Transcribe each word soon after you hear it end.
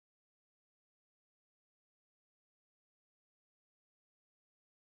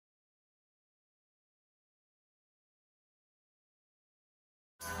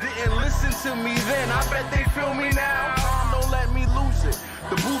to me then, I bet they feel me now. Don't let me lose it.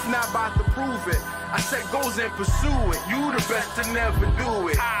 The booth not about to prove it. I set goals and pursue it. You the best to never do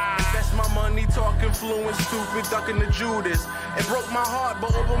it. Invest my money talking fluent, stupid, ducking the Judas. It broke my heart,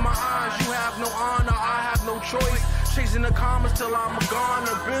 but over my eyes, you have no honor, I have no choice. Chasing the commas till I'm gone.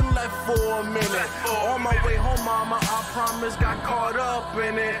 I've been left for a minute. On my way home, mama, I promise, got caught up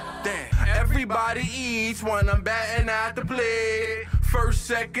in it. Damn. Everybody eats when I'm batting at the plate. First,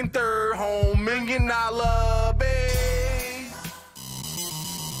 second, third, home, $1 million base.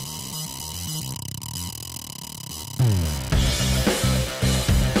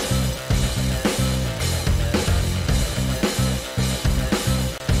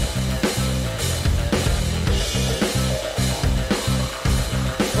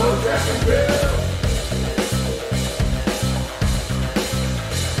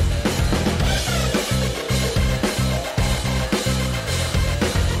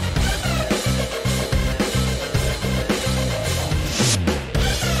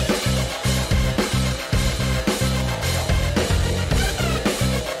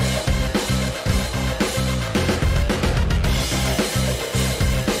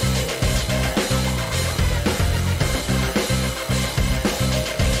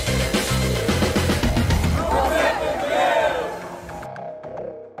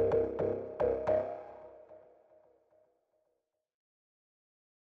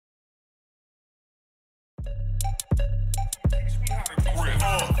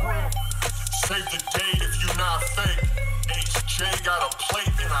 Save the date if you not fake. HJ got a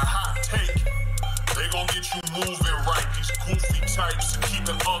plate and a hot take. They gon' get you moving right. These goofy types and keep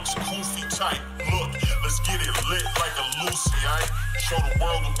the unks goofy tight. Look, let's get it lit like a Lucy, aight? Show the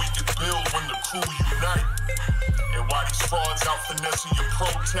world what we can build when the crew unite. And while these frauds out finessing your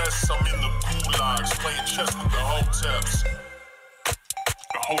protests, I'm in the gulags playing chess with the hoteps.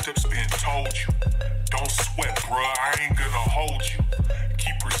 The hoteps been told you. Don't sweat, bruh, I ain't gonna hold you.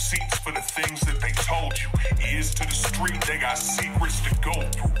 Keep receipts for the things that they told you. Ears to the street, they got secrets to go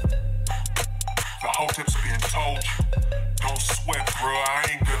through. The hoteps been told you. Don't sweat, bruh, I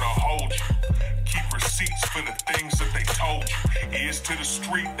ain't gonna hold you. Keep receipts for the things that they told you. Ears to the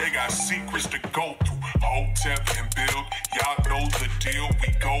street, they got secrets to go through. Hotep and build, y'all know the deal. We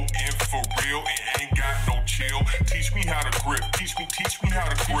go in for real, it ain't got no chill. Teach me how to grip, teach me how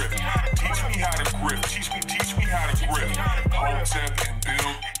to grip. Teach me how to grip, teach me how to grip. Hotep and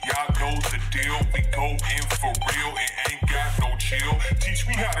build, y'all know the deal. We go in for real, it ain't got no chill. Teach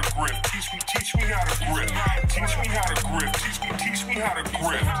me how to grip, teach me how to grip. Teach me how to grip, teach me how to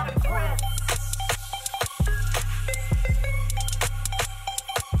grip.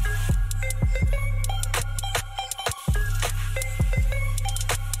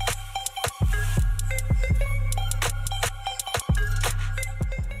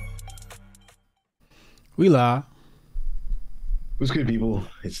 We live. What's good, people?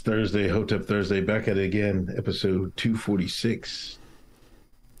 It's Thursday, Hotep Thursday, back at it again, episode 246.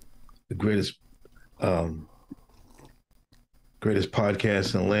 The greatest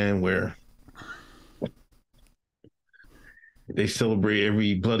podcast in the land, where they celebrate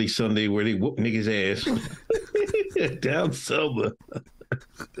every bloody Sunday where they whoop niggas' ass down Selma.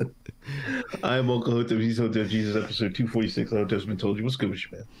 I'm Uncle Hotep, he's Hotep Jesus, episode 246. Hotep's been told you. What's good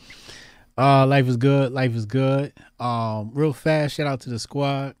with you, man? Life is good. Life is good. Real fast, shout out to the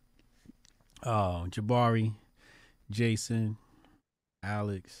squad. Jabari, Jason,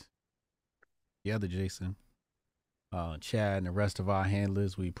 Alex, the other Jason, Chad, and the rest of our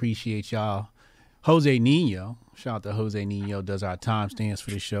handlers. We appreciate y'all. Jose Nino, shout out to Jose Nino, does our timestamps for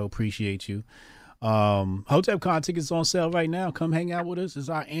the show. Appreciate you. HotepCon tickets on sale right now. Come hang out with us. It's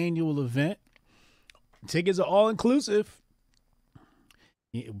our annual event. Tickets are all inclusive.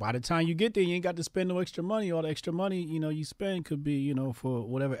 By the time you get there, you ain't got to spend no extra money. All the extra money, you spend could be, for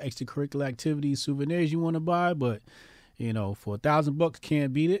whatever extracurricular activities, souvenirs you want to buy. But, for $1,000,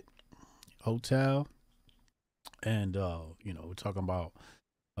 can't beat it. Hotel. And, we're talking about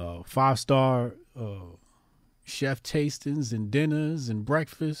 5-star chef tastings and dinners and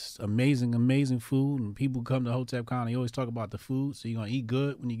breakfasts. Amazing, amazing food. And people come to HotepCon, they always talk about the food. So you're going to eat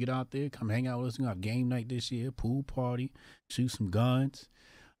good when you get out there. Come hang out with us. We're going to have game night this year, pool party, shoot some guns.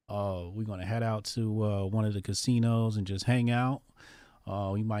 We're going to head out to one of the casinos and just hang out.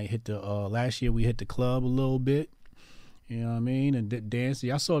 We might hit the, last year we hit the club a little bit, you know what I mean? And dance.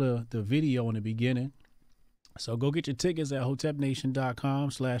 I saw the video in the beginning. So go get your tickets at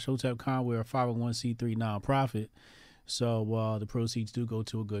hotepnation.com/HotepCon. We're a 501c3 nonprofit. So the proceeds do go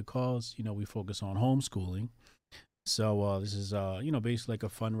to a good cause. We focus on homeschooling. So this is, basically like a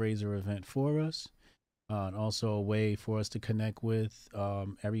fundraiser event for us. and also a way for us to connect with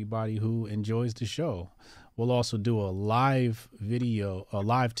everybody who enjoys the show. We'll also do a live video, a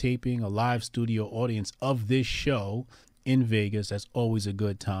live taping, a live studio audience of this show in Vegas. That's always a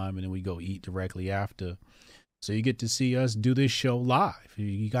good time. And then we go eat directly after. So you get to see us do this show live. If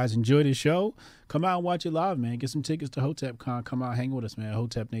you guys enjoy this show, come out and watch it live, man. Get some tickets to HotepCon. Come out, hang with us, man.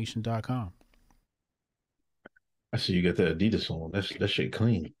 HotepNation.com. I see you got that Adidas on. That shit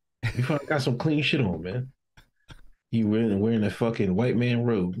clean. You finally got some clean shit on, man. You wearing that fucking white man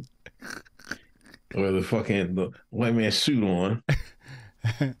robe. Or the white man suit on.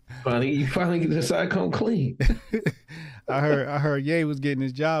 You finally decide to come clean. I heard Ye was getting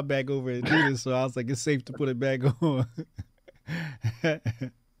his job back over at Adidas, so I was like, it's safe to put it back on.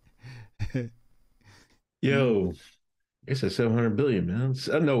 Yo, it's at 700 billion, man.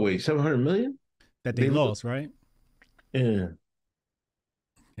 No, wait, 700 million? That they lost, right? Yeah.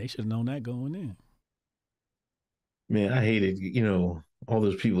 They should have known that going in. Man, I hated, all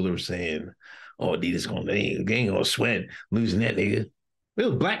those people that were saying, oh, Adidas they ain't gonna sweat losing that nigga. It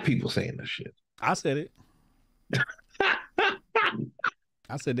was black people saying that shit. I said it.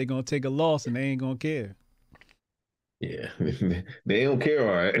 I said they're gonna take a loss and they ain't gonna care. Yeah, they don't care,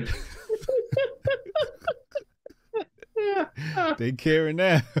 all right. They caring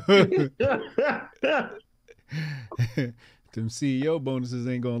now. Them CEO bonuses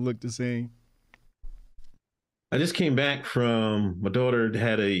ain't gonna look the same. I just came back from my daughter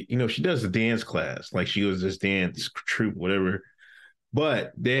had she does a dance class, like she was this dance troupe, whatever.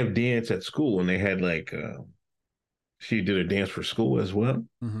 But they have dance at school, and they had she did a dance for school as well.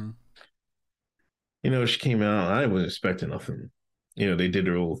 Mm-hmm. She came out. I wasn't expecting nothing. They did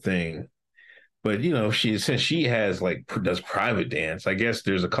their whole thing, but since she has does private dance, I guess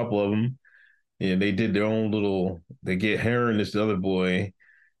there's a couple of them. They did their own little. They get her and this other boy.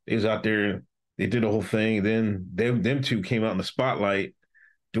 They was out there. They did the whole thing. Then them two came out in the spotlight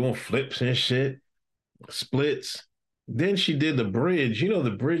doing flips and shit, splits. Then she did the bridge.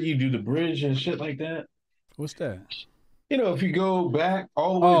 The bridge, you do the bridge and shit like that. What's that? If you go back,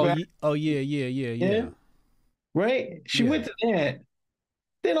 all the way back. Oh, yeah. Right? She went to that.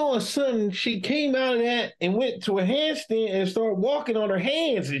 Then all of a sudden, she came out of that and went to a handstand and started walking on her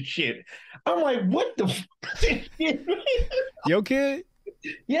hands and shit. I'm like, what the fuck? Yo, kid?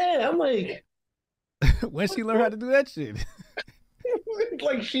 Yeah, I'm like. When she learned how to do that shit?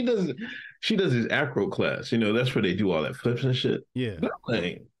 Like she does his acro class. That's where they do all that flips and shit. Yeah. But I'm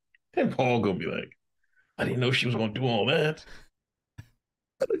like, and Paul gonna be like, I didn't know she was gonna do all that.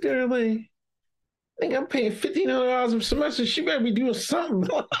 I looked at her like, I think I'm paying $1,500 a semester. She better be doing something.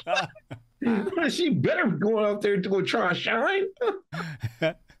 She better be going out there to go try and shine.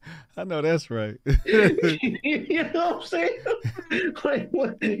 I know that's right. You know what I'm saying? Like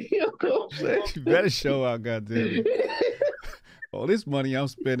what? You know what I'm saying? You better show out, goddamn. All this money I'm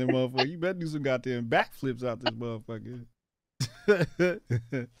spending, motherfucker. You better do some goddamn backflips out this motherfucker.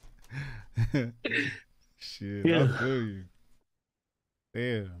 Shit, Yeah. I feel you.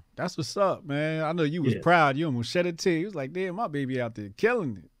 Yeah, that's what's up, man. I know you was proud. You almost shed a tear. You was like, damn, my baby out there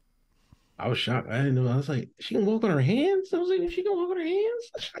killing it. I was shocked. I didn't know. I was like, she can walk on her hands? I was like, she can walk on her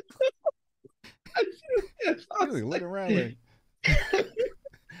hands? I was looking around like, I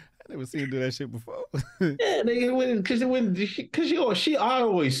never seen her do that shit before. Yeah, because I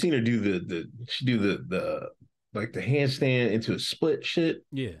always seen her do the handstand into a split shit.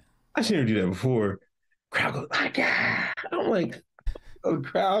 Yeah, I seen her do that before. Crowd goes, my God. I'm like, a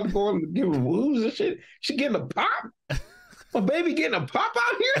crowd going to give her woos and shit. She getting a pop. My baby getting a pop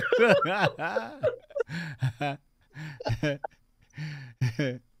out here.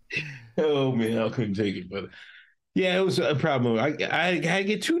 Oh man, I couldn't take it, but yeah, it was a problem. I had to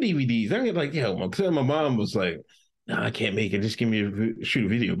get 2 DVDs. I get like, my mom was like, "No, I can't make it. Just give me shoot a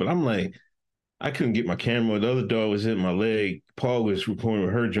video." But I'm like, I couldn't get my camera. The other dog was hitting my leg. Paul was recording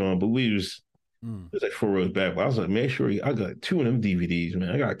with her John, but it was like 4 rows back. But I was like, make sure I got 2 of them DVDs,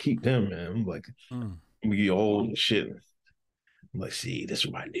 man. I gotta keep them, man. I'm like, we get old shit. I'm like, see, this is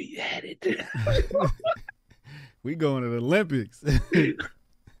why I knew you had it. We going to the Olympics.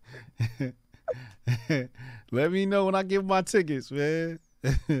 Let me know when I get my tickets, man.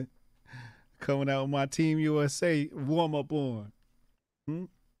 Coming out with my Team USA warm up on.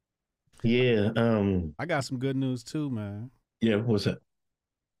 Yeah. I got some good news too, man. Yeah, what's that?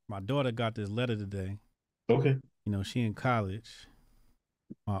 My daughter got this letter today. Okay. She in college.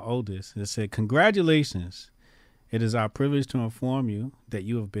 My oldest. It said, "Congratulations. It is our privilege to inform you that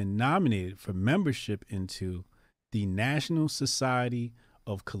you have been nominated for membership into the National Society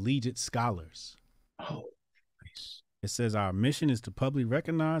of Collegiate Scholars." Oh, nice. It says our mission is to publicly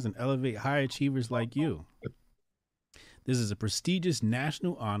recognize and elevate high achievers like you. This is a prestigious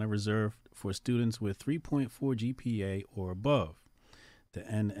national honor reserved for students with 3.4 GPA or above. The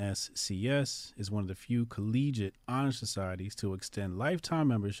NSCS is one of the few collegiate honor societies to extend lifetime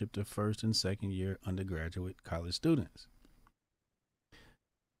membership to first and second year undergraduate college students.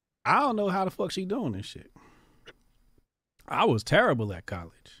 I don't know how the fuck she doing this shit. I was terrible at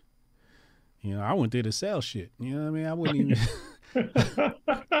college. You know, I went there to sell shit. You know what I mean? I wouldn't even.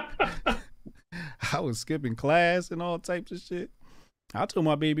 I was skipping class and all types of shit. I told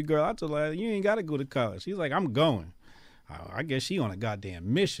my baby girl, I told her, you ain't got to go to college. She's like, I'm going. I guess she on a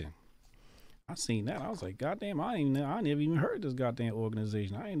goddamn mission. I seen that. I was like, goddamn, I never even heard this goddamn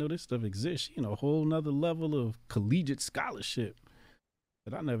organization. I didn't know this stuff exists. She in a whole nother level of collegiate scholarship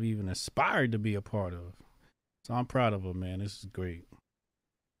that I never even aspired to be a part of. So I'm proud of her, man. This is great.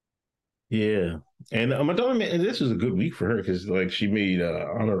 Yeah, and my daughter, man, this was a good week for her because like she made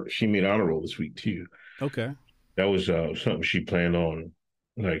honor roll this week too. Okay, that was something she planned on.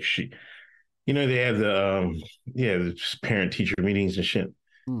 Like they have the parent teacher meetings and shit.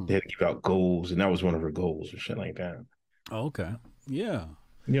 They had to give out goals, and that was one of her goals or shit like that. Oh, okay, yeah.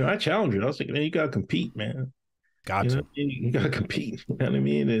 I challenged her. I was like, man, you gotta compete, man. Gotcha. You gotta compete. You know what I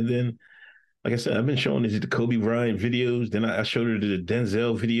mean? And then, like I said, I've been showing the Kobe Bryant videos. Then I showed her the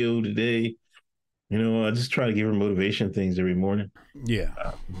Denzel video today. I just try to give her motivation things every morning.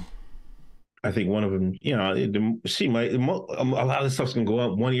 Yeah. I think one of them, a lot of stuff's gonna go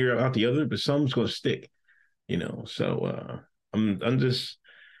out one year out the other, but some's gonna stick. So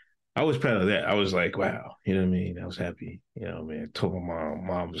I was proud of that. I was like, wow, you know what I mean? I was happy. Man, I told my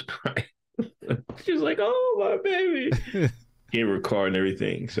mom was crying. She was like, oh, my baby. Gave her a card and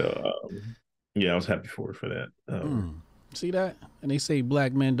everything. So I was happy for her for that. See that? And they say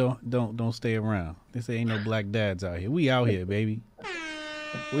black men don't stay around. They say ain't no black dads out here. We out here, baby.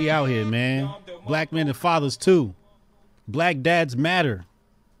 We out here, man. Black men and fathers too. Black dads matter.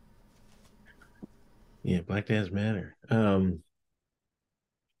 Yeah, black dads matter.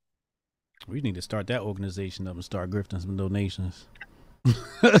 We need to start that organization up and start grifting some donations.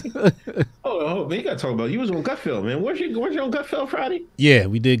 Oh, man, you gotta talk about you was on Gutfeld, man. Weren't you on Gutfeld Friday? Yeah,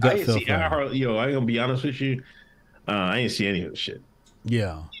 we did Gutfeld Friday. I ain't gonna be honest with you. I ain't see any of the shit.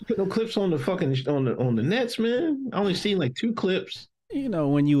 Yeah. You put no clips on the fucking on the nets, man. I only seen like 2 clips.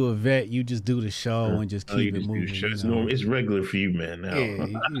 When you a vet, you just do the show and just keep it moving. It's regular for you, man.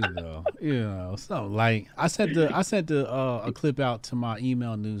 Now. Yeah, so like I sent a clip out to my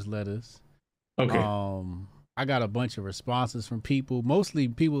email newsletters. Okay. I got a bunch of responses from people, mostly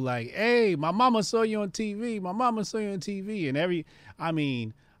people like, hey, my mama saw you on TV. My mama saw you on TV. And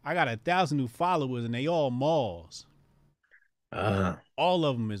I got 1,000 new followers and they all malls. All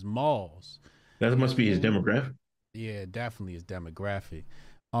of them is malls. That must be his demographic. Yeah, definitely his demographic.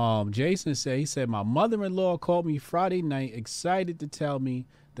 Jason said, my mother-in-law called me Friday night, excited to tell me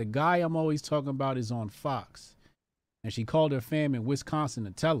the guy I'm always talking about is on Fox. And she called her fam in Wisconsin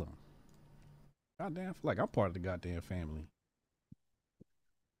to tell him. Goddamn, I feel like I'm part of the goddamn family.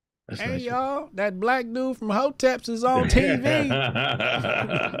 That's nice. Y'all, that black dude from Hoteps is on TV.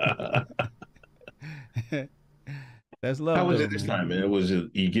 That's love. How was it this time, man? Was it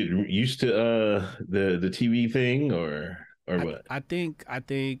you get used to the TV thing or what? I think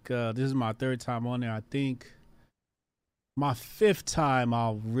this is my 3rd time on there. I think my 5th time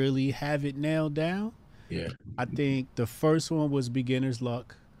I'll really have it nailed down. Yeah. I think the first one was beginner's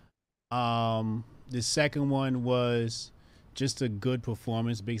luck. The second one was just a good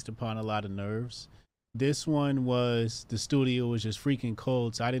performance based upon a lot of nerves. This one was the studio was just freaking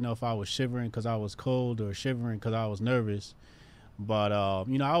cold, so I didn't know if I was shivering because I was cold or shivering because I was nervous. But I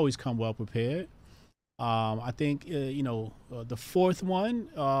always come well prepared. I think the 4th one,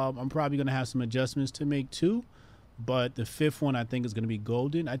 I'm probably gonna have some adjustments to make too. But the 5th one I think is gonna be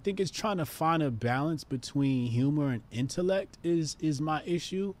golden. I think it's trying to find a balance between humor and intellect is my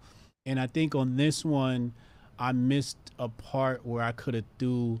issue. And I think on this one, I missed a part where I could have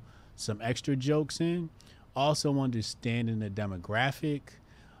threw some extra jokes in. Also understanding the demographic,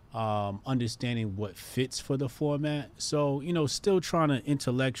 understanding what fits for the format. So, still trying to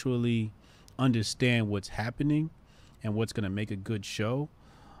intellectually understand what's happening and what's going to make a good show,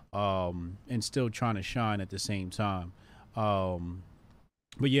 and still trying to shine at the same time.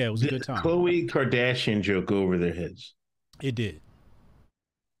 But yeah, it was a good time. Khloe Kardashian joke over their heads. It did.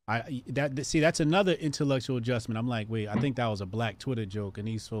 That's another intellectual adjustment. I'm like, wait, I think that was a black Twitter joke, and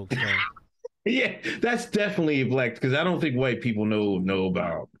these folks. Yeah, that's definitely a black because I don't think white people know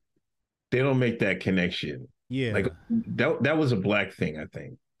about. They don't make that connection. Yeah, like that was a black thing. I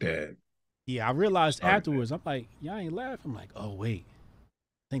think that Yeah, I realized Sorry. afterwards. I'm like, y'all ain't laughing. I'm like, oh wait,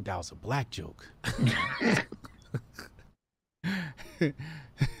 I think that was a black joke.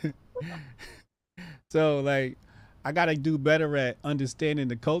 So like, I gotta do better at understanding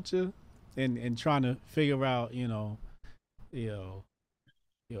the culture and trying to figure out, you know,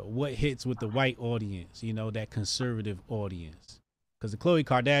 what hits with the white audience, that conservative audience. Because the Khloe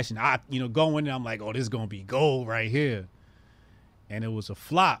Kardashian, going in, I'm like, oh, this is gonna be gold right here, and it was a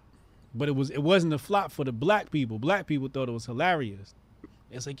flop. But it wasn't a flop for the black people. Black people thought it was hilarious.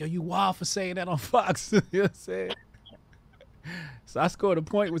 It's like, yo, you wild for saying that on Fox. You know what I'm saying? So I scored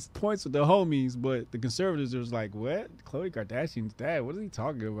points with the homies, but the conservatives was like, what? Khloe Kardashian's dad? What is he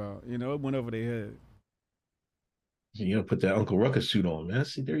talking about? It went over their head. You know, put that Uncle Ruckus suit on, man.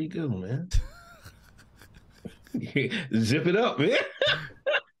 See, there you go, man. Zip it up, man.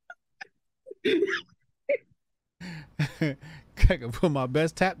 I can put my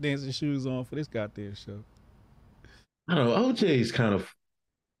best tap dancing shoes on for this goddamn show. I don't know.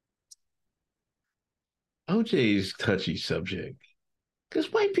 OJ's touchy subject.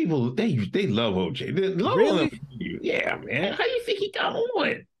 Because white people, they love OJ. They love Really? him. Yeah, man. How you think he got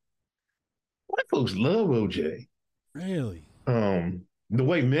on? White folks love OJ. Really? The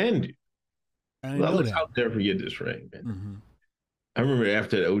way men do. I didn't know Let's that. out there forget this, right, man? Mm-hmm. I remember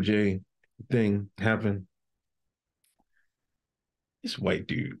after the OJ thing happened, this white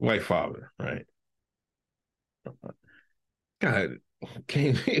dude, white father, right? God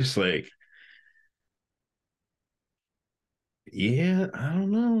came, it's like, yeah, I don't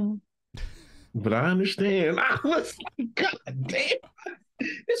know, but I understand. I was like, God damn,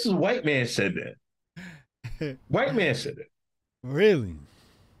 this is white man said that. White man said it. Really?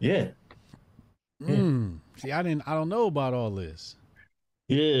 Yeah. See, I don't know about all this.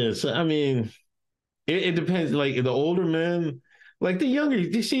 Yeah. So I mean, it depends. Like the older men, like the younger,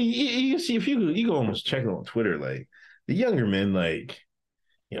 you see, you see if you go almost check it on Twitter, like the younger men, like,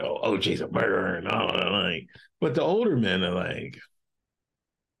 OJ's a murderer and all that, like, but the older men are like,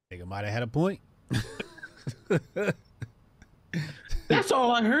 I think I might have had a point. that's all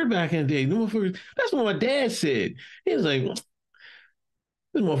I heard back in the day. That's what my dad said. He was like,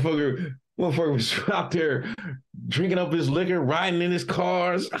 this motherfucker was out there drinking up his liquor, riding in his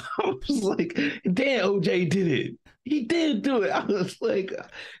cars. I was like, damn, OJ did it. He did do it. I was like,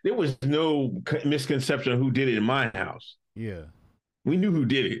 there was no misconception of who did it in my house. Yeah. We knew who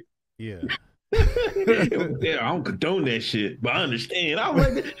did it. Yeah. Yeah, I don't condone that shit, but I understand. I was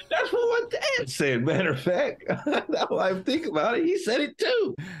like, that's what my dad said. Matter of fact, now I think about it, he said it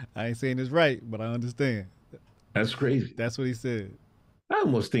too. I ain't saying it's right, but I understand. That's crazy. That's what he said. I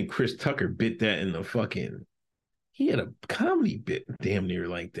almost think Chris Tucker bit that in the fucking. He had a comedy bit damn near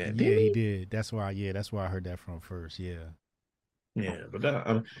like that. Yeah, he did. That's where I heard that from first. Yeah. Yeah, but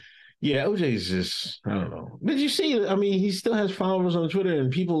OJ's just, I don't know. But you see, I mean, he still has followers on Twitter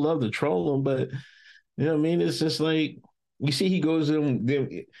and people love to troll him, but you know what I mean? It's just like, you see, he goes to them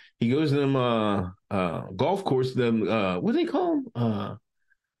golf course, what do they call them?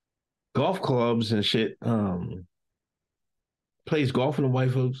 Golf clubs and shit. Plays golf with the white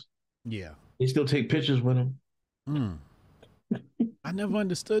folks. Yeah. They still take pictures with him. I never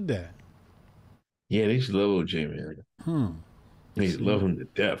understood that. Yeah, they just love OJ, man. They love him to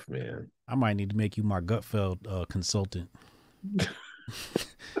death, man. I might need to make you my Gutfeld consultant.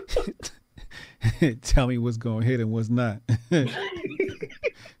 Tell me what's going to hit and what's not.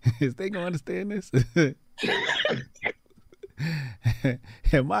 Is they going to understand this?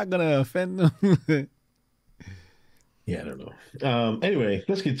 Am I going to offend them? Yeah, I don't know. Anyway,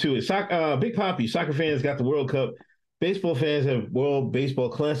 let's get to it. Big Poppy, soccer fans got the World Cup. Baseball fans have World Baseball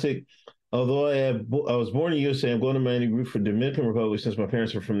Classic. Although I was born in USA, I'm going to Miami root for Dominican Republic since my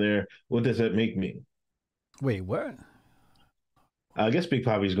parents are from there. What does that make me? Wait, what? I guess Big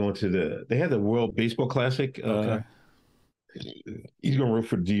Poppy's going to they had the World Baseball Classic. Okay. He's going to root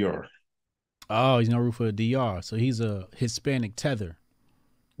for DR. Oh, he's going to root for the DR. So he's a Hispanic tether.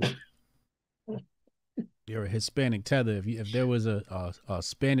 You're a Hispanic tether. If there was a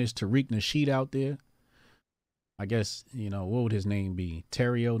Spanish Tariq Nasheed out there, I guess, what would his name be?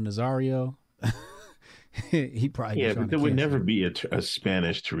 Terrio Nazario? He probably but there would never be a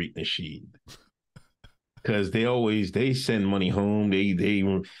Spanish Tariq Nasheed. Because they send money home.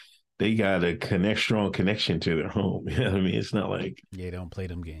 They got a strong connection to their home. You know what I mean? It's not like they don't play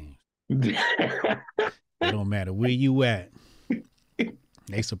them games. It don't matter where you at.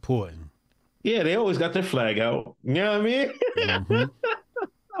 They supporting. Yeah, they always got their flag out. You know what I mean? Mm-hmm.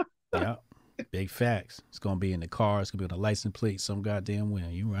 Yeah. Big facts. It's gonna be in the car. It's gonna be on the license plate. Some goddamn way.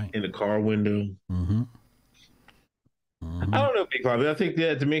 You right. In the car window. Mm-hmm. I I don't know, Big Bobby. I think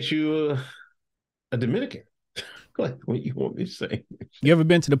that makes you a Dominican. Like, what you want me to say? You ever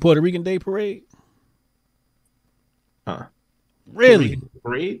been to the Puerto Rican Day Parade? Huh? Really?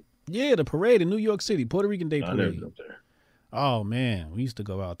 Parade? Yeah, the parade in New York City, Puerto Rican Day I never Parade. been up there. Oh man, we used to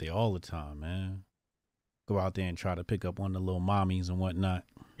go out there all the time, man. Go out there and try to pick up one of the little mommies and whatnot.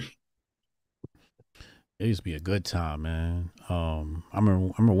 It used to be a good time, man. I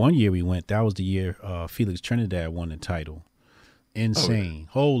remember one year we went. That was the year Felix Trinidad won the title. Insane.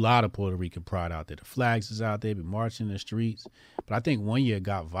 Whole lot of Puerto Rican pride out there. The flags is out there, been marching in the streets. But I think one year it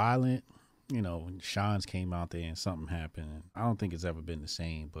got violent. You know, Shines came out there and something happened. I don't think it's ever been the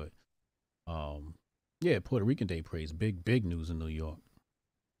same, but yeah, Puerto Rican Day Parade is big news in New York.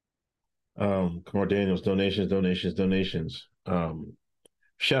 Kamar Daniels, donations.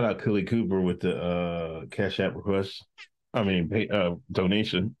 Shout out Kelly Cooper with the Cash App request.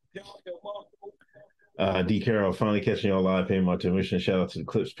 Donation. D Carroll, finally catching y'all live, paying my tuition. Shout out to the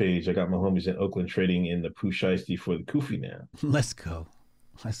Clips page. I got my homies in Oakland trading in the Pooh Shiesty for the Koofy now. Let's go.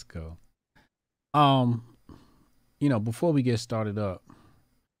 Before we get started up,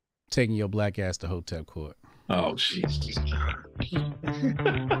 taking your black ass to Hotep Court. Oh, jeez.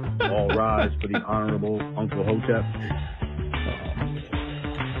 All rise for the Honorable Uncle Hotep.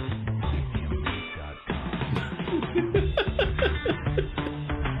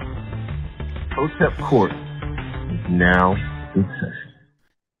 Hotep Court is now in session.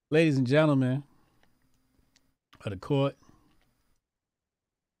 Ladies and gentlemen of the court,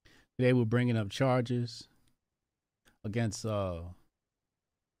 today we're bringing up charges against a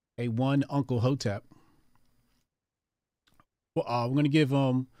one Uncle Hotep. We're going to give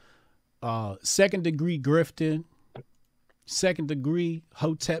him second-degree grifting, second-degree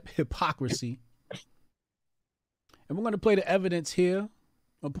Hotep hypocrisy. And we're going to play the evidence here.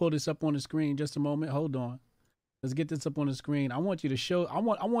 I'll pull this up on the screen just a moment. Hold on. Let's get this up on the screen. I want you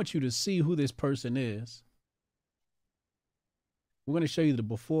to see who this person is. We're going to show you the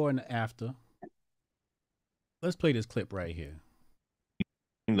before and the after. Let's play this clip right here.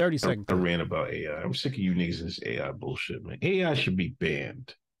 30 seconds. I ran about AI. I'm sick of you niggas in this AI bullshit, man. AI should be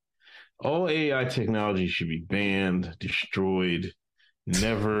banned. All AI technology should be banned, destroyed,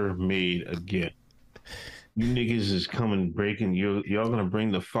 never made again. You niggas is coming breaking. Y'all gonna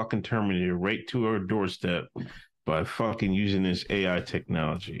bring the fucking Terminator right to our doorstep by fucking using this AI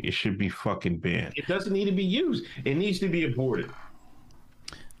technology. It should be fucking banned. It doesn't need to be used. It needs to be aborted.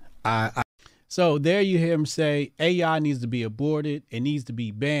 So there you hear him say AI needs to be aborted. It needs to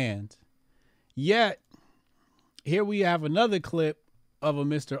be banned. Yet, here we have another clip of a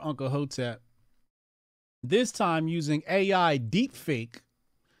Mr. Uncle Hotep, this time using AI deepfake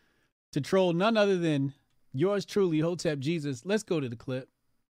to troll none other than yours truly, Hotep Jesus. Let's go to the clip.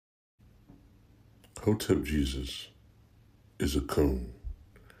 Hotep Jesus is a coon.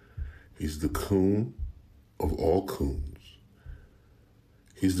 He's the coon of all coons.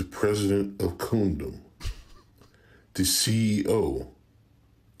 He's the president of Coondom, the CEO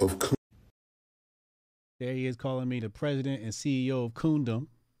of Coondom. There he is calling me the president and CEO of Coondom.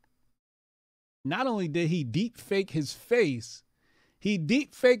 Not only did he deep fake his face, he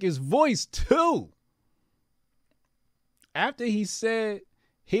deep fake his voice too. After he said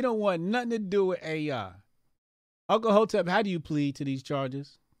he don't want nothing to do with AI. Uncle Hotep, how do you plead to these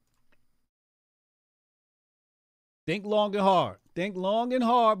charges? Think long and hard. Think long and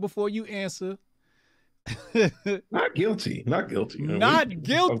hard before you answer. Not guilty. Not guilty. Not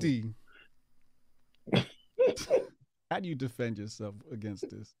guilty. How do you defend yourself against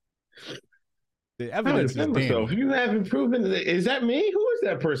this? The evidence is damning. You haven't proven. Is that me? Who is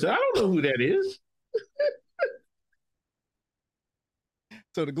that person? I don't know who that is.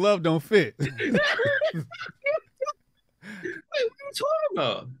 So the glove don't fit. Wait, what are you talking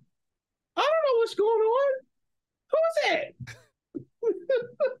about? I don't know what's going on. Who's that?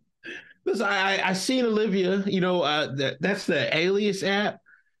 Listen, I seen Olivia. That's the Alias app.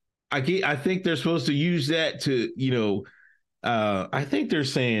 I think they're supposed to use that to, I think they're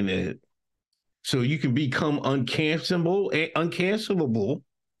saying that so you can become uncancelable.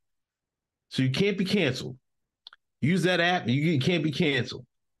 So you can't be canceled. Use that app, you can't be canceled.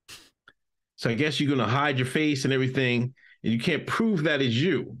 So I guess you're gonna hide your face and everything, and you can't prove that is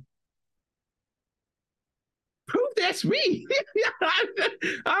you. Prove that's me.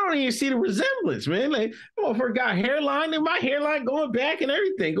 I don't even see the resemblance, man. Like, motherfucker got hairline and my hairline going back and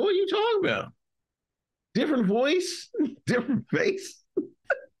everything. What are you talking about? Different voice, different face.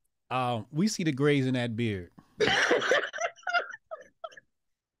 We see the grays in that beard.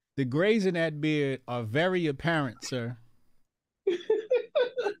 The grays in that beard are very apparent, sir.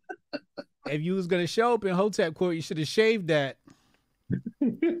 if you was gonna show up in Hotep Court, you should have shaved that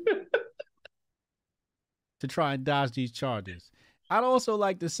to try and dodge these charges. I'd also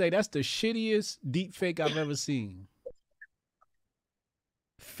like to say that's the shittiest deep fake I've ever seen.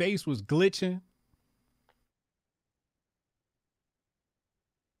 Face was glitching.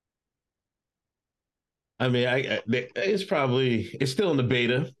 I mean, it's still in the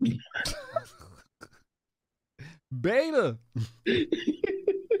beta. Beta.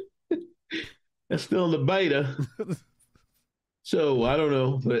 It's still in the beta. So I don't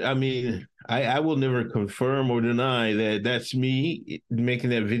know, but I mean, I will never confirm or deny that that's me making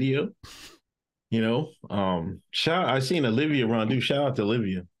that video. You know, I seen Olivia Rondeau. Shout out to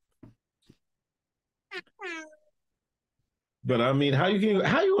Olivia. But I mean, how you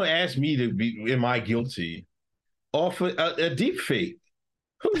gonna ask me to be? Am I guilty off a deep fake?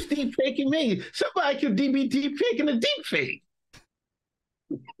 Who's deep faking me? Somebody could be deep faking a deep fake.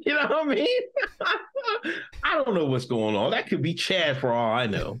 You know what I mean? I don't know what's going on. That could be Chad for all I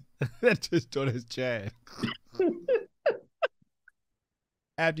know. That just thought it's Chad.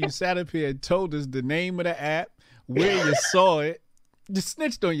 After you sat up here and told us the name of the app, where you saw it, you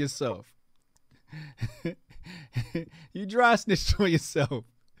snitched on yourself. You dry snitched on yourself.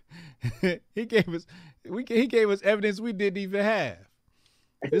 He gave us evidence we didn't even have.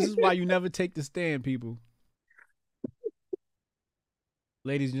 This is why you never take the stand, people.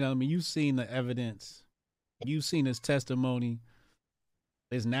 Ladies and gentlemen, you've seen the evidence. You've seen his testimony.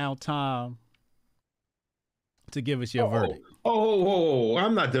 It's now time to give us your verdict. Oh,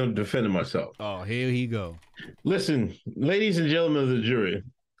 I'm not done defending myself. Oh, here he go. Listen, ladies and gentlemen of the jury,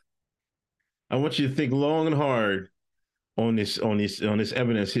 I want you to think long and hard on this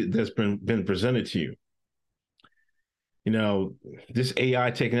evidence that's been presented to you. You know, this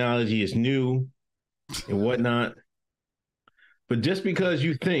AI technology is new and whatnot. But just because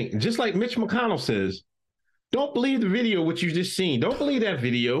you think, just like Mitch McConnell says, don't believe the video, what you just seen. Don't believe that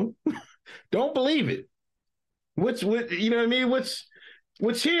video. Don't believe it. You know what I mean?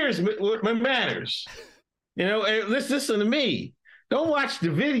 What's here is what matters. You know, let's listen to me. Don't watch the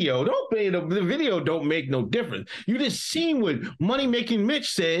video. The video don't make no difference. You just seen what Money Making Mitch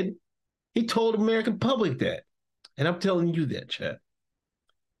said. He told the American public that. And I'm telling you that, Chad.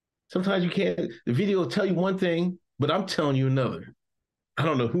 Sometimes you can't, the video will tell you one thing, but I'm telling you another. I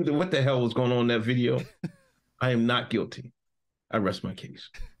don't know what the hell was going on in that video. I am not guilty. I rest my case.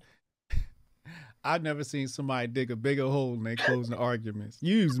 I've never seen somebody dig a bigger hole in their closing arguments.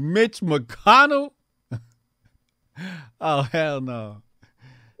 Use Mitch McConnell? Oh, hell no.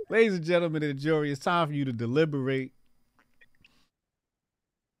 Ladies and gentlemen of the jury, it's time for you to deliberate.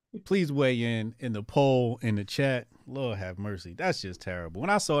 Please weigh in the poll, in the chat. Lord have mercy. That's just terrible. When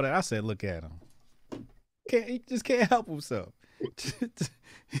I saw that, I said, look at him. He just can't help himself.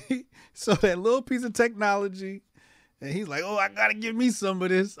 So that little piece of technology, and he's like, oh, I got to give me some of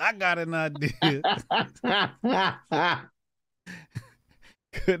this. I got an idea.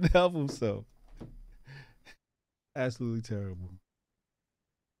 Couldn't help himself. Absolutely terrible.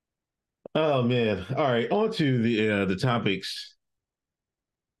 Oh, man. All right. On to the topics.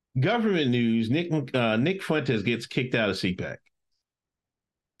 Government news. Nick Fuentes gets kicked out of CPAC.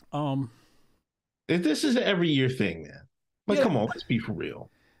 This is an every year thing, man. But come on, let's be for real.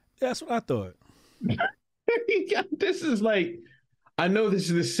 That's what I thought. This is like, I know this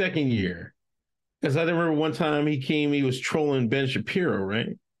is the second year. Because I remember one time he was trolling Ben Shapiro,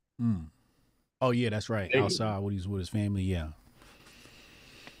 right? Mm. Oh, yeah, that's right. Outside when he's with his family, yeah.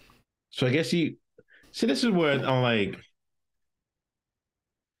 So I guess this is what I'm like,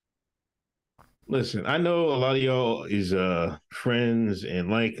 listen, I know a lot of y'all is friends and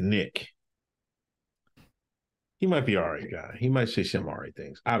like Nick. He might be all right guy. He might say some all right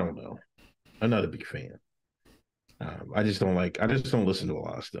things. I don't know. I'm not a big fan. I just don't listen to a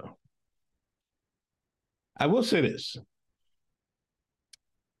lot of stuff. I will say this.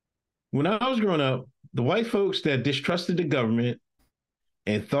 When I was growing up, the white folks that distrusted the government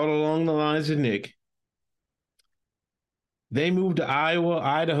and thought along the lines of Nick, they moved to Iowa,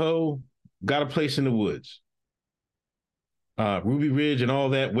 Idaho, got a place in the woods. Ruby Ridge and all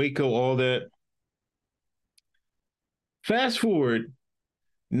that, Waco, all that. Fast forward,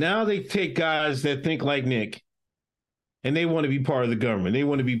 now they take guys that think like Nick, and they want to be part of the government. They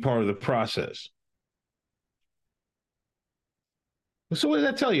want to be part of the process. So what does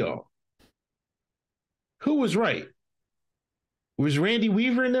that tell y'all? Who was right? Was Randy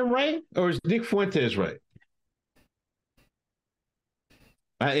Weaver and them right? Or is Nick Fuentes right?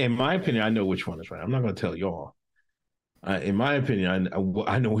 In my opinion, I know which one is right. I'm not going to tell y'all. In my opinion,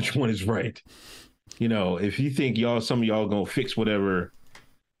 I know which one is right. You know, if you think some of y'all going to fix whatever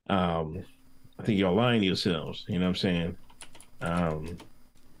I think y'all lying to yourselves. You know what I'm saying? Um,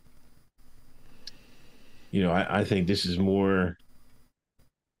 I think this is more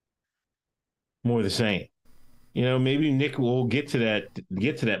the same. Maybe Nick will get to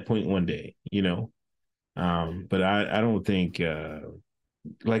that point one day. But I don't think why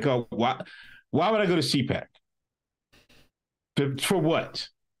would I go to CPAC? For what?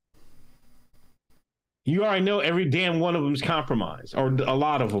 You already know every damn one of them is compromised, or a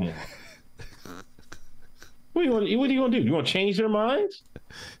lot of them are. What are you going to do? You want to change their minds?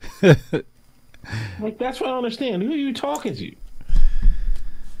 Like, that's what I don't understand. Who are you talking to?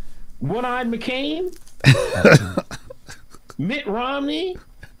 One-eyed McCain? Mitt Romney?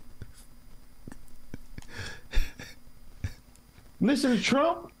 Listen to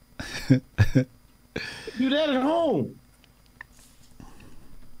Trump? Do that at home.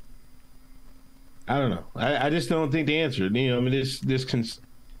 I don't know. I just don't think the answer. I mean, I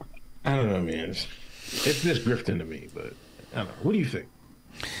don't know, man. It's this grifting to me, but I don't know. What do you think?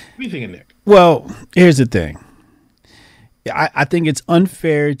 What do you think of Nick? Well, here's the thing. I think it's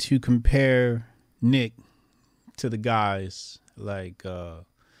unfair to compare Nick to the guys like, the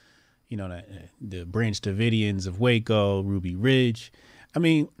Branch Davidians of Waco, Ruby Ridge. I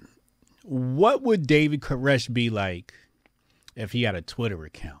mean, what would David Koresh be like if he had a Twitter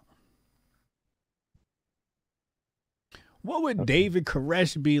account? What would David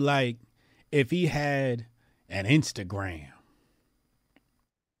Koresh be like if he had an Instagram?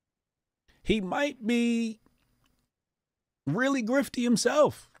 He might be really grifty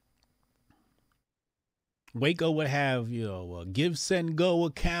himself. Waco would have, a Give, Send, Go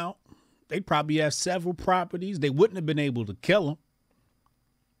account. They'd probably have several properties. They wouldn't have been able to kill him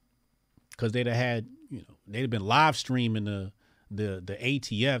because they'd have had, they'd have been live streaming the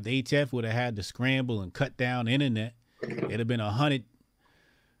ATF. The ATF would have had to scramble and cut down the internet. It'd have been 100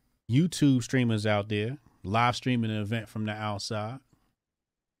 YouTube streamers out there live streaming an event from the outside.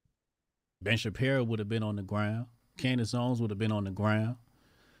 Ben Shapiro would have been on the ground. Candace Owens would have been on the ground.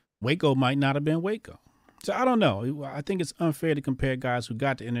 Waco might not have been Waco. So I don't know. I think it's unfair to compare guys who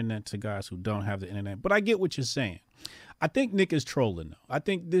got the internet to guys who don't have the internet. But I get what you're saying. I think Nick is trolling though. I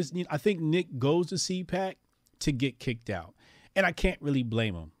think Nick goes to CPAC to get kicked out. And I can't really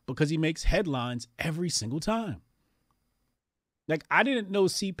blame him because he makes headlines every single time. Like, I didn't know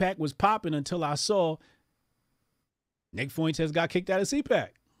CPAC was popping until I saw Nick Fuentes got kicked out of CPAC.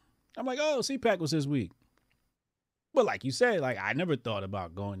 I'm like, oh, CPAC was this week. But like you said, like, I never thought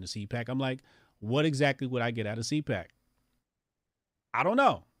about going to CPAC. I'm like, what exactly would I get out of CPAC? I don't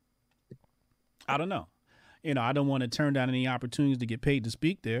know. I don't want to turn down any opportunities to get paid to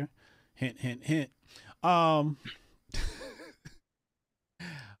speak there. Hint, hint, hint.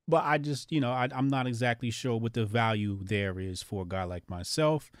 But I just, I'm not exactly sure what the value there is for a guy like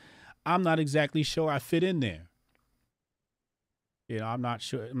myself. I'm not exactly sure I fit in there. I'm not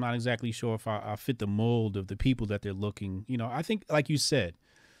exactly sure if I fit the mold of the people that they're looking. I think, like you said,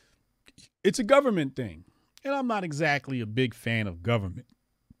 it's a government thing. And I'm not exactly a big fan of government.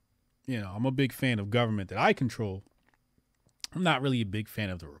 I'm a big fan of government that I control. I'm not really a big fan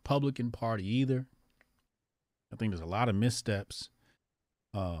of the Republican Party either. I think there's a lot of missteps.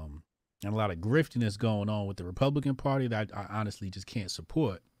 And a lot of griftiness going on with the Republican Party that I honestly just can't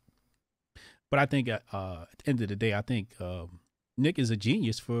support. But I think at the end of the day, I think Nick is a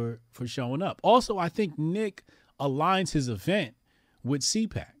genius for showing up. Also, I think Nick aligns his event with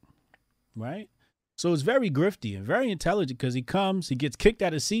CPAC, right? So it's very grifty and very intelligent because he comes, he gets kicked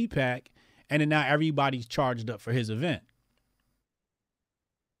out of CPAC, and then now everybody's charged up for his event.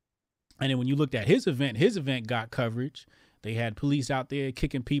 And then when you looked at his event got coverage. They had police out there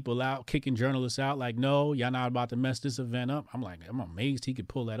kicking people out, kicking journalists out. Like, no, y'all not about to mess this event up. I'm amazed he could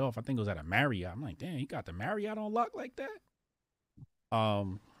pull that off. I think it was at a Marriott. I'm like, damn, he got the Marriott on lock like that.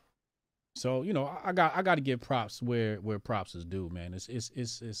 So I got to give props where props is due, man.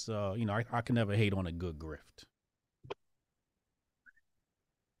 It's I can never hate on a good grift.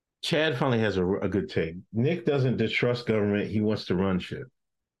 Chad finally has a good take. Nick doesn't distrust government. He wants to run shit.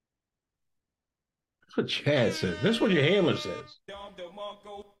 That's what Chad says. That's what your handler says.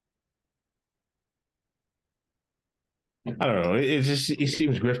 I don't know. It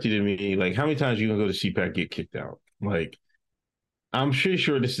seems grifty to me. Like, how many times are you gonna go to CPAC get kicked out? Like, I'm pretty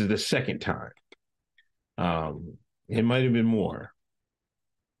sure this is the second time. It might have been more.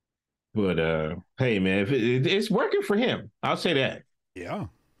 But hey, man, if it's working for him. I'll say that. Yeah,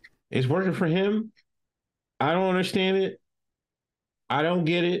 it's working for him. I don't understand it. I don't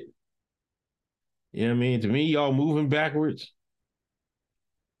get it. You know what I mean? To me, y'all moving backwards.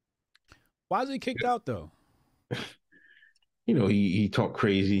 Why is he kicked out though? He talked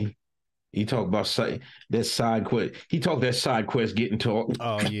crazy. He talked about that side quest. He talked that side quest getting talk.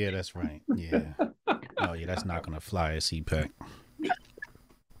 Oh yeah, that's right. Yeah. Oh yeah, that's not gonna fly at CPAC.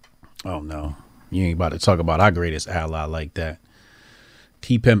 Oh no, you ain't about to talk about our greatest ally like that.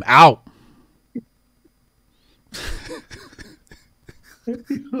 Keep him out.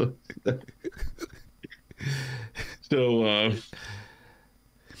 So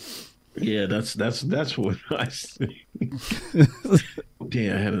yeah, that's what I think.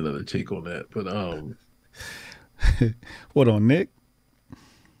 Damn, I had another take on that, but What on Nick?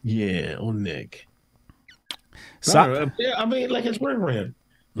 yeah, on Nick. So, I mean, like it's work for him.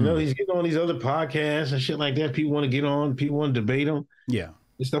 You know, he's getting on these other podcasts and shit like that. People want to get on. People want to debate him. Yeah.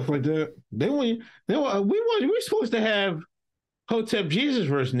 And stuff like that. We're supposed to have Hotep Jesus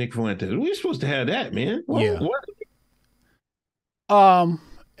versus Nick Fuentes. We're supposed to have that, man. Yeah.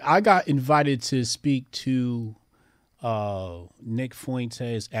 I got invited to speak to Nick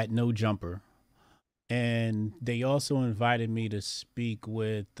Fuentes at No Jumper, and they also invited me to speak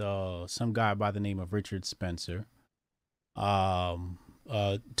with some guy by the name of Richard Spencer.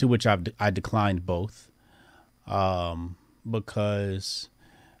 To which I declined both, because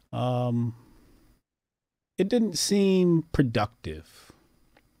it didn't seem productive,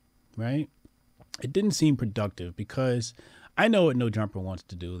 right? It didn't seem productive because I know what No Jumper wants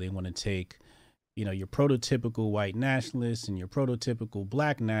to do. They want to take, your prototypical white nationalists and your prototypical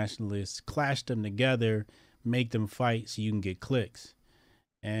black nationalists, clash them together, make them fight so you can get clicks.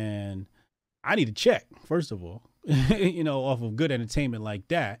 And I need a check, first of all, off of good entertainment like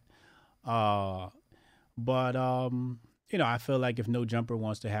that. But I feel like if No Jumper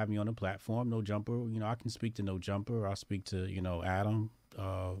wants to have me on the platform, No Jumper, I can speak to No Jumper. I'll speak to, Adam.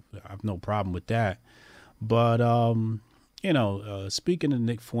 I have no problem with that. But, speaking to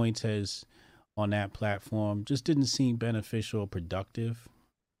Nick Fuentes on that platform just didn't seem beneficial or productive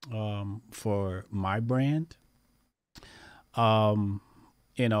for my brand. I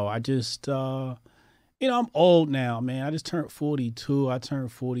just, I'm old now, man. I just turned 42. I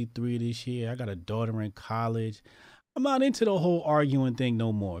turned 43 this year. I got a daughter in college. I'm not into the whole arguing thing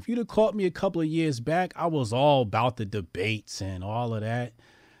no more. If you'd have caught me a couple of years back, I was all about the debates and all of that.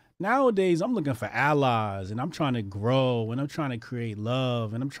 Nowadays, I'm looking for allies, and I'm trying to grow, and I'm trying to create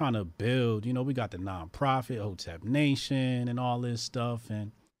love, and I'm trying to build. We got the nonprofit Hotep Nation and all this stuff,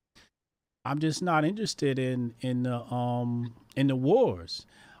 and I'm just not interested in the wars.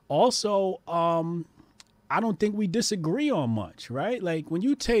 Also, I don't think we disagree on much, right? Like when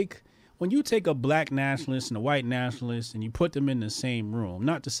you take a black nationalist and a white nationalist and you put them in the same room,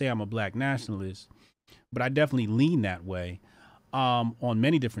 not to say I'm a black nationalist, but I definitely lean that way. On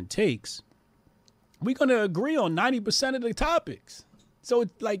many different takes, we're going to agree on 90% of the topics. So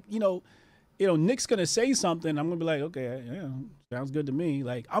it's like, Nick's going to say something. I'm going to be like, okay, yeah, sounds good to me.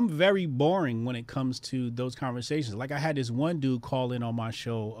 Like, I'm very boring when it comes to those conversations. Like I had this one dude call in on my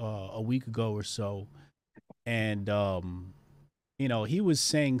show a week ago or so. And, he was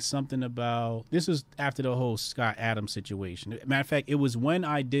saying something about, this was after the whole Scott Adams situation. Matter of fact, it was when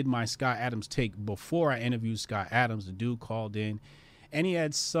I did my Scott Adams take before I interviewed Scott Adams. The dude called in and he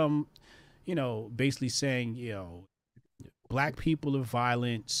had some, basically saying, black people are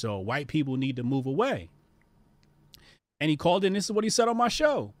violent, so white people need to move away. And he called in, this is what he said on my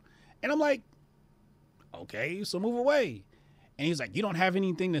show. And I'm like, okay, so move away. And he's like, you don't have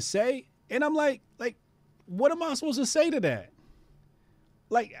anything to say? And I'm like, what am I supposed to say to that?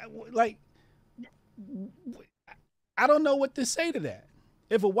 Like, I don't know what to say to that.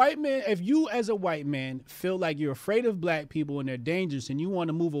 If you as a white man feel like you're afraid of black people and they're dangerous and you want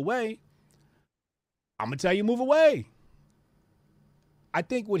to move away, I'm going to tell you move away. I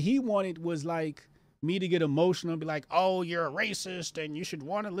think what he wanted was like me to get emotional and be like, oh, you're a racist and you should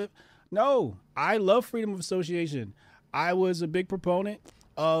want to live. No, I love freedom of association. I was a big proponent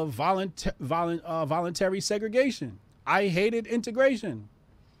of voluntary segregation. I hated integration.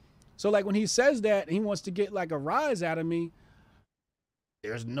 So like when he says that, he wants to get like a rise out of me.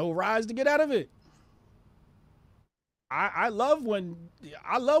 There's no rise to get out of it. I love when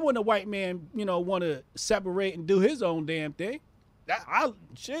a white man, want to separate and do his own damn thing.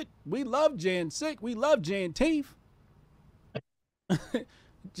 We love Jan Sick. We love Jan Teef.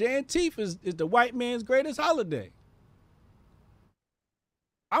 Jan Teef is the white man's greatest holiday.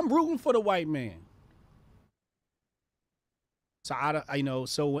 I'm rooting for the white man. So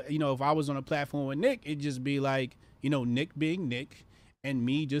if I was on a platform with Nick, it'd just be like, Nick being Nick and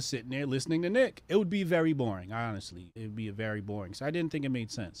me just sitting there listening to Nick. It would be very boring, honestly. It would be very boring. So I didn't think it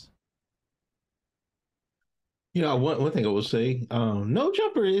made sense. One thing I will say, No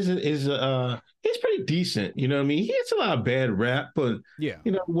Jumper is pretty decent. You know what I mean? He gets a lot of bad rap, but Yeah.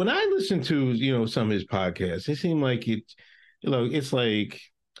 when I listen to some of his podcasts, it seemed like it's like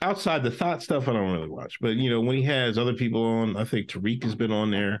outside the thought stuff I don't really watch. But when he has other people on, I think Tariq has been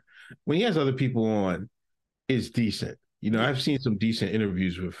on there. When he has other people on, it's decent. Yeah. I've seen some decent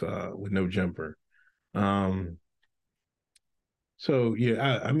interviews with No Jumper. So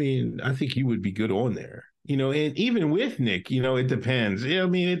yeah, I mean, I think you would be good on there. And even with Nick, it depends. I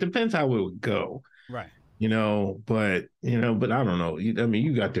mean, it depends how it would go. Right. But I don't know. I mean,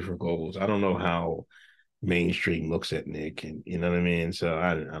 you got different goals. I don't know how mainstream looks at Nick, and you know what I mean. So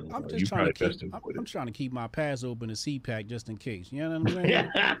I don't know. I'm just You trying to probably keep. best avoid I'm it. trying to keep my pass open to CPAC just in case. You know what I'm saying?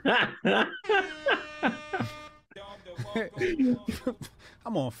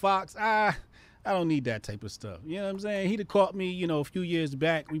 I'm on Fox. I don't need that type of stuff. You know what I'm saying? He'd have caught me, a few years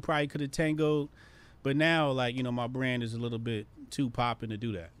back. We probably could have tangoed. But now, like, my brand is a little bit too popping to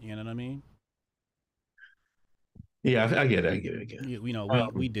do that. You know what I mean? Yeah, I get it. I get it.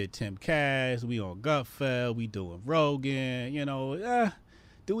 We did Tim Cass. We on Gutfeld. We doing Rogan.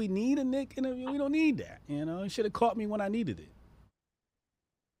 Do we need a Nick interview? We don't need that. He should have caught me when I needed it.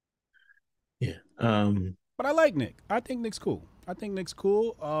 Yeah. But I like Nick. I think Nick's cool.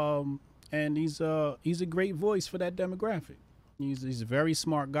 And he's a great voice for that demographic. He's a very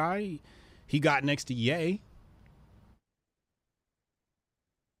smart guy. He got next to Ye.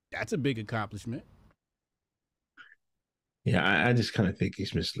 That's a big accomplishment. Yeah, I just kind of think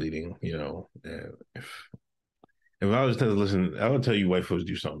he's misleading. If I was to listen, I would tell you white folks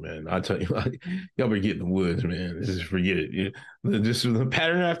do something, man. I'll tell you, like, y'all better get in the woods, man. Just forget it. Just the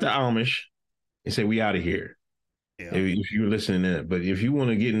pattern after Amish and say, we out of here. Yeah. If you're listening to that. But if you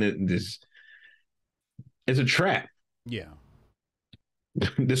want to get in this, it's a trap. Yeah.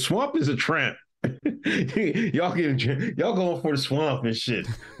 The swamp is a trap. y'all going for the swamp and shit.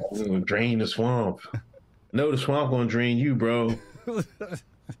 Drain the swamp. No, the swamp gonna drain you, bro.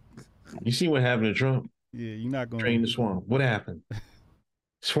 You see what happened to Trump? Yeah, you're not gonna drain the swamp. What happened?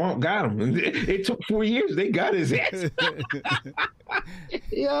 Swamp got him. It took 4 years. They got his ass.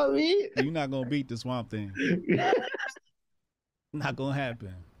 You know what I mean? You're not gonna beat the swamp thing. Not gonna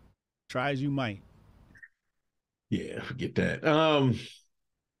happen. Try as you might. Yeah, forget that.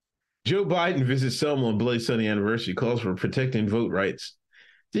 Joe Biden visits Selma on Bloody Sunday anniversary, calls for protecting vote rights.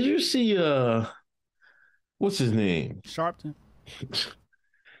 Did you see what's his name? Sharpton.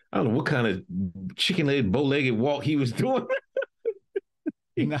 I don't know what kind of chicken-legged, bow-legged walk he was doing.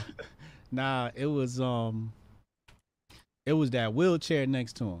 Nah, it was that wheelchair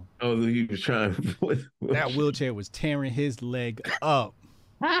next to him. Oh, he was trying. That wheelchair was tearing his leg up.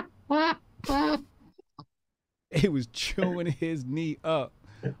 It was chewing his knee up.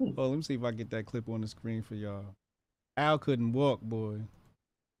 Oh, let me see if I get that clip on the screen for y'all. Al couldn't walk, boy.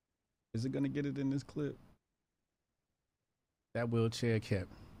 Is it gonna get it in this clip? That wheelchair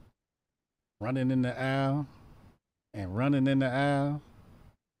kept running into Al and running into Al.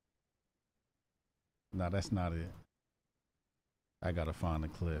 No, that's not it. I gotta find the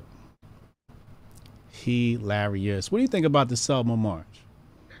clip. Hilarious. What do you think about the Selma March?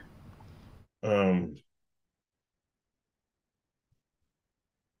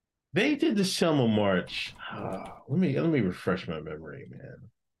 They did the Selma March. Let me refresh my memory, man,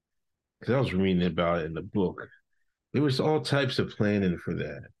 because I was reading about it in the book. There was all types of planning for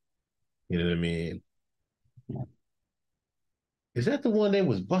that. You know what I mean? Is that the one that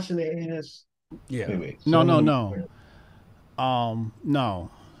was busting their ass? Yeah. Anyway, no. No.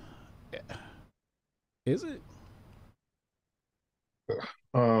 Is it?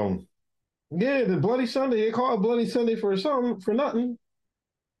 Yeah, the Bloody Sunday. They call it Bloody Sunday for nothing.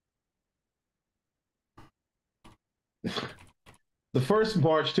 The first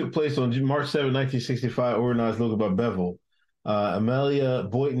march took place on March 7, 1965, organized locally by Bevel, Amelia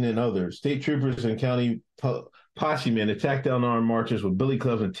Boynton, and others. State troopers and county posse men attacked the unarmed marchers with billy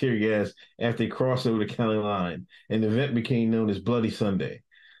clubs and tear gas after they crossed over the county line, and the event became known as Bloody Sunday.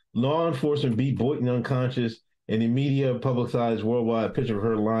 Law enforcement beat Boynton unconscious, and the media publicized worldwide a picture of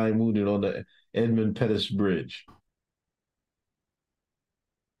her lying wounded on the Edmund Pettus Bridge.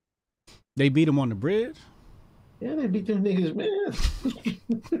 They beat him on the bridge? Yeah, they beat them niggas, man.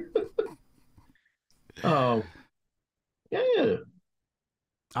 Yeah.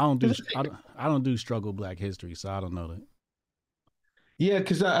 I don't do struggle Black history, so I don't know that. Yeah,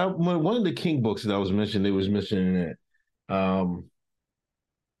 because one of the King books that I was mentioning, they was mentioning that.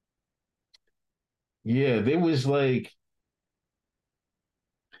 Yeah, they was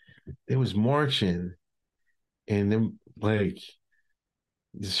marching, and then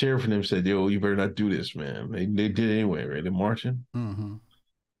The sheriff and them said, "Yo, you better not do this, man." They did it anyway, right? They're marching. Mm-hmm.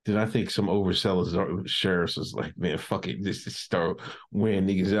 Then I think some overzealous sheriffs was like, "Man, fuck it, just start wearing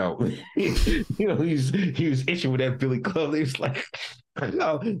niggas out." He was itching with that Billy Club. He was like,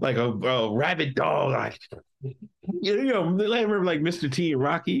 like a rabid dog. Like, I remember like Mr. T and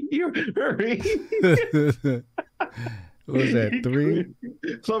Rocky. You heard What was that, 3?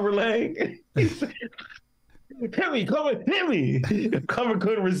 Clover Lang. Hit me, Clover, hit me. Clover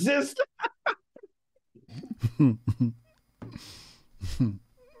couldn't resist.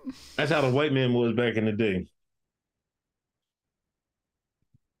 That's how the white man was back in the day.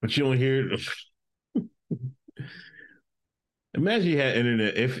 But you don't hear it. Imagine you had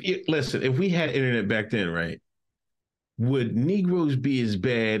internet. If we had internet back then, right? Would Negroes be as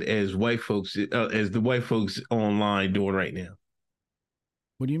bad as white folks, as the white folks online doing right now?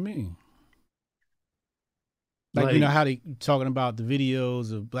 What do you mean? Like, you know how they talking about the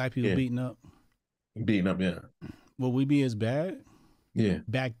videos of black people beating up? Beating up, yeah. Will we be as bad? Yeah.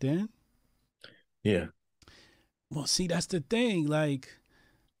 Back then? Yeah. Well, see, that's the thing. Like,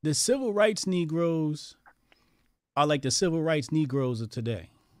 the civil rights Negroes are like the civil rights Negroes of today,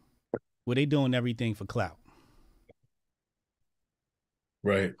 where they doing everything for clout.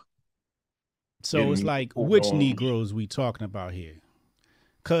 Right. So it's like, which Negroes we talking about here?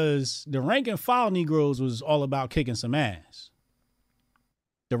 Because the rank and file Negroes was all about kicking some ass.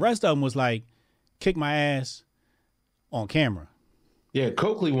 The rest of them was like, kick my ass on camera. Yeah,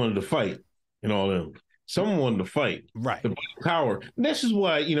 Coakley wanted to fight and all them. Someone wanted to fight. Right. The power. And this is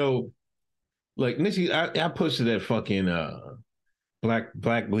why, like Nissy, I posted that fucking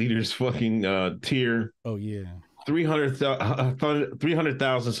black leaders fucking tier. Oh, yeah.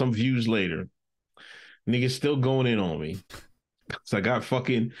 300,000 some views later. Niggas still going in on me. So I got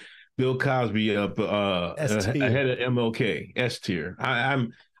fucking Bill Cosby up ahead of MLK, S tier.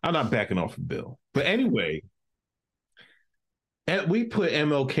 I'm not backing off of Bill. But anyway, we put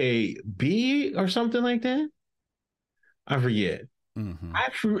MLK B or something like that. I forget.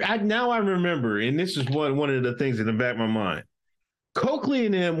 Mm-hmm. Now I remember, and this is one of the things in the back of my mind. Coakley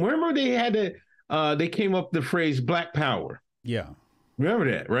and them, remember they had to they came up with the phrase Black Power. Yeah. Remember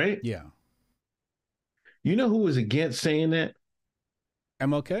that, right? Yeah. You know who was against saying that?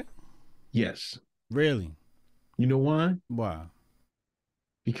 MLK? Yes. Really? You know why? Why?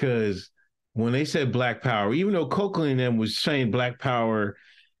 Because when they said Black Power, even though Coakley and them was saying Black Power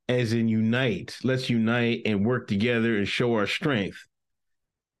as in unite, let's unite and work together and show our strength.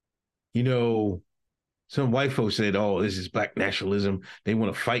 Some white folks said, oh, this is black nationalism. They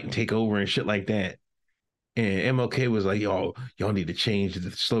want to fight and take over and shit like that. And MLK was like, y'all need to change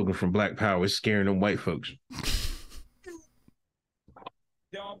the slogan from Black Power. It's scaring them white folks.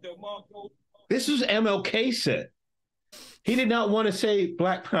 This was MLK said. He did not want to say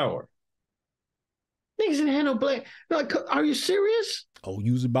Black Power. Niggas didn't have no black. Like, are you serious? Oh,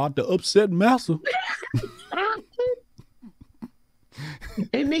 you was about to upset Massa.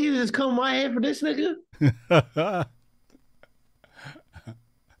 And niggas just come my head for this nigga.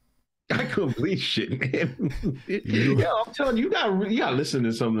 I couldn't believe shit, man. I'm telling you, you gotta listen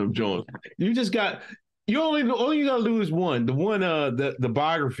to some of them Jones. All you gotta do is one, the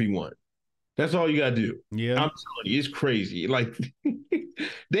biography one. That's all you gotta do. Yeah, I'm telling you, it's crazy. Like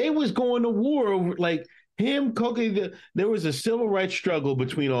they was going to war over like him, Coakley. There was a civil rights struggle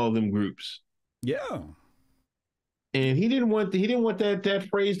between all of them groups. Yeah, and he didn't want that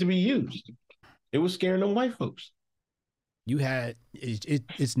phrase to be used. It was scaring them white folks. You had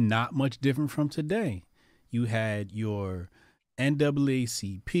it's not much different from today. You had your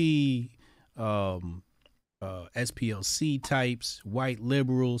NAACP, SPLC types, white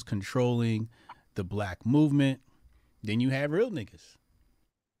liberals controlling the black movement. Then you had real niggas.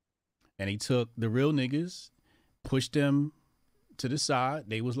 And he took the real niggas, pushed them to the side.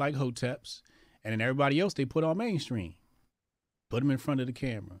 They was like hoteps. And then everybody else they put on mainstream. Put them in front of the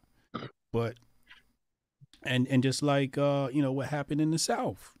camera. But and just like what happened in the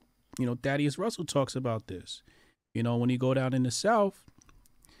South. Thaddeus Russell talks about this. When you go down in the South,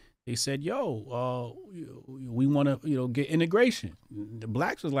 they said, yo, we want to, get integration. The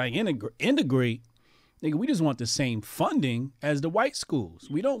blacks was like, integrate. Nigga, we just want the same funding as the white schools.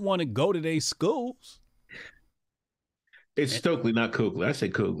 We don't want to go to their schools. It's Stokely, not Coakley. I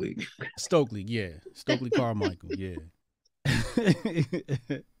said Coakley. Stokely, yeah. Stokely Carmichael, yeah.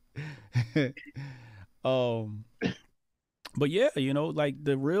 But yeah, like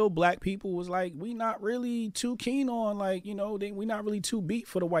the real black people was like, we not really too keen on we not really too beat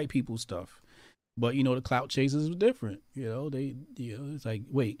for the white people stuff. But the clout chasers was different. It's like,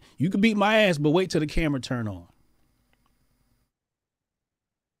 wait, you can beat my ass, but wait till the camera turn on.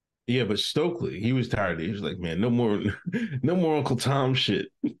 Yeah, but Stokely, he was tired. He was like, man, no more, no more Uncle Tom shit.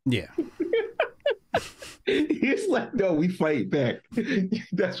 Yeah. He's like, no, we fight back.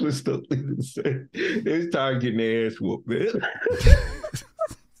 That's what Stokely said. It's tired of getting their ass whooped, man.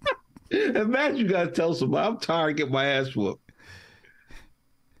 Imagine you gotta tell somebody, I'm tired of getting my ass whooped.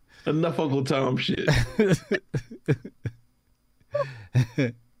 Enough Uncle Tom shit.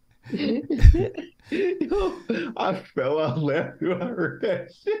 Yo, I fell out laughing when I heard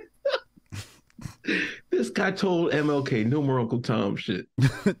that shit. This guy told MLK, no more Uncle Tom shit.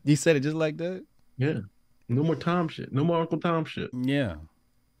 You said it just like that? Yeah. No more Tom shit. No more Uncle Tom shit. Yeah.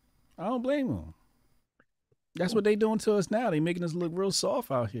 I don't blame them. That's what they doing to us now. They making us look real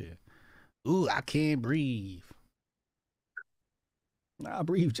soft out here. Ooh, I can't breathe. I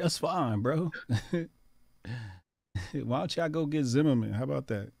breathe just fine, bro. Why don't y'all go get Zimmerman? How about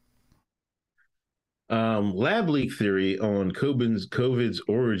that? Lab leak theory on COVID's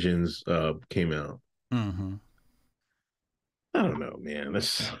origins came out. Mm-hmm. I don't know, man.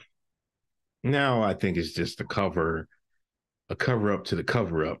 Now I think it's just a cover up to the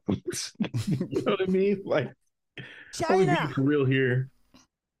cover up. You know what I mean? Like, are we being for real here?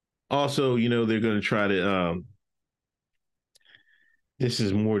 Also, you know, they're going to try to. This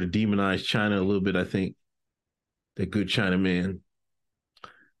is more to demonize China a little bit. I think the good China man.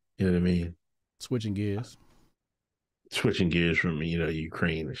 You know what I mean? Switching gears from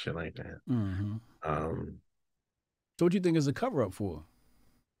Ukraine and shit like that. Mm-hmm. So what do you think is a cover up for?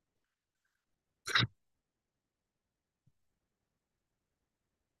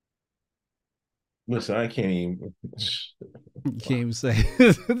 Listen, I can't even. You can't even say.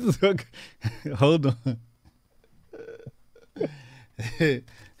 Hold on.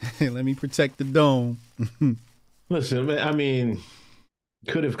 Let me protect the dome. Listen, I mean,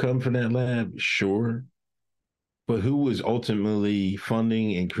 could have come from that lab, sure. But who was ultimately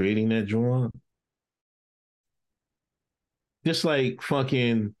funding and creating that joint? Just like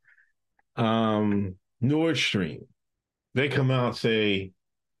fucking Nord Stream. They come out and say,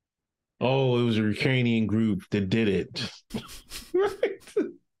 oh, it was a Ukrainian group that did it. Right?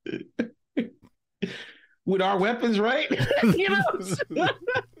 With our weapons, right? You know?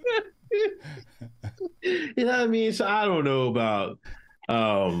 You know what I mean? So I don't know about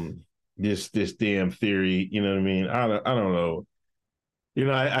this damn theory. You know what I mean? I don't know. You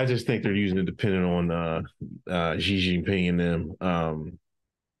know, I just think they're using it depending on Xi Jinping and them.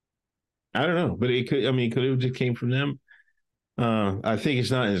 I don't know, but could it just came from them? I think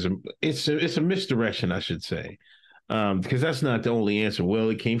it's not as it's a misdirection, I should say, because that's not the only answer. Well,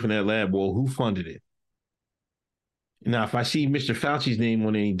 it came from that lab. Well, who funded it? Now, if I see Mr. Fauci's name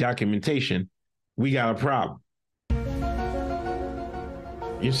on any documentation, we got a problem.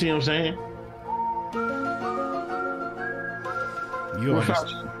 You see what I'm saying? Where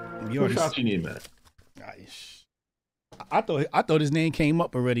Fauci name at? I thought his name came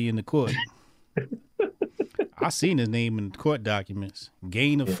up already in the court. I seen his name in the court documents.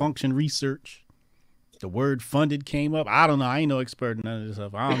 Gain of function research. The word funded came up. I don't know. I ain't no expert in none of this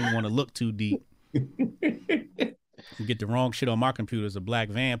stuff. I don't even want to look too deep. You get the wrong shit on my computer. There's a black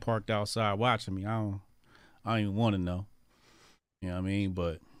van parked outside watching me. I don't even want to know. You know what I mean?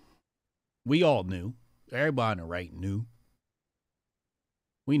 But we all knew. Everybody in the right knew.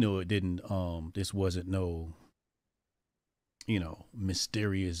 We knew it didn't. This wasn't no,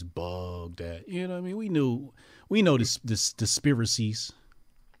 mysterious bug that, you know what I mean? We know this conspiracies.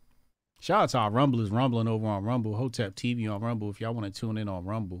 Shout out to our Rumblers rumbling over on Rumble, Hotep TV on Rumble. If y'all want to tune in on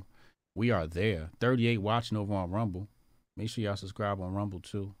Rumble, we are there. 38 watching over on Rumble. Make sure y'all subscribe on Rumble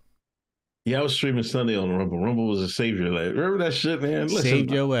too. Yeah, I was streaming Sunday on Rumble. Rumble was a savior. Like, remember that shit, man? Listen,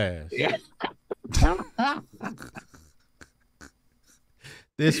 saved your ass. Yeah.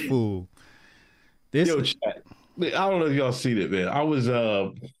 This fool. Yo, chat. I don't know if y'all seen it, man. I was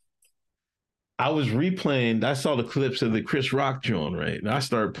replaying. I saw the clips of the Chris Rock joint, right? And I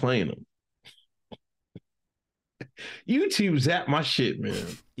started playing them. YouTube zapped my shit, man.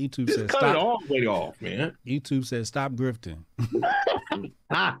 YouTube Just said cut stop. it all the way off, man. YouTube said stop grifting.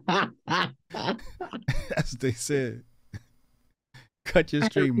 That's what they said. Cut your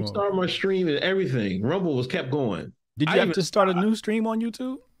stream off. Start my stream and everything. Rumble was kept going. Did you have to start a new stream on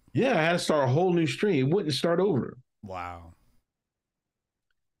YouTube? Yeah, I had to start a whole new stream. It wouldn't start over. Wow.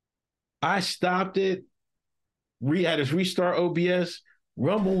 I stopped it. Had to restart OBS.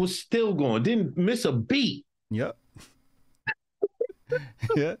 Rumble was still going. Didn't miss a beat. Yep.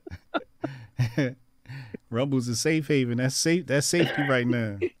 Yeah. Rumble's a safe haven. That's safe. That's safety right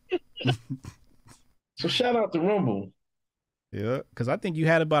now. So shout out to Rumble. Yeah, because I think you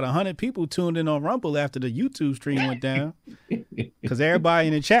had about 100 people tuned in on Rumble after the YouTube stream went down. Because everybody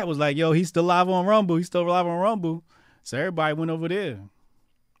in the chat was like, yo, he's still live on Rumble. He's still live on Rumble. So everybody went over there.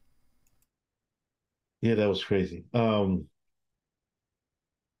 Yeah, that was crazy.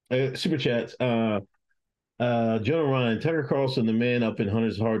 Super chats. Jonah Ryan, Tucker Carlson, the man up in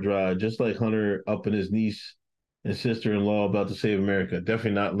Hunter's hard drive, just like Hunter up in his niece and sister-in-law about to save America.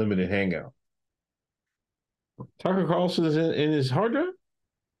 Definitely not limited hangout. Tucker Carlson is in his hard drive?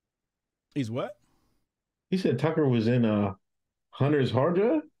 He's what? He said Tucker was in Hunter's hard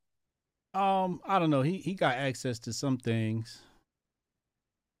drive? I don't know. He got access to some things.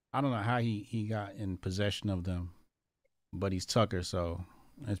 I don't know how he got in possession of them, but he's Tucker, so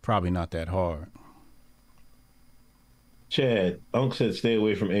it's probably not that hard. Chad, Unc said stay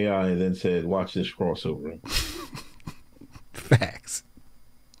away from AI and then said watch this crossover. Facts.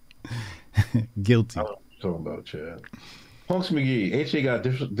 Guilty. I don't know what you're talking about, Chad. Punks McGee, HA got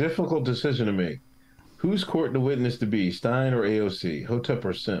difficult decision to make. Whose court the witness to be, Stein or AOC? Hotep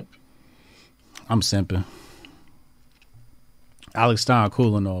or Simp? I'm simping. Alex Stein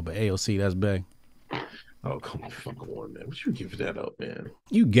cool and all, but AOC, that's big. Oh, come on, fuck on, man. What you give that up, man?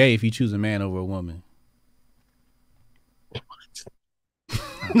 You gay if you choose a man over a woman.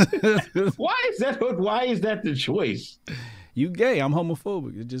 Why is that the choice? You gay. I'm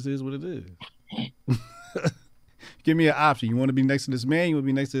homophobic. It just is what it is. Give me an option. You want to be next to this man? You want to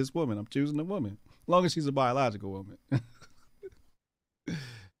be next to this woman? I'm choosing the woman. As long as she's a biological woman.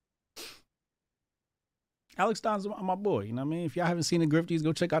 Alex Stein's my boy. You know what I mean? If y'all haven't seen the Grifties,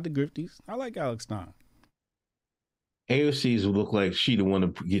 go check out the Grifties. I like Alex Stein. AOC's will look like she the one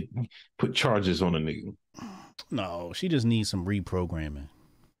to put charges on a nigga. No, she just needs some reprogramming.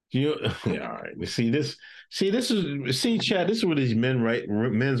 Yeah, all right. Chad, this is where these men's right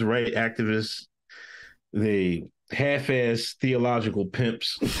activists, they half-ass theological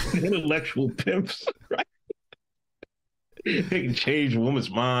pimps, intellectual pimps, right? They can change a woman's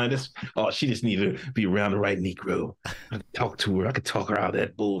mind. She just needed to be around the right Negro. I can talk to her. I can talk her out of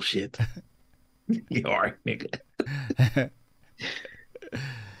that bullshit. You all right, nigga?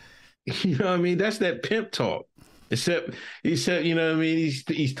 You know what I mean? That's that pimp talk. Except he said, you know what I mean?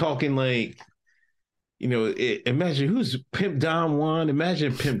 He's talking like, you know, imagine who's Pimp Don Juan.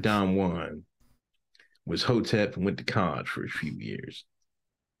 Imagine Pimp Don Juan was Hotep and went to college for a few years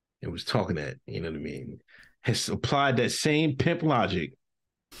and was talking that, you know what I mean? Has applied that same pimp logic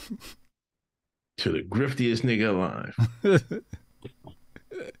to the griftiest nigga alive.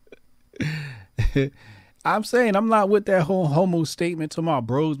 I'm saying I'm not with that whole homo statement to my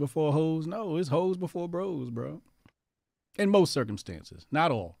bros before hoes. No, it's hoes before bros, bro. In most circumstances.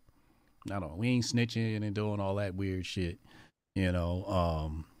 Not all. Not all. We ain't snitching and doing all that weird shit. You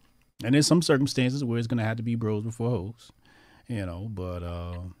know, and there's some circumstances where it's gonna have to be bros before hoes. You know, but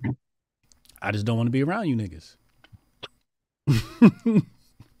I just don't want to be around you niggas.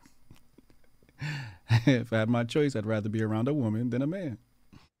 If I had my choice, I'd rather be around a woman than a man.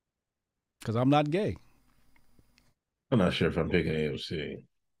 Because I'm not gay. I'm not sure if I'm picking AOC.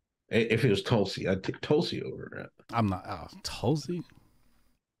 If it was Tulsi, I'd take Tulsi over her. I'm not. Tulsi?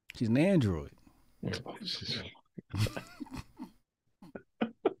 She's an android. I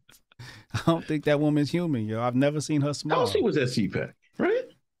don't think that woman's human, yo. I've never seen her smile. Tulsi was at CPAC, right?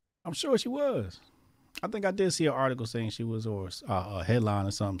 I'm sure she was. I think I did see an article saying she was, or a headline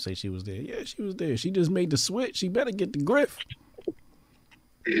or something say she was there. Yeah, she was there. She just made the switch. She better get the griff.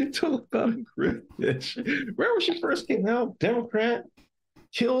 Talk about a grift, bitch. Remember when she first came out, Democrat,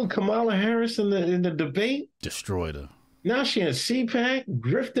 killed Kamala Harris in the debate, destroyed her. Now she in CPAC,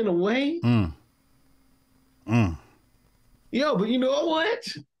 grifting away. Yo, but you know what?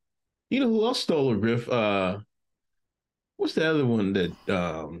 You know who else stole a grift? What's the other one that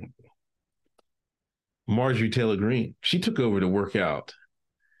Marjorie Taylor Greene? She took over the workout.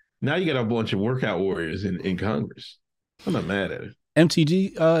 Now you got a bunch of workout warriors in Congress. I'm not mad at it.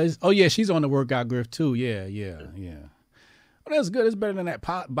 MTG, she's on the workout grift too. Yeah. Well, that's good. It's better than that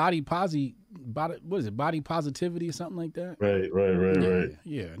body positivity or something like that. Right.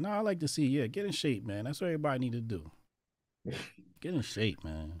 Yeah. No, I like to see. Yeah, get in shape, man. That's what everybody need to do. Get in shape,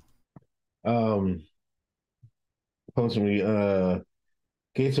 man. Posting me,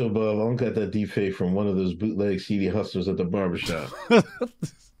 Gates above. I don't got that deep fake from one of those bootleg CD hustlers at the barbershop.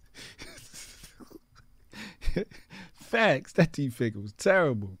 Facts. That deep fake was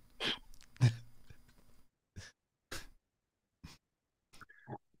terrible.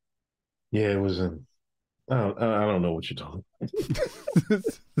 Yeah, it was I don't know what you're talking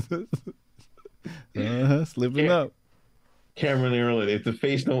about. Slipping up. Cameron Erland, if the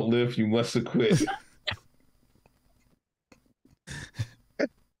face don't lift, you must have quit.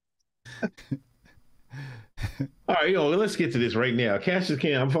 All right, let's let's get to this right now. Cassius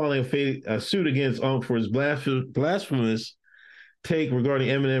Clay, I'm filing a suit against for his blasphemous take regarding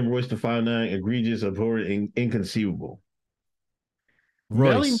Eminem, Royce da 5'9", egregious, abhorrent, and inconceivable.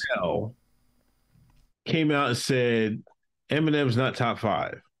 Melly Mel came out and said Eminem's not top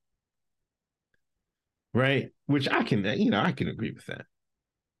 5. Right? Which I can agree with that.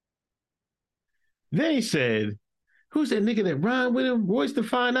 Then he said, who's that nigga that rhymed with him? Royce da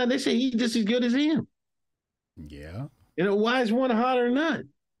 5'9". They say he's just as good as him. Yeah. Why is one hotter than not?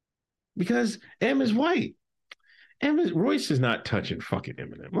 Because M is white. Royce is not touching fucking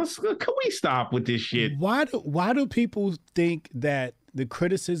Eminem. Can we stop with this shit? Why do people think that the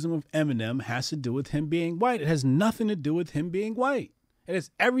criticism of Eminem has to do with him being white? It has nothing to do with him being white. It has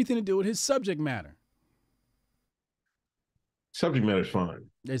everything to do with his subject matter. Subject matter is fine.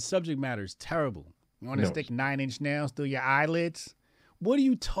 His subject matter is terrible. You want to stick 9-inch nails through your eyelids? What are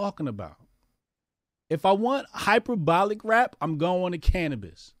you talking about? If I want hyperbolic rap, I'm going to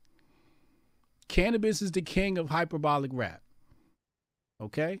Cannabis. Cannabis is the king of hyperbolic rap.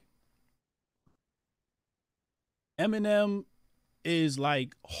 Okay? Eminem is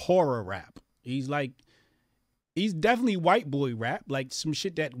like horror rap. He's definitely white boy rap, like some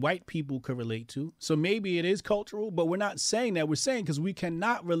shit that white people could relate to. So maybe it is cultural, but we're not saying that. We're saying because we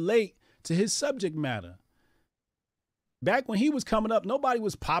cannot relate to his subject matter. Back when he was coming up, nobody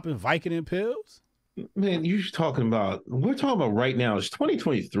was popping Vicodin pills. Man, we're talking about right now. It's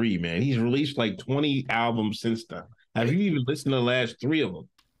 2023, man. He's released like 20 albums since then. Have you even listened to the last 3 of them?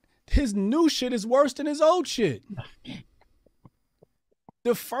 His new shit is worse than his old shit.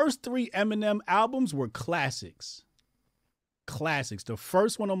 The first 3 Eminem albums were classics. Classics. The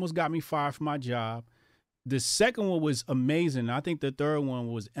first one almost got me fired from my job. The second one was amazing. I think the third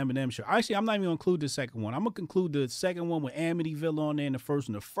one was Eminem Show. Actually, I'm not even going to include the second one. I'm going to conclude the second one with Amityville on there and the first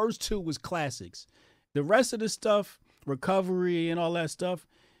one. The first 2 was classics. The rest of the stuff, Recovery and all that stuff,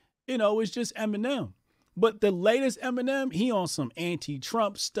 it's just Eminem. But the latest Eminem, he on some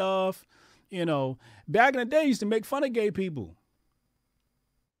anti-Trump stuff. Back in the day, he used to make fun of gay people.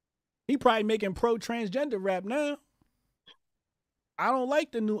 He probably making pro-transgender rap now. I don't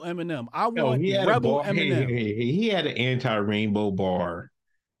like the new Eminem. I want rebel Eminem. He had an anti-rainbow bar.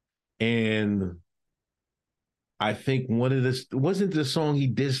 And I think one of this wasn't the song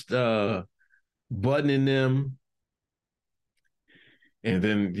he dissed Button and them. And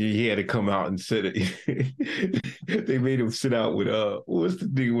then he had to come out and said it. They made him sit out with what's the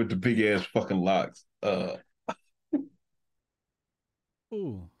dude with the big ass fucking locks?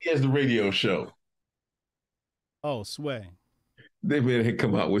 Ooh. He has the radio show. Oh, Sway. They made him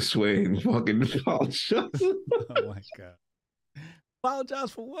come out with Sway and fucking apologize. Oh my God.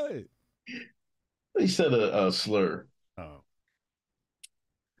 Apologize for what? He said a slur. Oh.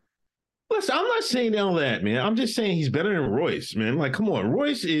 Listen, I'm not saying all that, man. I'm just saying he's better than Royce, man. Like, come on.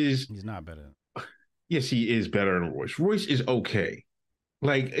 He's not better. Yes, he is better than Royce. Royce is okay.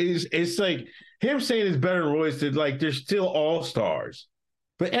 Like, it's like him saying it's better than Royce, that like they're still all-stars.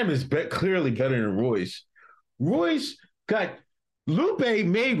 But M is clearly better than Royce. Lupe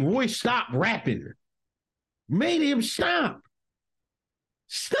made Royce stop rapping. Made him stop.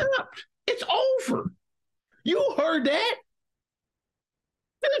 Stopped. It's over. You heard that?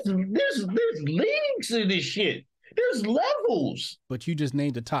 There's leagues in this shit. There's levels. But you just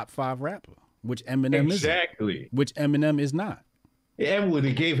named the top 5 rapper, which Eminem is. Exactly. Which Eminem is not. Em would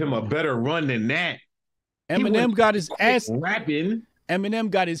have gave him a better run than that. Eminem got his ass rapping. Eminem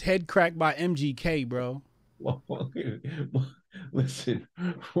got his head cracked by MGK, bro. Listen,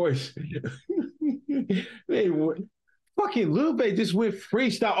 Royce. Fucking Lupe just went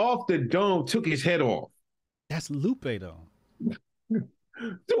freestyle off the dome, took his head off. That's Lupe though.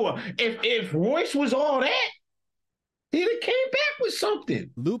 If Royce was all that, he'd have came back with something.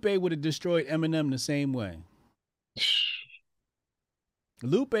 Lupe would have destroyed Eminem the same way.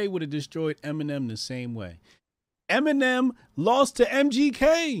 Lupe would have destroyed Eminem the same way. Eminem lost to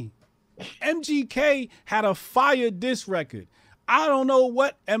MGK. MGK had a fire diss record. I don't know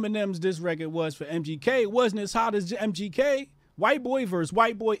what Eminem's diss record was for MGK. It wasn't as hot as MGK. White boy versus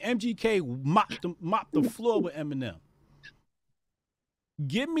white boy. MGK mopped the floor with Eminem.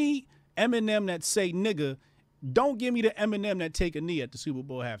 Give me Eminem that say nigga. Don't give me the Eminem that take a knee at the Super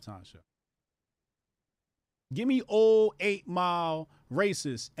Bowl halftime show. Give me old 8 Mile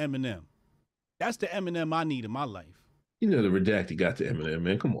racist Eminem. That's the Eminem I need in my life. The redacted got to Eminem,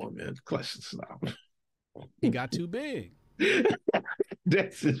 man. Come on, man. Classic stop. He got too big.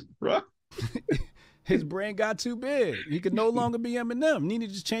 That's his bro. His brain got too big. He could no longer be Eminem. Need to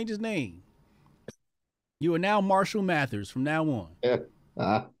just change his name. You are now Marshall Mathers from now on.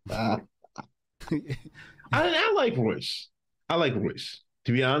 I like Royce. I like Royce,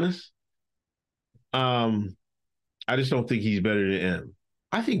 to be honest. I just don't think he's better than M.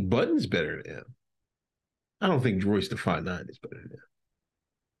 I think Button's better than M. I don't think Royce the 5'9" is better than M.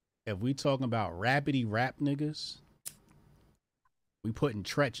 If we talking about rapidy rap niggas, we putting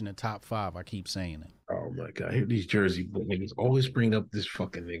Tretch in the top 5. I keep saying it. Oh my god, here these Jersey niggas always bring up this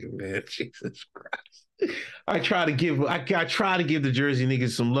fucking nigga, man. Jesus Christ. I try to give the Jersey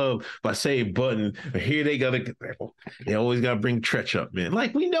niggas some love by saying Button, but here they always gotta bring Tretch up, man.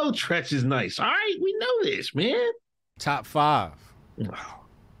 Like, we know Tretch is nice. All right, we know this, man. Top 5.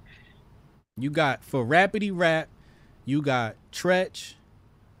 You got, for rapidy rap, you got Tretch,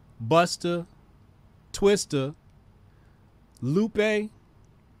 Busta, Twista, Lupe. Did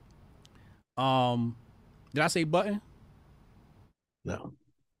I say Button? No.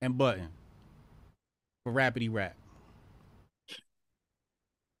 And Button for rapidy rap.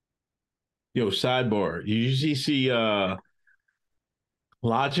 Yo, sidebar. You usually see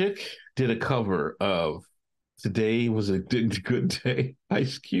Logic did a cover of Today Was a Good Day,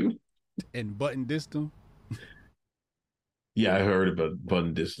 Ice Cube. And Button dissed him. Yeah, I heard about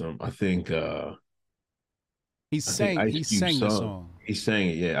Button dissed him. I think he sang the song. He sang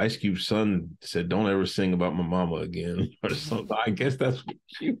it, yeah. Ice Cube's son said, "Don't ever sing about my mama again," or something. I guess that's what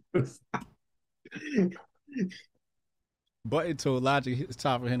she was. Button told Logic it's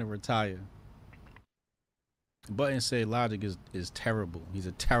time for him to retire. Button said Logic is terrible. He's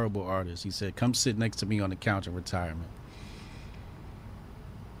a terrible artist. He said, "Come sit next to me on the couch of retirement."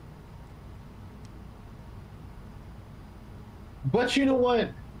 But you know what?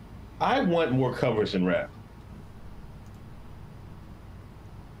 I want more covers in rap.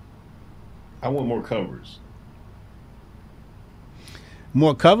 I want more covers.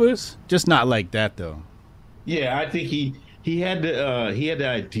 More covers? Just not like that though. Yeah, I think he had the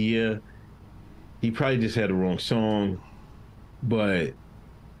idea. He probably just had the wrong song, but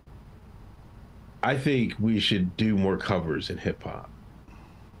I think we should do more covers in hip hop.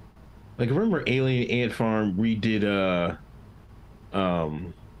 Like, remember Alien Ant Farm redid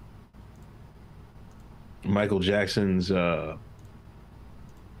Michael Jackson's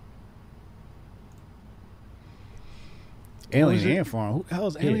Alien Ant Farm. Who the hell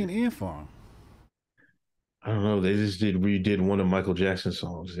is Alien Ant Farm? I don't know. They just redid one of Michael Jackson's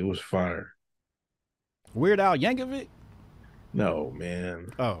songs. It was fire. Weird Al Yankovic? No, man.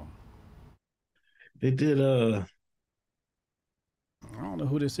 Oh. They did I don't know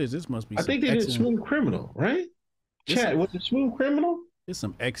who this is. This must be I think they did Smooth Criminal, right? Chat, was it Smooth Criminal? It's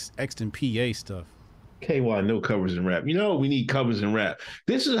some X and PA stuff. KY, no covers in rap. You know, we need covers in rap.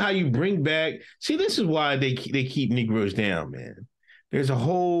 This is how you bring back. See, this is why they keep Negroes down, man. There's a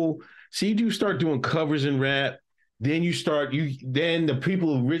whole. See, you do start doing covers in rap, then then the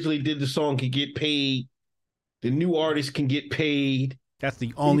people who originally did the song can get paid. The new artists can get paid. That's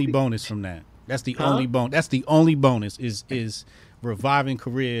the only bonus from that. That's the only bonus. That's the only bonus is reviving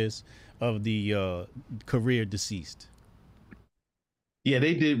careers of the career deceased. Yeah,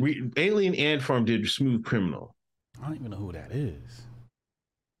 they did. Alien Ant Farm did Smooth Criminal. I don't even know who that is.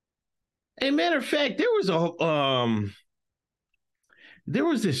 As a matter of fact, there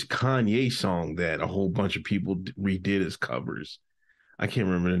was this Kanye song that a whole bunch of people redid as covers. I can't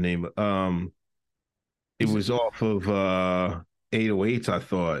remember the name. It was off of 808s, I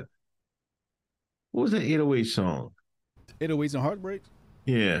thought. What was that 808 song? 808s and Heartbreaks?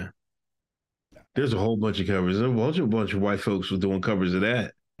 Yeah. There's a whole bunch of covers. A bunch of white folks were doing covers of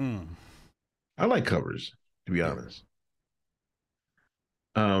that. I like covers, to be honest.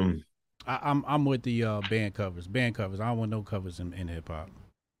 I'm with the band covers. Band covers. I don't want no covers in hip hop.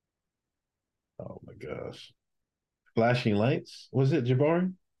 Oh my gosh. Flashing Lights? Was it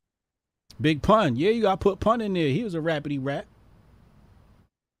Jabari? Big Pun. Yeah, you got to put Pun in there. He was a rapidy rap.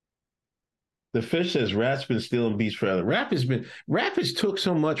 The Fish says rap's been stealing beats forever. Rap has took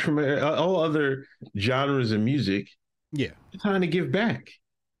so much from all other genres of music. Yeah. It's time to give back.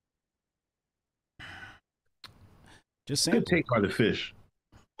 Just saying. Good take by The Fish.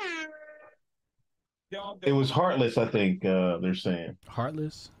 It was Heartless, I think they're saying.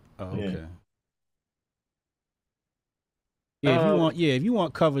 Heartless? Oh, okay. Yeah. Yeah, if you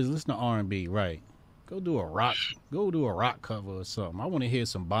want covers, listen to R&B, right? Go do a rock cover or something. I want to hear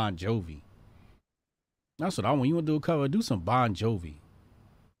some Bon Jovi. That's what I want. You want to do a cover? Do some Bon Jovi.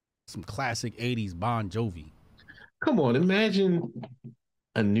 Some classic 80s Bon Jovi. Come on, imagine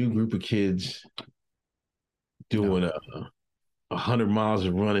a new group of kids doing a 100 miles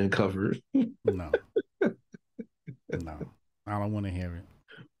of running cover. No. No. I don't want to hear it.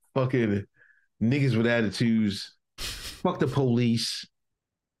 Fucking niggas with attitudes. Fuck the police.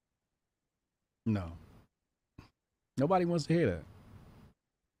 No. Nobody wants to hear that.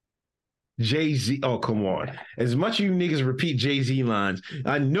 Jay-Z. Oh, come on. As much as you niggas repeat Jay-Z lines,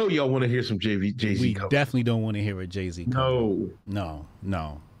 I know y'all want to hear some Jay-Z We cover. definitely don't want to hear a Jay-Z cover. No.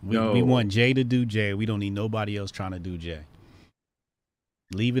 We want Jay to do Jay. We don't need nobody else trying to do Jay.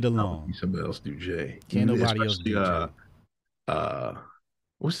 Leave it alone. Somebody else do Jay. Can't nobody else do Jay.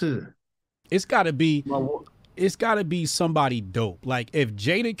 What's the? It's got to be somebody dope. Like if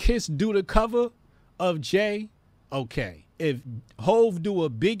Jadakiss do the cover of Jay, okay. If Hove do a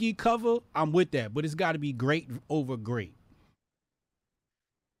Biggie cover, I'm with that. But it's got to be great over great.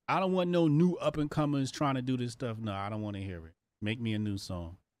 I don't want no new up and comers trying to do this stuff. No, I don't want to hear it. Make me a new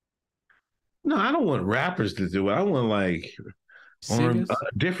song. No, I don't want rappers to do it. I want like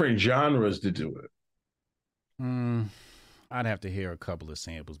different genres to do it. I'd have to hear a couple of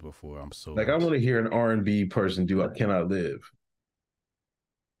samples before I'm so. Like I want to hear an R&B person do "I Cannot Live."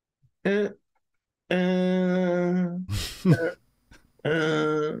 Come on,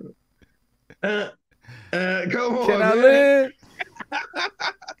 Can I man. live?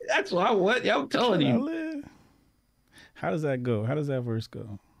 That's what I want. I'm telling you. How does that go? How does that verse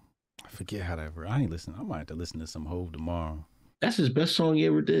go? I forget how that verse. I ain't listening. I might have to listen to some Hove tomorrow. That's his best song he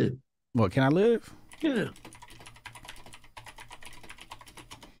ever did. What? Can I live? Yeah.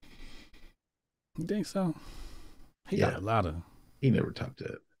 You think so? He got a lot of. He never topped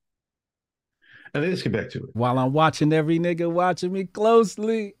that. And let's get back to it. While I'm watching every nigga watching me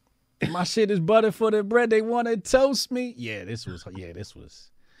closely, my shit is butter for the bread. They want to toast me. This was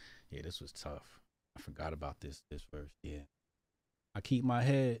tough. I forgot about this verse. Yeah. I keep my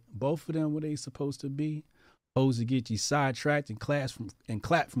head, both of them where they supposed to be. Hoes to get you sidetracked and clap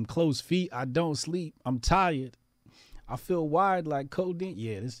from closed feet. I don't sleep. I'm tired. I feel wired like codeine.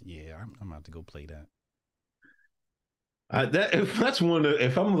 I'm gonna have to go play that.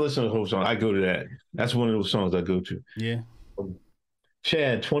 If I'm listening to a whole song, I go to that. That's one of those songs I go to. Yeah.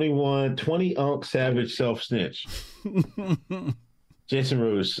 Chad, 20 Unk Savage Self Snitch. Jason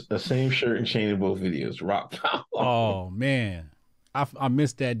Rose, the same shirt and chain in both videos. Rock power. Oh man. I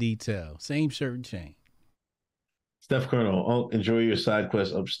missed that detail. Same shirt and chain. Steph Colonel, Unk, enjoy your side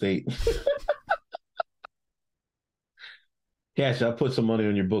quest upstate. Cash, I put some money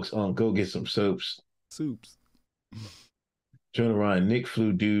on your books, Unk. Go get some soaps. Soups. Jonah Ryan, Nick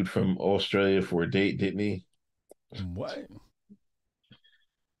flew dude from Australia for a date, didn't he? What?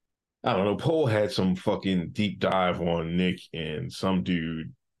 I don't know. Poe had some fucking deep dive on Nick and some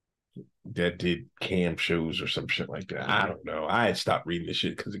dude that did cam shows or some shit like that. I don't know. I had stopped reading this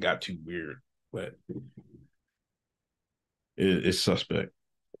shit because it got too weird, but it's suspect.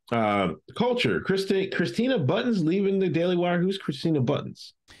 Culture. Christina Buttons leaving the Daily Wire. Who's Christina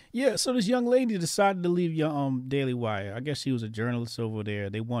Buttons? Yeah, so this young lady decided to leave your Daily Wire. I guess she was a journalist over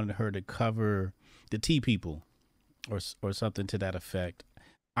there. They wanted her to cover the Tea People or something to that effect.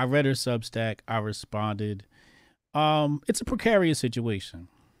 I read her Substack. I responded. It's a precarious situation.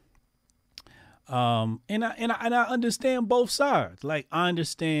 And I understand both sides. Like I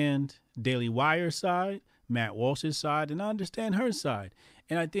understand Daily Wire side, Matt Walsh's side, and I understand her side.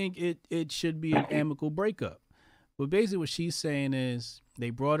 And I think it should be an amicable breakup. But basically what she's saying is they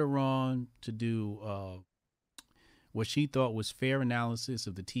brought her on to do what she thought was fair analysis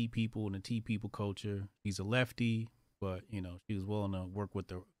of the Tea People and the Tea People culture. She's a lefty, but, she was willing to work with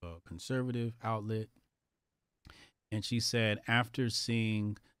the conservative outlet. And she said after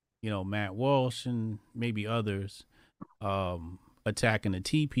seeing, Matt Walsh and maybe others attacking the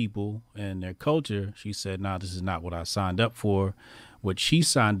Tea People and their culture, she said, nah, this is not what I signed up for. What she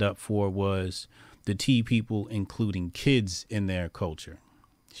signed up for was the Tea People including kids in their culture.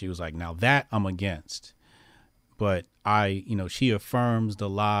 She was like, now that I'm against. But she affirms the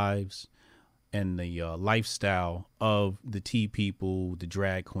lives and the lifestyle of the Tea People, the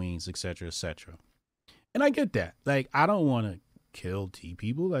drag queens, et cetera, et cetera. And I get that. Like, I don't want to kill Tea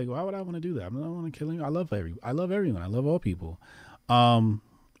People. Like, why would I want to do that? I don't want to kill anyone. I love everyone. I love all people.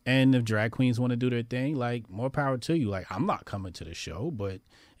 And if drag queens want to do their thing, like, more power to you. Like, I'm not coming to the show, but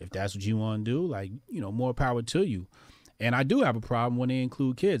if that's what you want to do, like, more power to you. And I do have a problem when they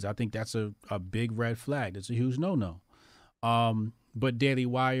include kids. I think that's a big red flag. That's a huge no-no. But Daily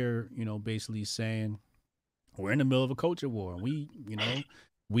Wire, basically saying we're in the middle of a culture war. And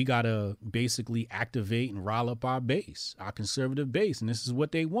we got to basically activate and rile up our base, our conservative base. And this is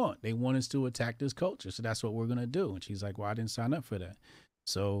what they want. They want us to attack this culture. So that's what we're going to do. And she's like, well, I didn't sign up for that.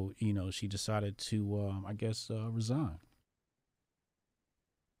 So, she decided to, resign.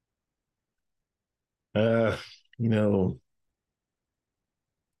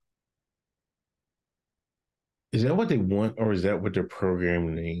 Is that what they want, or is that what they're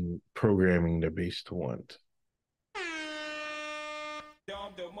programming their base to want?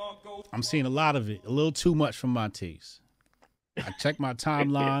 I'm seeing a lot of it, a little too much from my taste. I check my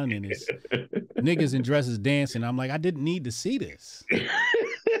timeline and it's niggas in dresses dancing. I'm like, I didn't need to see this.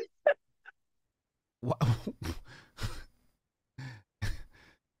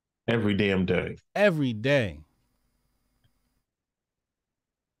 Every damn day. Every day.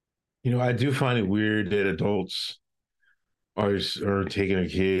 You know, I do find it weird that adults are taking their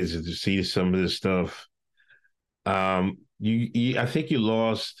kids to see some of this stuff. I think you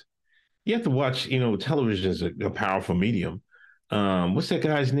lost. You have to watch. You know, television is a powerful medium. What's that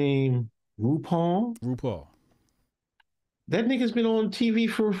guy's name? RuPaul. RuPaul. That nigga's been on TV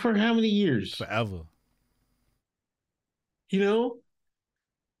for how many years? Forever. You know,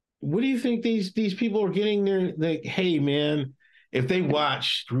 what do you think these people are getting there? Like, hey, man, if they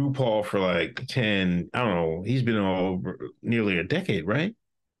watched RuPaul for like 10, I don't know, he's been all over nearly a decade, right?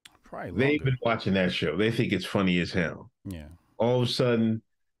 Probably They've longer. been watching that show. They think it's funny as hell. Yeah. All of a sudden,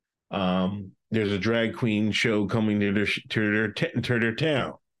 there's a drag queen show coming to their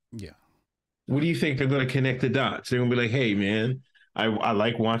town. Yeah. What do you think they're going to connect the dots? They're going to be like, hey, man, I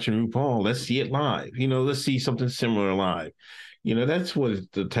like watching RuPaul. Let's see it live. You know, let's see something similar live. You know, that's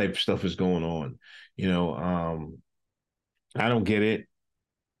what the type of stuff is going on. You know, I don't get it.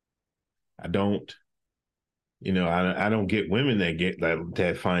 I don't. You know, I don't get women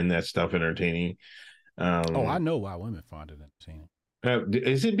that find that stuff entertaining. I know why women find it entertaining.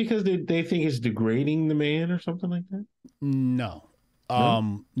 Is it because they think it's degrading the man or something like that? No.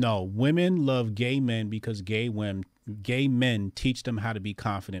 No. Women love gay men because gay men teach them how to be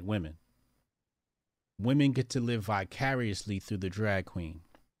confident women. Women get to live vicariously through the drag queen,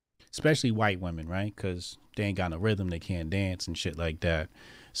 especially white women, right? Because they ain't got no rhythm, they can't dance and shit like that.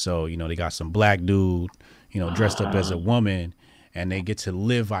 So, you know, they got some black dude, you know, dressed up as a woman, and they get to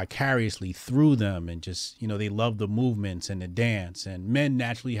live vicariously through them, and just, you know, they love the movements and the dance, and men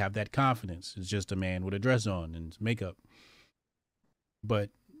naturally have that confidence. It's just a man with a dress on and makeup. But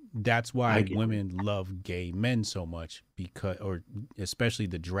that's why women love gay men so much, or especially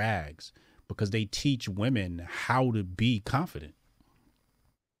the drags, because they teach women how to be confident.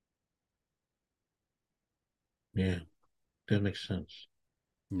 Yeah, that makes sense.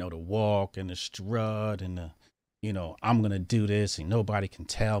 You know, the walk and the strut and the, you know, I'm going to do this and nobody can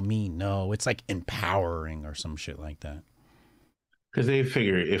tell me no. It's like empowering or some shit like that. Because they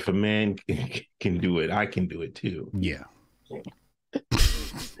figure if a man can do it, I can do it too. Yeah.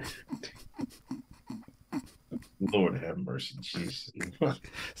 Lord have mercy, Jesus.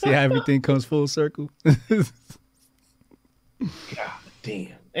 See how everything comes full circle? God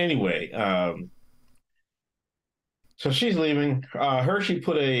damn. Anyway, so she's leaving. Hershey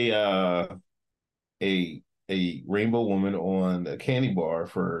put a rainbow woman on a candy bar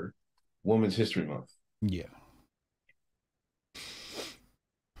for Women's History Month. Yeah.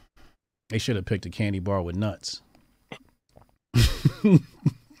 They should have picked a candy bar with nuts.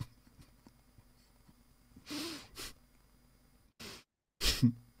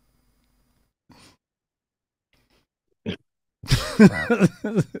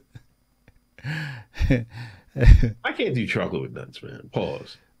 I can't do chocolate with nuts, man.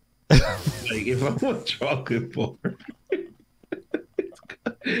 Pause. Like, if I want chocolate bar,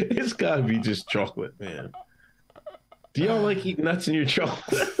 it's got to be just chocolate, man. Do y'all like eating nuts in your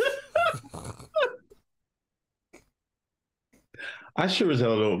chocolate? I sure as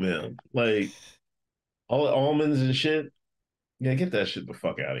hell don't, man. Like, all the almonds and shit. Yeah, get that shit the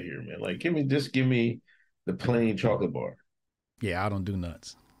fuck out of here, man. Like, give me the plain chocolate bar. Yeah, I don't do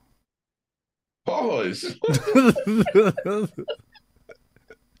nuts. Pause.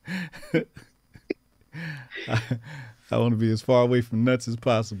 I want to be as far away from nuts as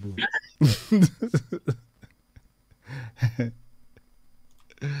possible.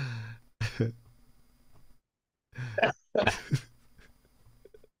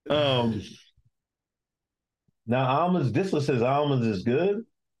 Now almonds. This one says almonds is good.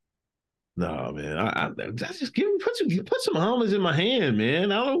 No, man. I just put some almonds in my hand,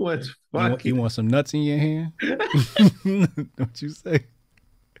 man. I don't want. You want some nuts in your hand? Don't you say?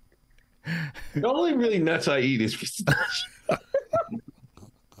 The only really nuts I eat is pistachio.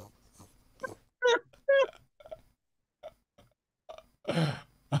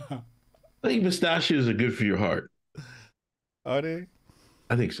 I think pistachios are good for your heart. Are they?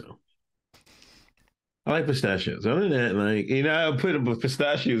 I think so. I like pistachios. Other than that, like, you know, I put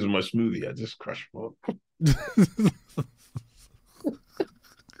pistachios in my smoothie. I just crush them up.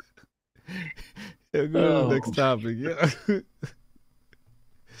 Yeah, go to the next topic. Yeah.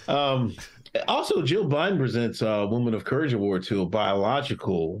 Also, Jill Biden presents a Woman of Courage Award to a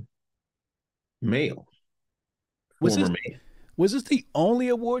biological male. Was this the only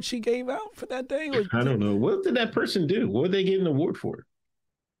award she gave out for that day? Or I don't know. What did that person do? What did they get an award for?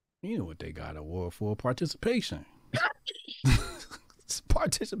 You know what they got an award for? Participation. It's a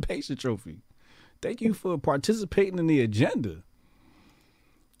participation trophy. Thank you for participating in the agenda.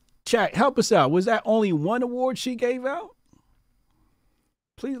 Chat, help us out. Was that only one award she gave out?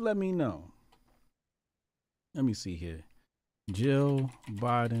 Please let me know. Let me see here. Jill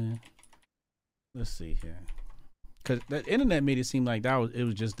Biden. Let's see here. Because the internet made it seem like it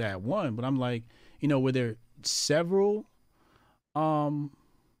was just that one. But I'm like, were there several?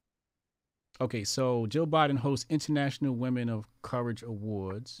 Okay, so Jill Biden hosts International Women of Courage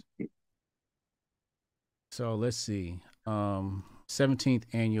Awards. So let's see. 17th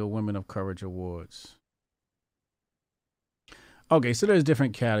Annual Women of Courage Awards. Okay, so there's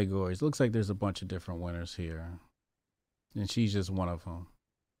different categories. Looks like there's a bunch of different winners here. And she's just one of them.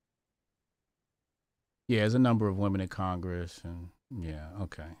 Yeah, there's a number of women in Congress. And yeah,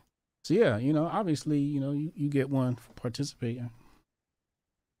 okay. So yeah, obviously, you get one for participating.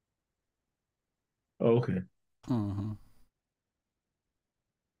 Oh, okay. Mm-hmm.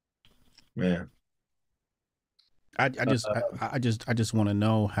 Man. I just want to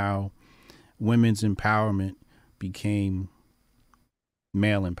know how women's empowerment became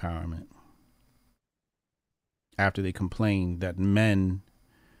male empowerment after they complained that men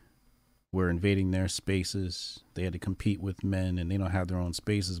were invading their spaces. They had to compete with men and they don't have their own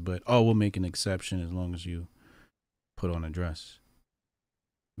spaces, but we'll make an exception as long as you put on a dress.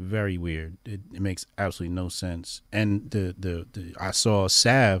 Very weird. It makes absolutely no sense. And the I saw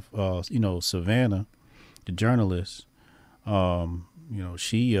Savannah, the journalist,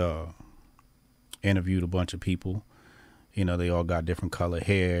 she interviewed a bunch of people. They all got different color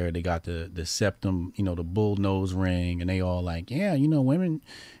hair. They got the septum, the bull nose ring, and they all like, yeah, women,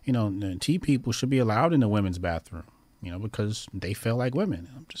 the T people should be allowed in the women's bathroom, because they feel like women.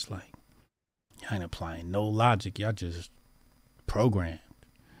 And I'm just like, y'all ain't applying no logic. Y'all just programmed.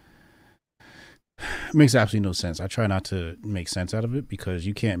 It makes absolutely no sense. I try not to make sense out of it because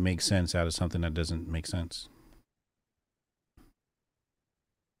you can't make sense out of something that doesn't make sense.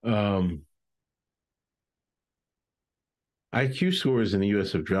 IQ scores in the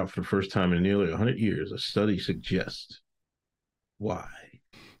U.S. have dropped for the first time in nearly 100 years. A study suggests. Why?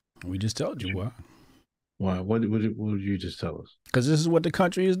 We just told you why. Why? What did you just tell us? Because this is what the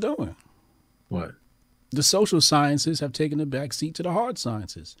country is doing. What? The social sciences have taken a back seat to the hard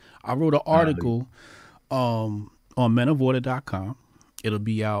sciences. I wrote an article on menofwater.com. It'll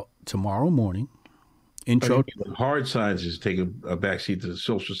be out tomorrow morning. Intro. Hard sciences take a backseat to the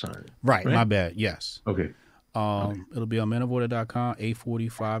social science. Right. My bad. Yes. Okay. It'll be on menofwater.com,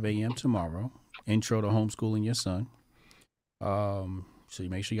 8:45 a.m. tomorrow. Intro to homeschooling your son. So you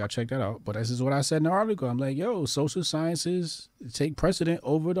make sure y'all check that out. But this is what I said in the article. I'm like, social sciences take precedent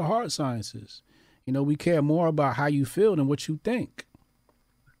over the hard sciences. We care more about how you feel than what you think.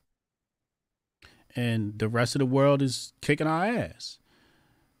 And the rest of the world is kicking our ass.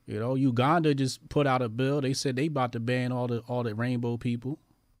 Uganda just put out a bill. They said they about to ban all the rainbow people.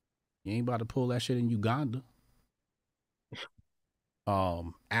 You ain't about to pull that shit in Uganda.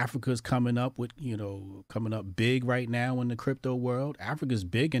 Africa's coming up big right now in the crypto world. Africa's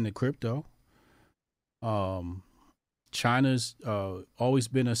big in the crypto. China's always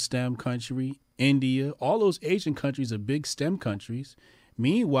been a STEM country. India, all those Asian countries are big STEM countries.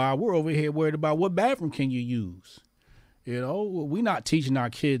 Meanwhile, we're over here worried about what bathroom can you use. We're not teaching our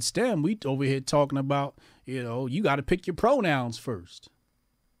kids STEM. We over here talking about, you got to pick your pronouns first.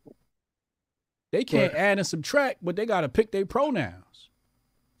 They can't add and subtract, but they got to pick their pronouns.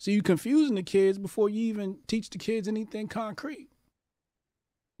 So you confusing the kids before you even teach the kids anything concrete.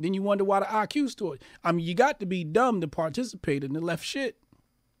 Then you wonder why the IQ story. I mean, you got to be dumb to participate in the left shit.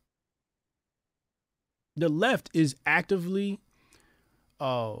 The left is actively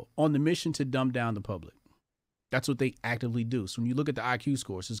on the mission to dumb down the public. That's what they actively do. So when you look at the IQ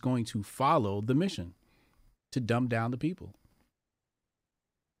scores, it's going to follow the mission to dumb down the people.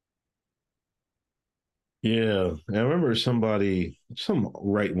 Yeah. I remember some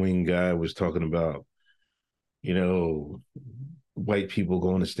right-wing guy was talking about, white people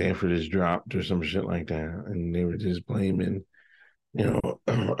going to Stanford is dropped or some shit like that. And they were just blaming,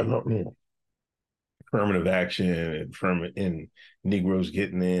 affirmative action and Negroes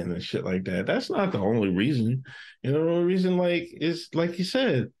getting in and shit like that. That's not the only reason. The only reason, is like you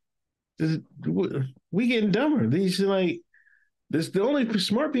said, we getting dumber. The only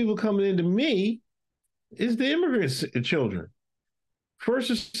smart people coming into me is the immigrants' children,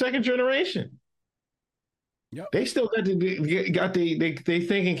 first or second generation. Yep. They still got they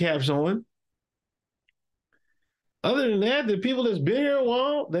thinking caps on. other than that, the people that's been here a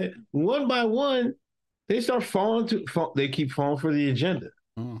while, they one by one, they start they keep falling for the agenda.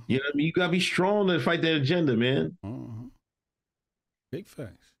 Mm-hmm. You know what I mean? You gotta be strong to fight that agenda, man. Mm-hmm. Big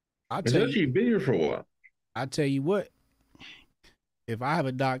facts. Especially been here for a while. I tell you what, if I have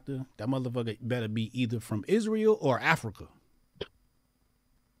a doctor, that motherfucker better be either from Israel or Africa.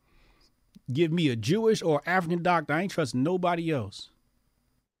 Give me a Jewish or African doctor. I ain't trusting nobody else.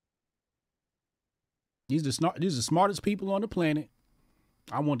 These are the smartest people on the planet.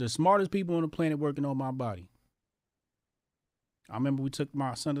 I want the smartest people on the planet working on my body. I remember we took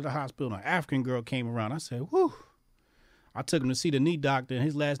my son to the hospital. An African girl came around. I said, whew. I took him to see the knee doctor, and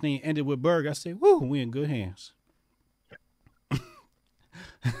his last name ended with Berg. I said, whew, we in good hands.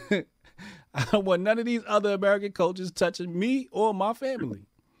 I don't want none of these other American coaches touching me or my family.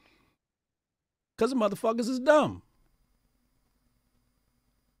 Because the motherfuckers is dumb.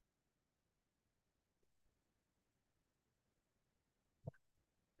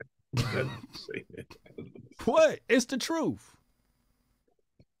 What? It's the truth.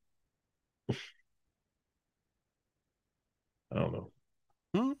 I don't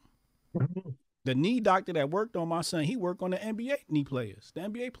know. The knee doctor that worked on my son, he worked on the NBA knee players, the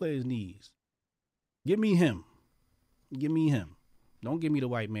NBA players' knees. Give me him. Give me him. Don't give me the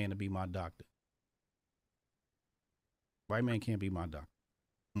white man to be my doctor. White man can't be my doctor.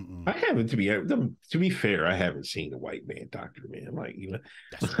 Mm-mm. I haven't, to be fair, I haven't seen a white man doctor, man. Like, you know,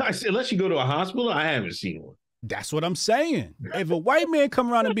 I said, unless you go to a hospital, I haven't seen one. That's what I'm saying. If a white man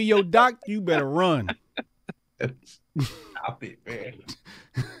come around and be your doctor, you better run. Stop it, man.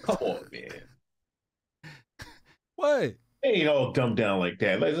 Come on, man. What? They ain't all dumbed down like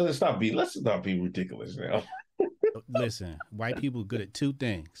that. Let's not be ridiculous now. Listen, white people are good at two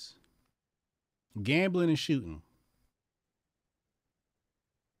things: gambling and shooting.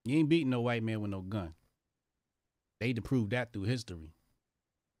 You ain't beating no white man with no gun. They to prove that through history.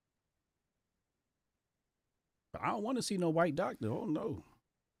 But I don't want to see no white doctor. Oh no.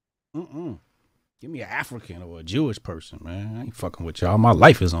 Give me an African or a Jewish person, man. I ain't fucking with y'all. My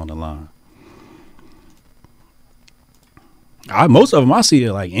life is on the line. Most of them I see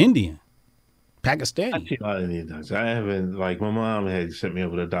are like Indian, Pakistani. I see a lot of Indian doctors. I haven't, like, my mom had sent me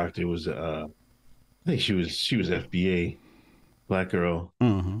over to a doctor. It was I think she was FBA, black girl.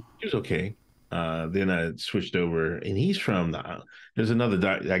 Mm-hmm. She was okay. Then I switched over, and he's from there's another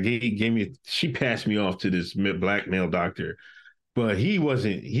doctor. She passed me off to this black male doctor, but he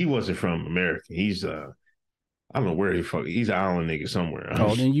wasn't from America. He's I don't know where he's an island nigga somewhere.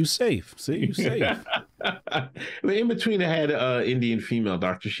 Oh, then you safe. See, you safe. In between, I had Indian female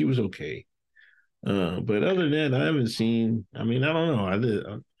doctor. She was okay. But other than that, I haven't seen. I mean, I don't know. I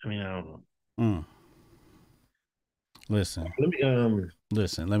don't know. Listen.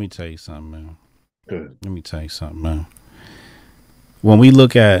 Let me tell you something, man. Good. Let me tell you something, man. When we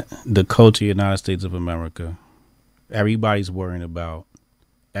look at the culture of the United States of America, everybody's worrying about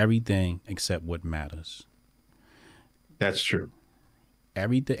everything except what matters. That's true.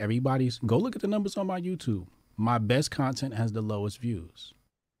 Everybody's go look at the numbers on my YouTube. My best content has the lowest views.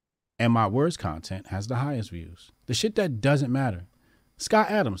 And my worst content has the highest views. The shit that doesn't matter.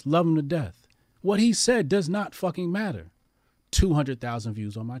 Scott Adams, love him to death. What he said does not fucking matter. 200,000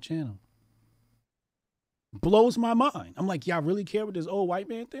 views on my channel. Blows my mind. I'm like, y'all really care about this old white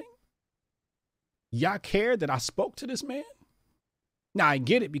man thing? Y'all care that I spoke to this man? Now, I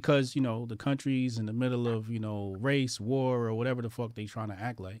get it because, the country's in the middle of, race, war, or whatever the fuck they trying to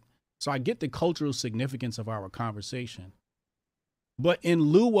act like. So I get the cultural significance of our conversation. But in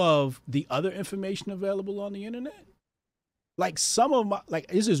lieu of the other information available on the internet, like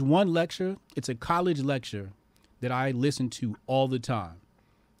this is one lecture. It's a college lecture that I listen to all the time.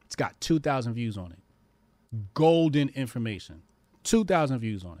 It's got 2,000 views on it. Golden information. 2,000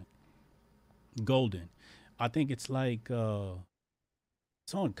 views on it. Golden. I think it's like...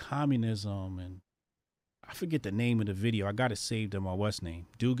 it's on communism, and I forget the name of the video. I got it saved in my what's name.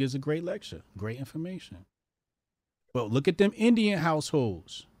 Dude gives a great lecture, great information. But look at them Indian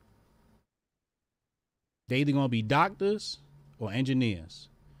households. They either gonna be doctors or engineers.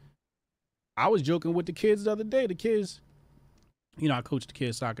 I was joking with the kids the other day. The kids, I coach the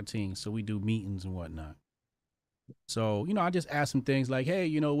kids' soccer team, so we do meetings and whatnot. So, I just ask them things like, hey,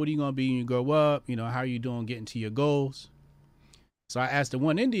 what are you gonna be when you grow up? How are you doing getting to your goals? So I asked the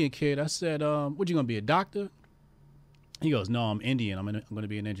one Indian kid, I said, what, you going to be a doctor? He goes, no, I'm Indian. I'm going to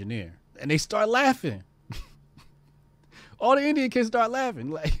be an engineer. And they start laughing. All the Indian kids start laughing.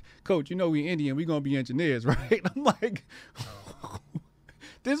 Like, coach, we Indian. We going to be engineers, right? I'm like,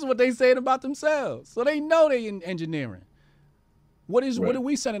 this is what they saying about themselves. So they know they in engineering. What are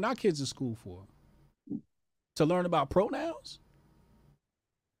we sending our kids to school for? To learn about pronouns?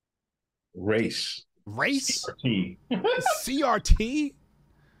 Race. CRT? CRT?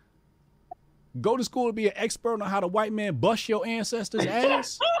 Go to school to be an expert on how the white man bust your ancestors'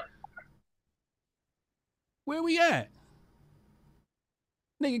 ass? Where we at?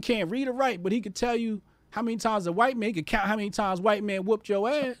 Nigga can't read or write, but he could tell you how many times a white man, he could count how many times white man whooped your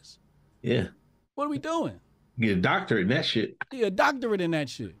ass. Yeah. What are we doing? Get a doctorate in that shit. Yeah, a doctorate in that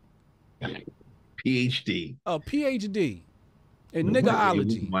shit. PhD. A PhD in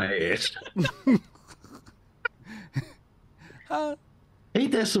niggerology. My ass. Huh?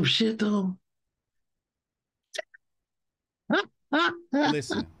 Ain't that some shit though?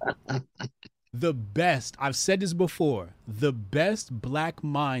 Listen, the best, I've said this before, the best black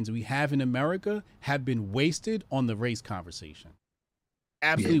minds we have in America have been wasted on the race conversation.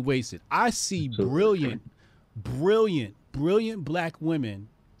 Absolutely wasted. I see brilliant black women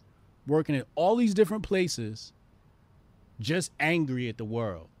working at all these different places, just angry at the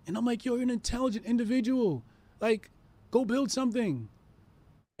world. And I'm like, you're an intelligent individual. Like, go build something.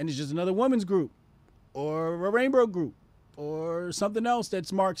 And it's just another women's group or a rainbow group or something else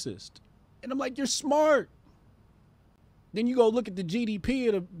that's Marxist. And I'm like, you're smart. Then you go look at the GDP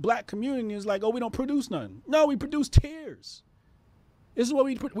of the black community and it's like, oh, we don't produce nothing. No, we produce tears. This is what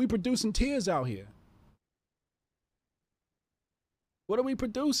we producing tears out here. What are we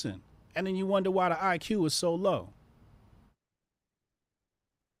producing? And then you wonder why the IQ is so low.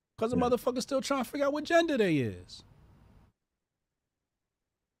 Because the motherfucker's still trying to figure out what gender they is.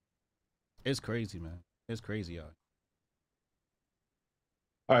 It's crazy, man. It's crazy out.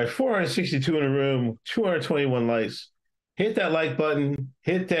 All right, 462 in the room, 221 likes. Hit that like button.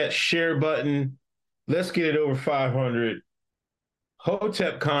 Hit that share button. Let's get it over 500.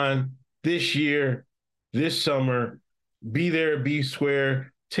 HotepCon this year, this summer. Be there, be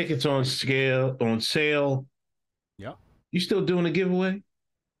square. Tickets on sale. Yeah. You still doing a giveaway?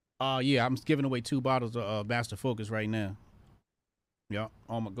 Yeah, I'm giving away 2 bottles of Master Focus right now. Yeah,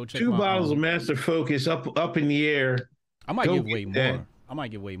 go check 2 bottles of Master Focus up in the air. I might give away more. I might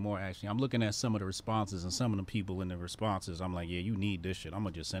give away more, actually. I'm looking at some of the responses and some of the people in the responses. I'm like, yeah, you need this shit. I'm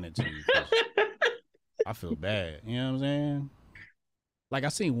going to just send it to you. I feel bad. You know what I'm saying? Like, I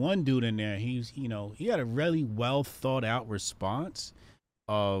seen one dude in there. He had a really well thought out response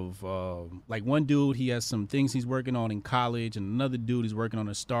of, like, one dude, he has some things he's working on in college, and another dude is working on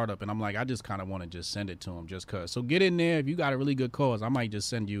a startup. And I'm like, I just kind of want to just send it to him just because. So get in there. If you got a really good cause, I might just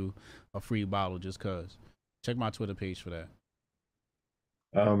send you a free bottle just because. Check my Twitter page for that.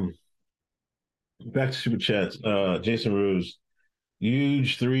 Back to super chats. Jason Rose,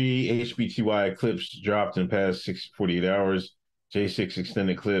 huge 3 HBTY clips dropped in the past 48 hours. J6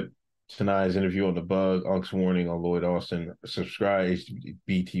 extended clip. Tanai's interview on the bug. Unk's warning on Lloyd Austin. Subscribe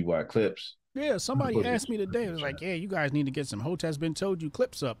HBTY clips. Yeah, somebody asked me today. It was like, yeah, you guys need to get some Hotep's Been Told You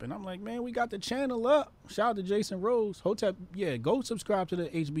clips up. And I'm like, man, we got the channel up. Shout out to Jason Rose. Hotep, yeah, go subscribe to the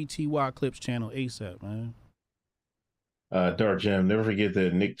HBTY clips channel ASAP, man. Dark Gem, never forget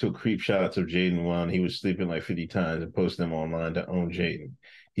that Nick took creep shots of Jaden while he was sleeping like 50 times and posted them online to own Jaden.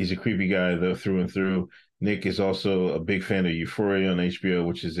 He's a creepy guy, though, through and through. Nick is also a big fan of Euphoria on HBO,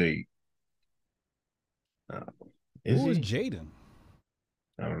 which is a... Who is Jaden?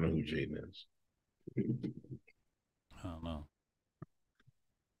 I don't know who Jaden is. I don't know.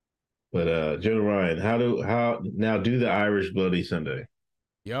 But Joe Ryan, do the Irish Bloody Sunday.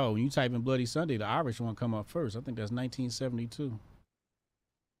 Yo, when you type in Bloody Sunday, the Irish one come up first. I think that's 1972.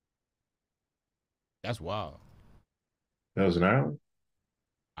 That's wild. That was in Ireland?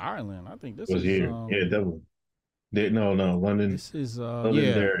 Ireland. I think this was here. Yeah, Dublin. No, London. This is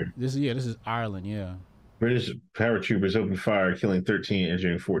Londonderry. This is Ireland, yeah. British paratroopers opened fire, killing 13,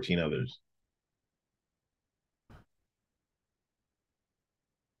 injuring 14 others.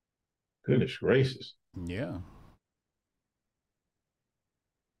 Goodness gracious. Yeah.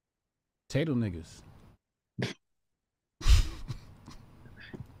 Potato niggas.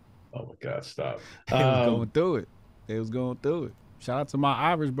 Oh my God, stop. They was going through it. They was going through it. Shout out to my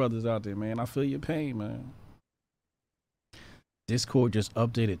Irish brothers out there, man. I feel your pain, man. Discord just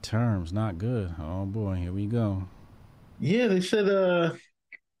updated terms. Not good. Oh boy, here we go. Yeah, they said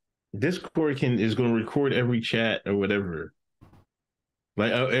Discord is going to record every chat or whatever.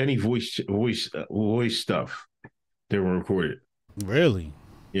 Like any voice stuff. They will record it. Really?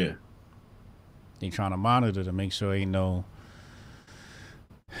 Yeah. They trying to monitor to make sure ain't no.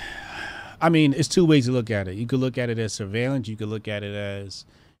 I mean, it's 2 ways to look at it. You could look at it as surveillance. You could look at it as,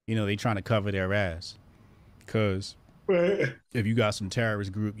 they trying to cover their ass. Because if you got some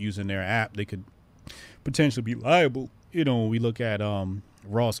terrorist group using their app, they could potentially be liable. We look at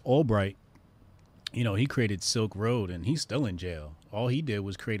Ross Ulbright, You know, he created Silk Road, and he's still in jail. All he did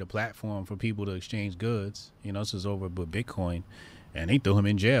was create a platform for people to exchange goods. You know, this is over with Bitcoin, and they threw him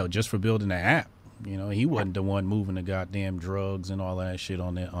in jail just for building an app. You know, he wasn't the one moving the goddamn drugs and all that shit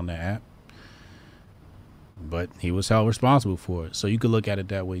on the app, but he was held responsible for it. So you could look at it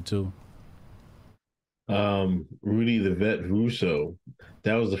that way too. Rudy the Vet Russo,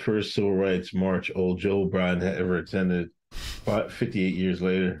 that was the first civil rights march old Joe Biden had ever attended 58 years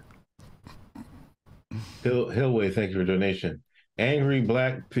later. Hillway, thank you for donation. Angry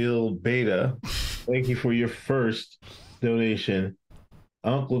Blackfield Beta, thank you for your first donation.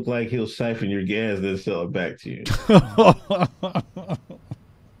 Unc look like he'll siphon your gas, then sell it back to you.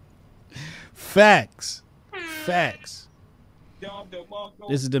 Facts.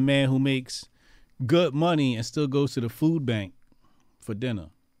 This is the man who makes good money and still goes to the food bank for dinner.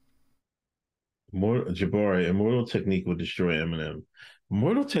 Jabari, Immortal Technique will destroy Eminem.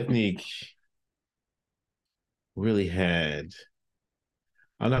 Immortal Technique really had,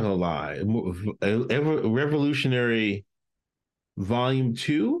 I'm not gonna lie, Revolutionary Volume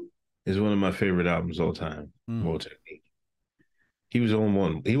 2 is one of my favorite albums of all time. Immortal Technique. He was on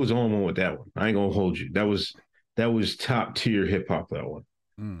one. He was on one with that one. I ain't gonna hold you. That was top tier hip hop. That one.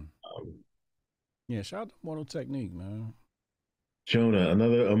 Yeah, shout out to Immortal Technique, man. Jonah,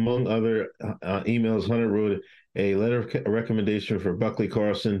 among other emails, Hunter wrote a letter of recommendation for Buckley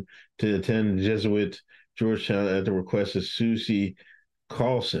Carlson to attend Jesuit Georgetown at the request of Susie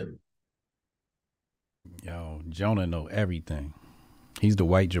Carlson. Yo, Jonah know everything. He's the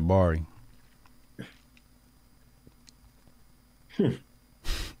white Jabari.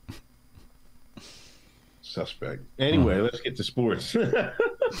 Suspect. Anyway, let's get to sports.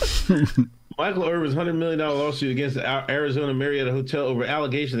 Michael Irvin's $100 million lawsuit against the Arizona Marietta Hotel over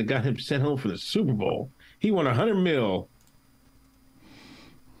allegations that got him sent home for the Super Bowl. He won $100 million.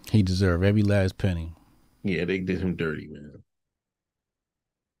 He deserved every last penny. Yeah, they did him dirty, man.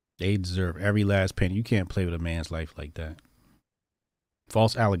 They deserve every last penny. You can't play with a man's life like that.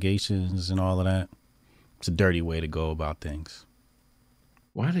 False allegations and all of that. It's a dirty way to go about things.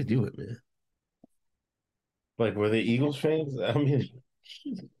 Why did they do it, man? Like, were they Eagles fans? I mean,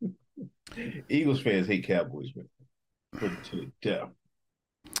 Eagles fans hate Cowboys, man. Yeah.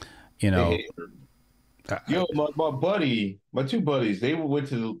 You know. Yo, my two buddies, they went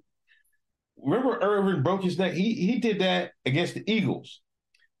to the. Remember Irvin broke his neck? He did that against the Eagles.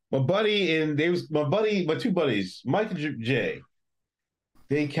 My two buddies, Mike and Jay.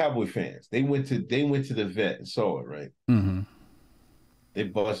 They Cowboy fans. They went to the vet and saw it, right? Mm-hmm. They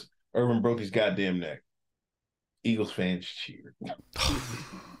bust. Irvin broke his goddamn neck. Eagles fans cheered.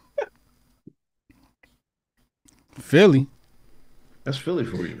 Philly. That's Philly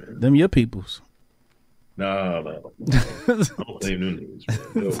for you, man. Them your peoples. No. Don't claim new niggas,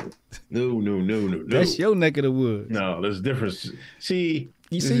 man. No. That's your neck of the woods. No, there's a difference. See,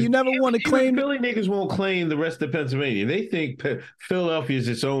 you never want to claim. Philly niggas won't claim the rest of Pennsylvania. They think Philadelphia is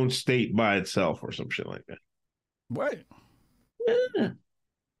its own state by itself or some shit like that. What? Yeah.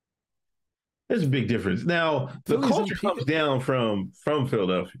 There's a big difference. Now, the culture comes down from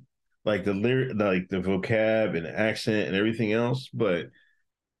Philadelphia, like the vocab and the accent and everything else. But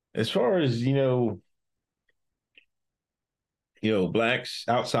as far as blacks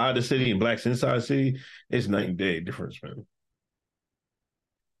outside the city and blacks inside the city, it's night and day difference, man.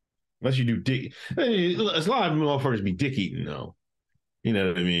 Unless you do dick, a lot of motherfuckers be dick eating though. You know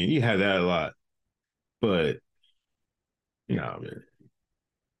what I mean? You have that a lot, but nah, man.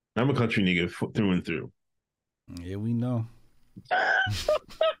 I'm a country nigga through and through. Yeah, we know.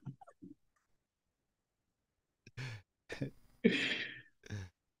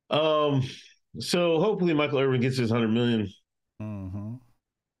 So hopefully Michael Irvin gets his $100 million. Mm-hmm.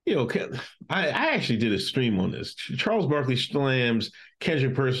 I actually did a stream on this. Charles Barkley slams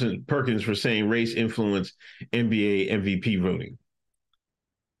Kendrick Perkins for saying race influenced NBA MVP voting.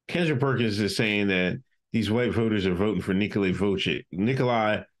 Kendrick Perkins is saying that these white voters are voting for Nikola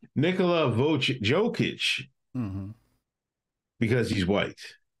Jokic because he's white.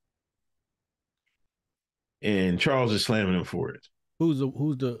 And Charles is slamming him for it. Who's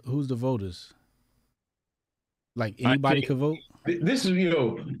the voters? Like anybody could vote? This is,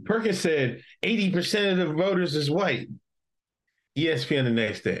 Perkins said 80% of the voters is white. ESPN the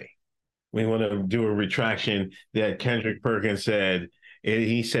next day. We want to do a retraction that Kendrick Perkins said.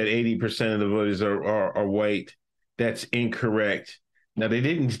 He said 80% of the voters are white. That's incorrect. Now, they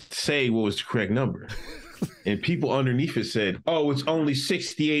didn't say what was the correct number. And people underneath it said, oh, it's only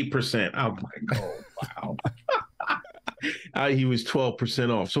 68%. I'm like, oh, wow. He was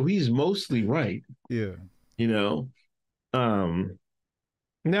 12% off. So he's mostly right. Yeah.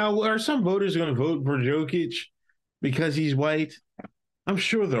 Now, are some voters going to vote for Jokic because he's white? I'm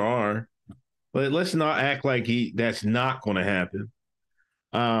sure there are, but let's not act like that's not going to happen.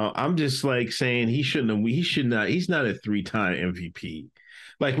 I'm just like saying he shouldn't have. He should not. He's not a 3-time MVP.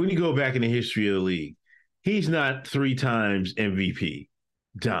 Like when you go back in the history of the league, he's not 3 times MVP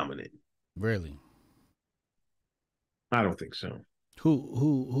dominant. Really? I don't think so.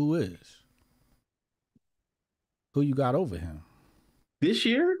 Who is? Who you got over him? This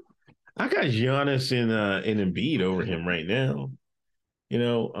year, I got Giannis and Embiid over him right now. You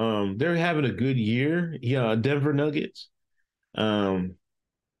know, they're having a good year. Yeah, Denver Nuggets.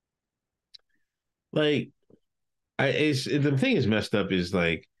 Like the thing is messed up is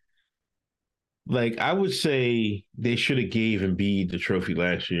like I would say they should have gave Embiid the trophy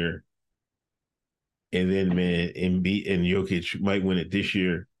last year, and then man, Embiid and Jokic might win it this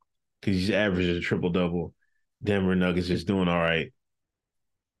year because he's averaging a triple double. Denver Nuggets is doing all right,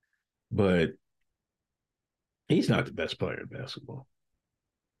 but he's not the best player in basketball.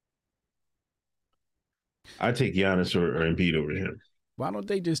 I take Giannis or Embiid over him. Why don't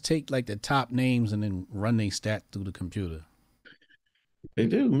they just take like the top names and then run their stat through the computer? They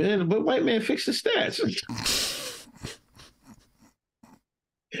do, man. But white man fix the stats.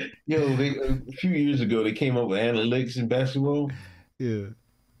 Yo, a few years ago they came up with analytics in basketball. Yeah.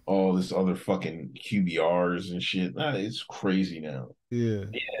 All this other fucking QBRs and shit. Nah, it's crazy now. Yeah.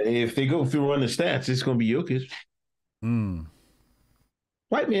 If they go through running stats, it's gonna be Jokic.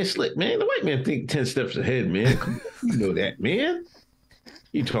 White man slick, man. The white man think 10 steps ahead, man. You know that, man.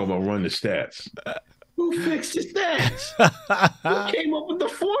 You talking about running the stats. Who fixed the stats? Who came up with the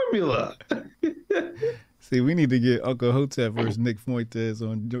formula? See, we need to get Uncle Hotep versus Nick Fuentes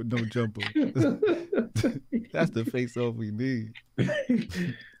on No Jumper. That's the face-off we need.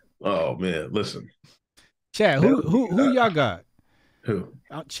 Oh, man, listen. Chat, who y'all got? Who?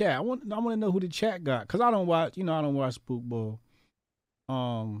 Chat, I want to know who the chat got, because I don't watch Spook Ball.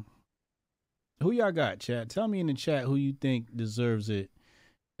 Who y'all got, chat? Tell me in the chat who you think deserves it.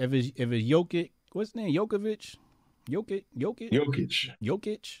 If it's Jokic, what's his name? Jokic?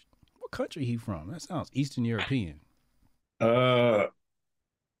 What country he from? That sounds Eastern European. Poland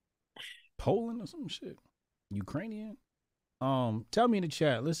or some shit. Ukrainian. Tell me in the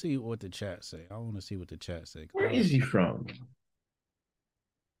chat. Let's see what the chat say. I want to see what the chat say. Where is he from?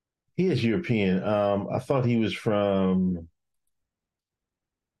 He is European. I thought he was from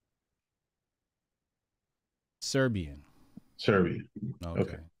Serbian.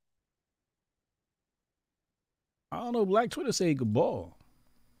 Okay. I don't know. Black Twitter say he could ball.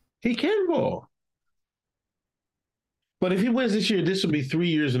 He can ball. But if he wins this year, this will be 3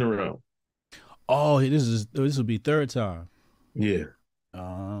 years in a row. Oh, this will be third time. Yeah.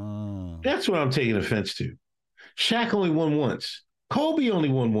 That's what I'm taking offense to. Shaq only won once. Kobe only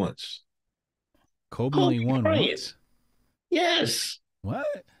won once. Kobe only won once? Yes. What?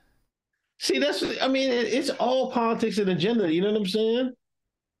 See, it's all politics and agenda. You know what I'm saying?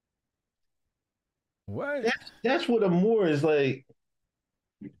 What? That's what Amore is like.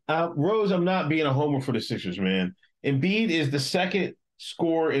 Rose, I'm not being a homer for the Sixers, man. Embiid is the second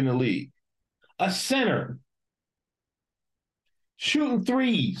scorer in the league. A center. Shooting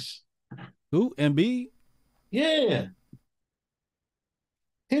threes. Who? Embiid? Yeah.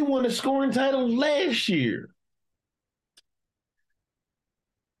 He won the scoring title last year.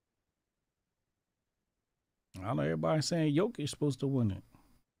 I don't know. Everybody's saying Jokic is supposed to win it.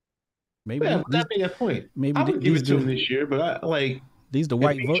 Maybe that made a point. Maybe I would give it to him this year, but these the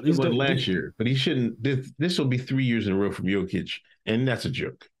white vote. These last year, but he shouldn't. This will be 3 years in a row from Jokic, and that's a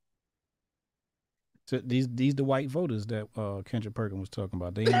joke. So these the white voters that Kendrick Perkins was talking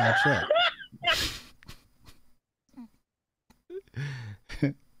about. They in our chat.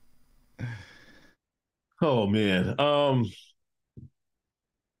 Oh man.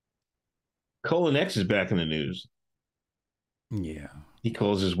 Colin X is back in the news. Yeah. He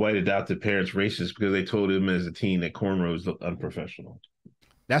calls his white adopted parents racist because they told him as a teen that cornrows look unprofessional.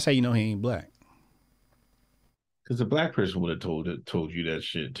 That's how you know he ain't black. Because a black person would have told you that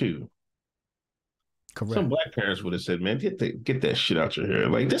shit too. Correct. Some black parents would have said, "Man, get that shit out your hair."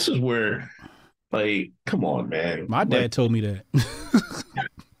 Like this is where, like, come on, man. My dad told me that.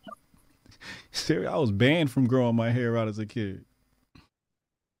 Seriously, I was banned from growing my hair out as a kid.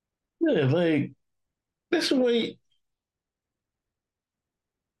 Yeah, like this way.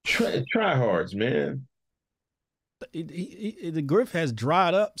 Tryhards, man. The Griff has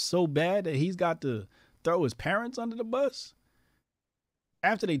dried up so bad that he's got to throw his parents under the bus.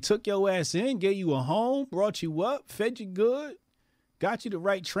 After they took your ass in, gave you a home, brought you up, fed you good, got you the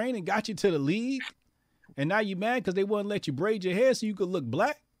right training, got you to the league. And now you mad because they wouldn't let you braid your hair so you could look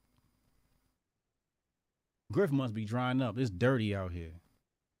black? Griff must be drying up. It's dirty out here.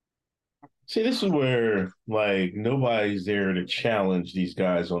 See, this is where like nobody's there to challenge these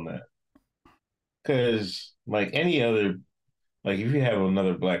guys on that. Because like any other, like if you have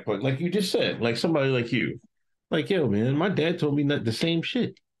another black, like you just said, like somebody like you, like, yo, man, my dad told me not the same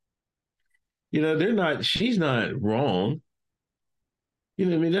shit. You know, she's not wrong. You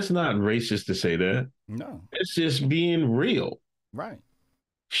know what I mean? That's not racist to say that. No. It's just being real. Right.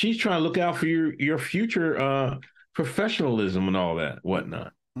 She's trying to look out for your future professionalism and all that,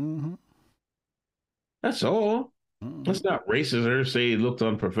 whatnot. Mm-hmm. That's all. Mm-hmm. That's not racist or say it looked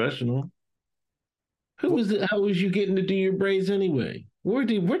unprofessional. How was you getting to do your braids anyway? Where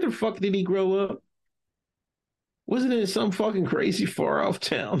the fuck did he grow up? Wasn't it in some fucking crazy far off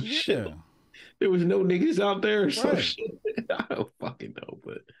town? Yeah. Shit. There was no niggas out there or some Right. shit. I don't fucking know,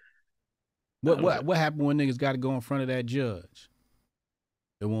 but what happened when niggas got to go in front of that judge?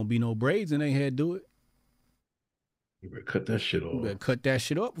 There won't be no braids in their head, do it. you better cut that shit You off. better cut that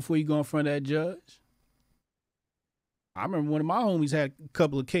shit up before you go in front of that judge. I remember one of my homies had a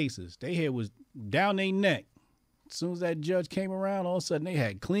couple of cases. Their hair was down their neck. As soon as that judge came around, all of a sudden they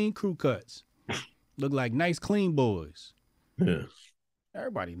had clean crew cuts. Looked like nice, clean boys. Yeah.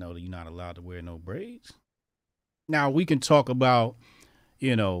 Everybody know that you're not allowed to wear no braids. Now, we can talk about,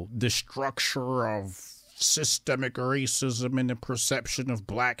 you know, the structure of systemic racism and the perception of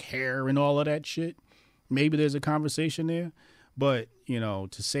black hair and all of that shit. Maybe there's a conversation there. But, you know,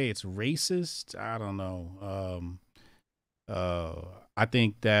 to say it's racist, I don't know. I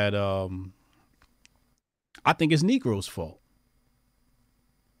think that I think it's Negro's fault.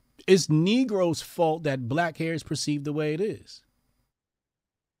 It's Negro's fault that black hair is perceived the way it is.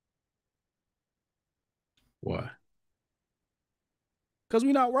 Why? Because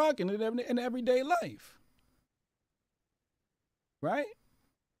we're not rocking it in everyday life. Right?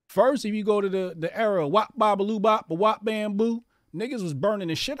 First, if you go to the era of wop babaloo bop, wop bamboo, niggas was burning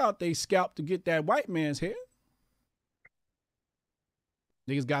the shit out they scalp to get that white man's hair.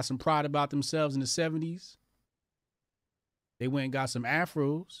 Niggas got some pride about themselves in the 70s. They went and got some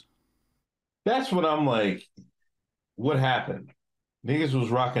afros. That's what I'm like. What happened? Niggas was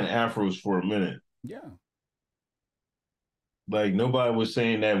rocking afros for a minute. Yeah. Like nobody was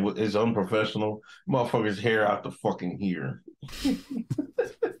saying that it's unprofessional. Motherfuckers' hair out the fucking here.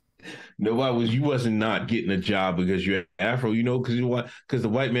 You wasn't not getting a job because you had afro, you know, because the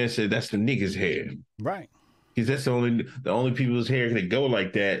white man said that's the niggas' hair. Right. Because that's the only people's hair that go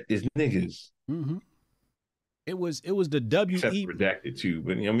like that is niggas. Mm-hmm. It was the Except redacted too,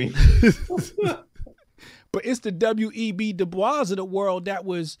 but I mean, but it's the W.E.B. Du Bois of the world that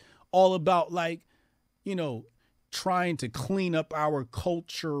was all about, like, you know, trying to clean up our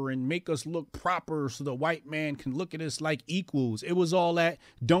culture and make us look proper so the white man can look at us like equals. It was all that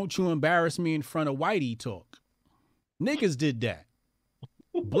 "don't you embarrass me in front of whitey" talk. Niggas did that.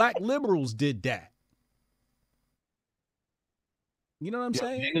 Black liberals did that. You know what I'm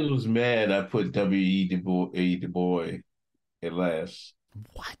saying? Niggas was mad I put W.E. Du Bois at last.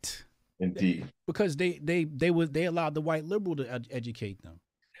 What? Indeed. Because they allowed the white liberal to educate them.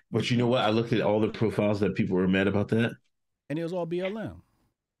 But you know what? I looked at all the profiles that people were mad about that. And it was all BLM.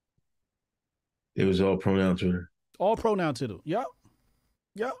 It was all pronoun Twitter. All pronoun Twitter. Yep.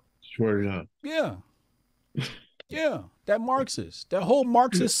 Swear to God. Yeah. Yeah. That Marxist. That whole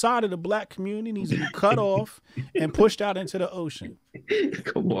Marxist side of the black community needs to be cut off and pushed out into the ocean.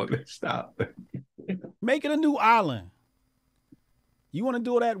 Come on, man. Stop. Make it a new island. You want to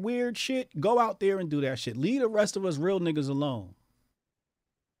do that weird shit? Go out there and do that shit. Leave the rest of us real niggas alone.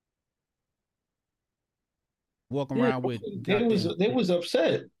 Walking around with. They was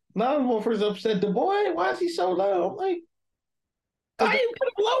upset. Now the motherfuckers upset. Du Bois, why is he so low? I'm like, I ain't put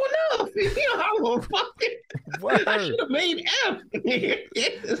him low enough. You know how fucking I should have made F.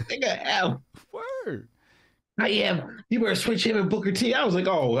 This nigga F. Word. I am. You better switch him and Booker T. I was like,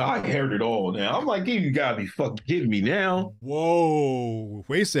 oh, I heard it all now. I'm like, you gotta be fucking kidding me now. Whoa.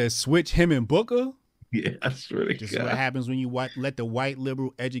 Wait, says switch him and Booker? Yeah, I swear to God. This is what happens when you let the white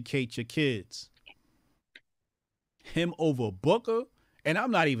liberal educate your kids. Him over Booker? And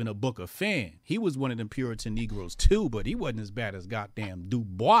I'm not even a Booker fan. He was one of them Puritan Negroes too, but he wasn't as bad as goddamn Du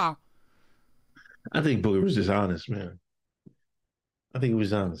Bois. I think Booker was just honest, man. I think he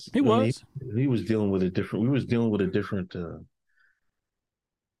was honest. He was. He was dealing with a different. We was dealing with a different.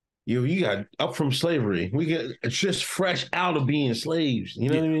 You got up from slavery. It's just fresh out of being slaves. You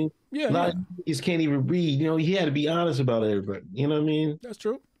know what I mean? Yeah. A lot of niggas can't even read. You know, he had to be honest about everybody. You know what I mean? That's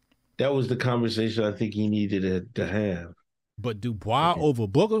true. That was the conversation I think he needed to have. But Du Bois over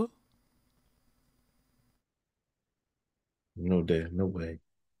Booker? No day, no way.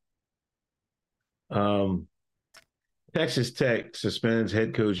 Um, Texas Tech suspends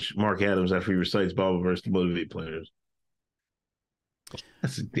head coach Mark Adams after he recites Bible verse to motivate players.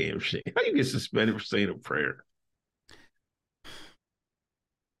 That's a damn shame. How you get suspended for saying a prayer?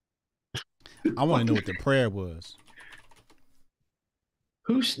 I want to know what the prayer was.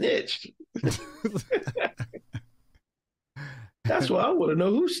 Who snitched? That's what I want to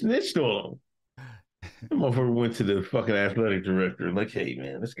know. Who snitched on him? The motherfucker went to the fucking athletic director and like, hey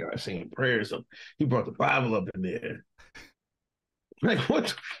man, this guy's saying prayers. So he brought the Bible up in there. Like, what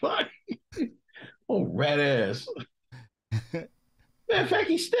the fuck? Oh, rat ass. Matter of fact,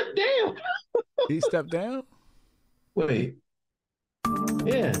 he stepped down. He stepped down? Wait.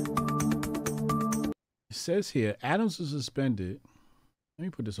 Yeah. It says here, Adams was suspended. Let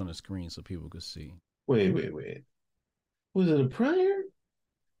me put this on the screen so people could see. Wait. Was it a prayer?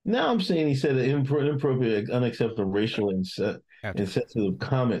 Now I'm saying he said an inappropriate, unacceptable racial and insensitive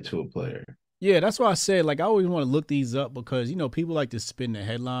comment to a player. Yeah, that's why I said, like, I always want to look these up because, you know, people like to spin the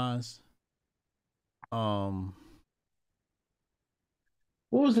headlines. What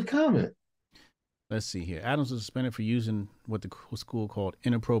was the comment? Let's see here. Adams was suspended for using what the school called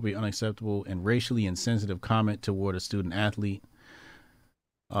inappropriate, unacceptable, and racially insensitive comment toward a student athlete.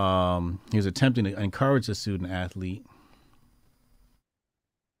 He was attempting to encourage a student athlete.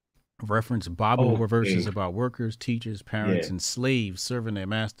 Reference Bible verses about workers, teachers, parents, and slaves serving their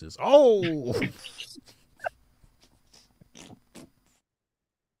masters. Oh!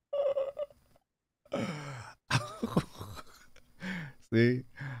 See?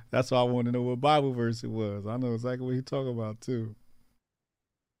 That's why I want to know what Bible verse it was. I know exactly what he's talking about, too.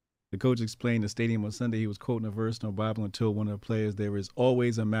 The coach explained the stadium on Sunday he was quoting a verse in the Bible and told one of the players there is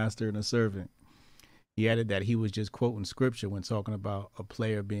always a master and a servant. He added that he was just quoting scripture when talking about a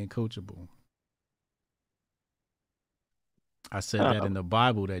player being coachable. I said that in the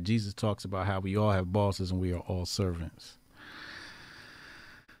Bible that Jesus talks about how we all have bosses and we are all servants.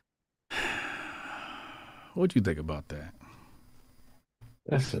 What'd you think about that?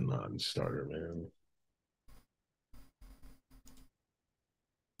 That's a non-starter, man.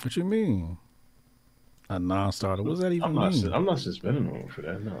 What you mean? A non-starter? What does that even mean? I'm not suspending him for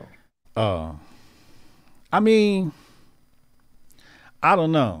that, no. I mean, I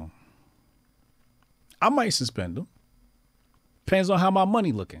don't know. I might suspend him. Depends on how my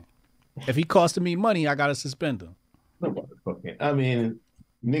money looking. If he costing me money, I gotta suspend him. Nobody fucking. I mean,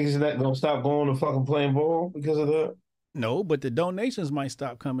 niggas not gonna stop going to fucking playing ball because of that. No, but the donations might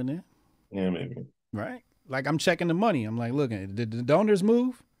stop coming in. Yeah, maybe. Right? Like I'm checking the money. I'm like, look, did the donors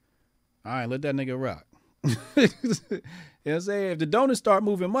move? All right, let that nigga rock. You know what I'm saying? If the donors start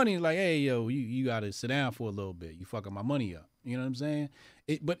moving money, like, hey, yo, you got to sit down for a little bit. You fucking my money up. You know what I'm saying?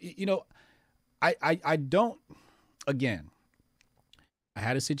 You know, I don't, again, I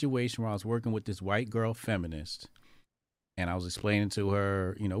had a situation where I was working with this white girl feminist, and I was explaining to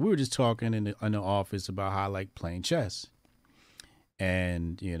her, you know, we were just talking in the office about how I like playing chess.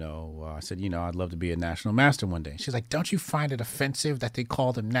 And, you know, I said, you know, I'd love to be a national master one day. She's like, don't you find it offensive that they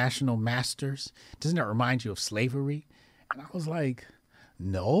call them national masters? Doesn't it remind you of slavery? And I was like,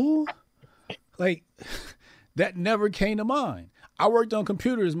 no, like that never came to mind. I worked on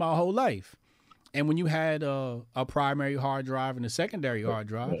computers my whole life. And when you had a primary hard drive and a secondary hard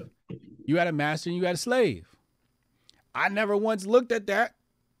drive, you had a master and you had a slave. I never once looked at that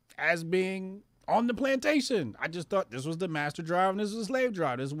as being on the plantation. I just thought this was the master drive and this was the slave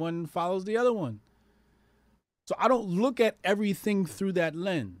drive. This one follows the other one. So I don't look at everything through that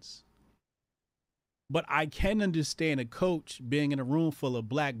lens. But I can understand a coach being in a room full of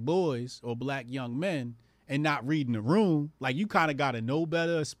black boys or black young men and not reading the room. Like, you kind of got to know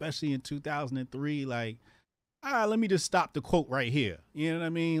better, especially in 2003. Like, all right, let me just stop the quote right here. You know what I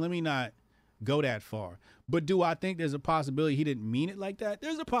mean? Let me not go that far. But do I think there's a possibility he didn't mean it like that?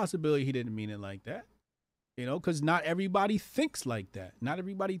 There's a possibility he didn't mean it like that. You know, because not everybody thinks like that. Not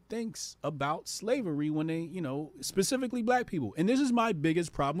everybody thinks about slavery when they, you know, specifically black people. And this is my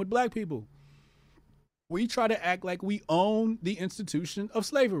biggest problem with black people. We try to act like we own the institution of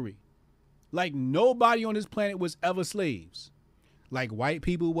slavery. Like nobody on this planet was ever slaves. Like white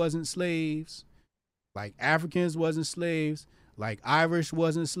people wasn't slaves. Like Africans wasn't slaves. Like Irish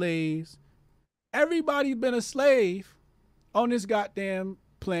wasn't slaves. Everybody's been a slave on this goddamn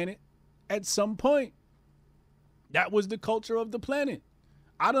planet at some point. That was the culture of the planet.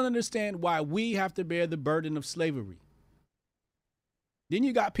 I don't understand why we have to bear the burden of slavery. Then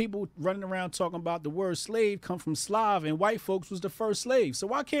you got people running around talking about the word slave come from Slav and white folks was the first slave. So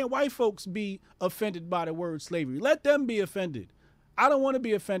why can't white folks be offended by the word slavery? Let them be offended. I don't want to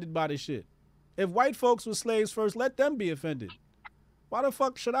be offended by this shit. If white folks were slaves first, let them be offended. Why the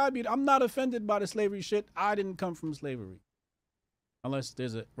fuck should I be? I'm not offended by the slavery shit. I didn't come from slavery. Unless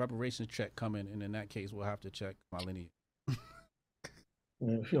there's a reparations check coming, and in that case, we'll have to check my lineage.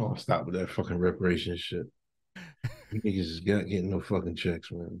 Man, if you don't stop with that fucking reparations shit, you niggas is getting no fucking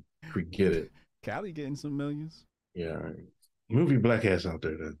checks, man. Forget it. Cali getting some millions. Yeah, all right. Move your black ass out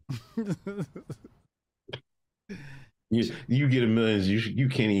there, then. You get a millions. You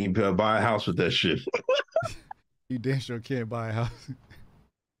can't even buy a house with that shit. You damn sure can't buy a house.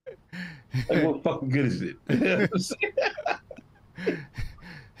 Like, what fucking good is it?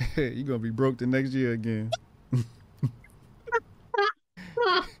 You're gonna be broke the next year again.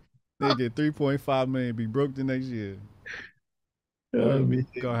 They get 3.5 million, be broke the next year. Gonna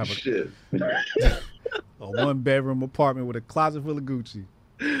have a shit. A 1-bedroom apartment with a closet full of Gucci.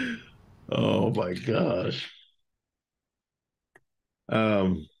 Oh my gosh.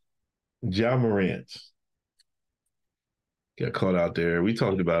 Ja Morant got caught out there. We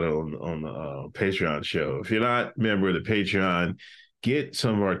talked about it on the Patreon show. If you're not a member of the Patreon, get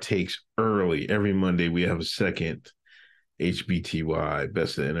some of our takes early. Every Monday we have a second HBTY,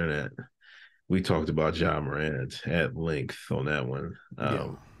 Best of the Internet. We talked about Ja Morant at length on that one.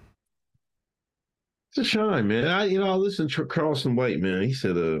 It's a shame, man. I listened to Carlson White, man. He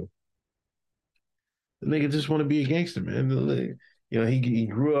said, the nigga just want to be a gangster, man. He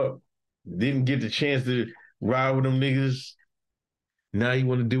grew up, didn't get the chance to ride with them niggas. Now you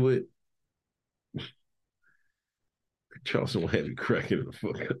want to do it. Charleston White had me cracking the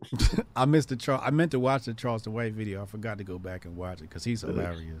fuck up. I meant to watch the Charleston White video. I forgot to go back and watch it because he's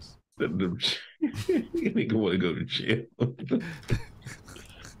hilarious. Nigga want to go to jail.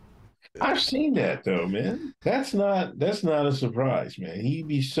 I've seen that though, man. That's not a surprise, man.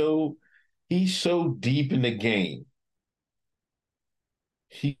 He's so deep in the game.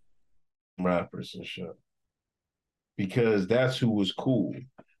 He rappers and shit. Because that's who was cool.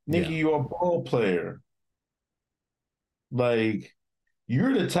 Nigga, you're a ball player. Like,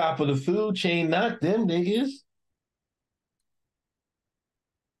 you're the top of the food chain, not them niggas.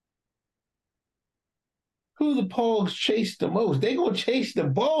 Who the Pogs chase the most? They gonna chase the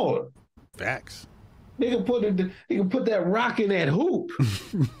ball. Facts. They can put that rock in that hoop.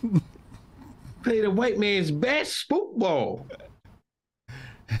 Play the white man's best spook ball.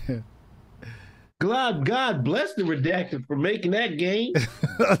 God bless the redacted for making that game.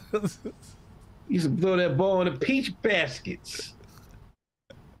 He used to throw that ball in the peach baskets.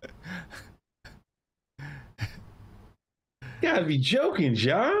 Gotta be joking,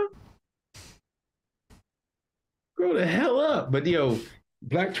 John. Grow the hell up. But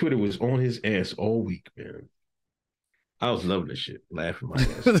Black Twitter was on his ass all week, man. I was loving this shit, laughing my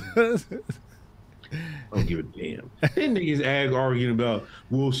ass. I don't give a damn. Then niggas arguing about,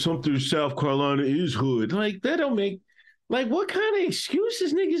 well, Sumter, South Carolina is hood. Like, that don't make, like, what kind of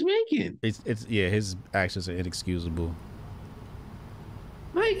excuses niggas making? His actions are inexcusable.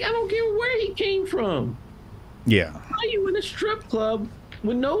 Like, I don't care where he came from. Yeah. Why you in a strip club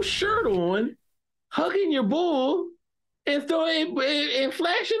with no shirt on, hugging your bull, and flashing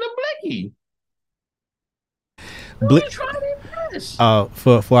a blicky? Trying to impress.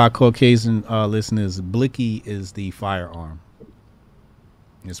 For our Caucasian listeners, blicky is the firearm.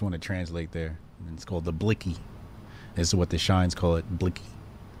 I just want to translate there. It's called the blicky. It's what the Shines call it, blicky.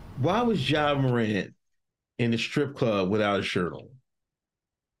 Why was Ja Morant in the strip club without a shirt on?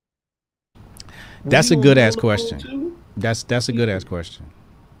 That's a good ass question. That's a good ass question.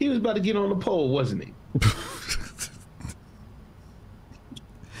 He was about to get on the pole, wasn't he?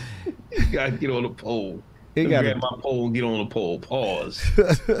 He got to get on the pole. He got to grab my pole and get on the pole. Pause.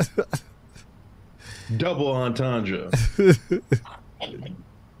 Double entendre.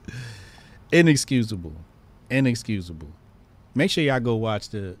 Inexcusable. Make sure y'all go watch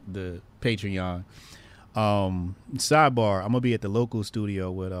the Patreon. Sidebar, I'm gonna be at the local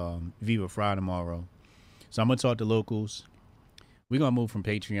studio with Viva Fry tomorrow. So I'm gonna talk to locals. We're gonna move from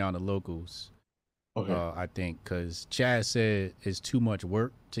Patreon to locals. Okay. I think because Chad said it's too much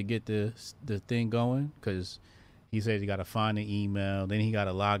work to get the thing going, because he said he got to find the email, then he got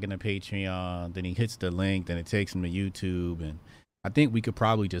to log into Patreon, then he hits the link, then it takes him to YouTube, and I think we could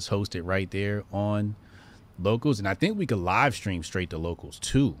probably just host it right there on locals, and I think we could live stream straight to locals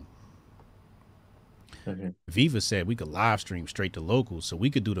too. Okay. Viva said we could live stream straight to locals, so we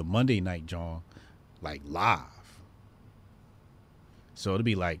could do the Monday night John like live. So it'll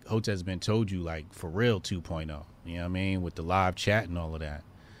be like Hotep's Been Told You, like for real 2.0. You know what I mean? With the live chat and all of that.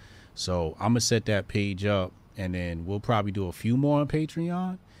 So I'm gonna set that page up, and then we'll probably do a few more on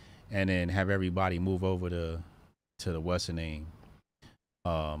Patreon, and then have everybody move over to the what's the name,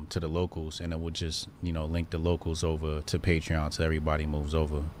 to the locals, and then we'll just link the locals over to Patreon so everybody moves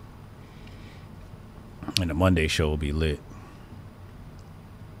over, and the Monday show will be lit.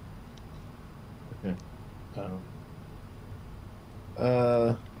 Okay.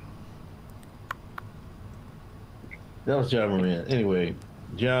 That was Ja Morant. Anyway,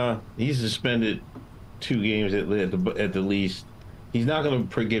 Ja, he's suspended 2 games at the least. He's not going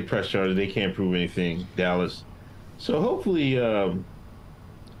to get press charges. They can't prove anything. Dallas. So hopefully get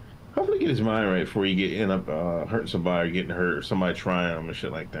his mind right before he end up hurting somebody or getting hurt or somebody trying him and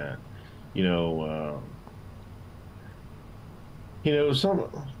shit like that.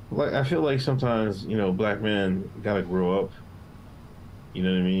 I feel like sometimes black men gotta grow up. You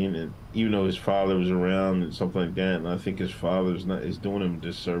know what I mean? And even though his father was around and something like that, and I think his father's is doing him a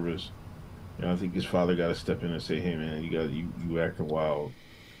disservice. I think his father got to step in and say, "Hey, man, you acting wild.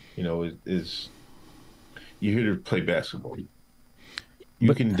 It's you're here to play basketball.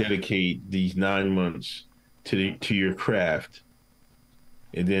 You can dedicate these 9 months to your craft,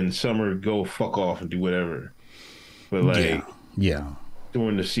 and then summer go fuck off and do whatever. But yeah.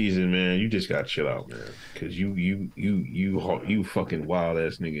 During the season, man, you just got to chill out, man, because you fucking wild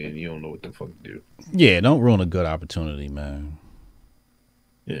ass nigga, and you don't know what the fuck to do. Yeah, don't ruin a good opportunity, man.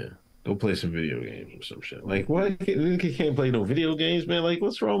 Yeah, go play some video games or some shit. Like, what? You can't play no video games, man. Like,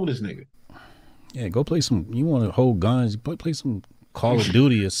 what's wrong with this nigga? Yeah, go play some. You want to hold guns? Play some Call of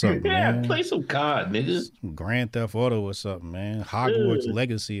Duty or something. Yeah, man. Play some COD, nigga. Some Grand Theft Auto or something, man. Hogwarts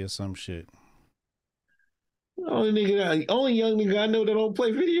Legacy or some shit. Only young nigga I know that don't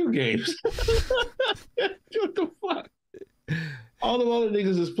play video games. What the fuck? All the other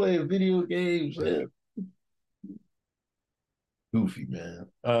niggas is playing video games, man. Goofy, man.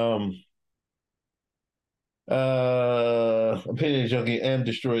 Opinion Junkie M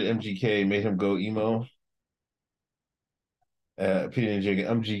destroyed MGK, made him go emo. Opinion Junkie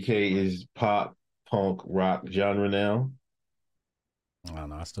MGK is pop, punk, rock genre now. I don't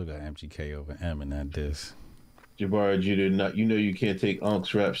know. I still got MGK over M in that disc. Jabari Judah, you can't take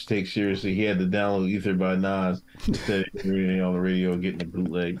Unk's raps take seriously. He had to download Ether by Nas instead of reading on the radio, getting the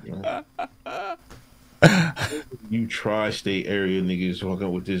bootleg. You tri-state area niggas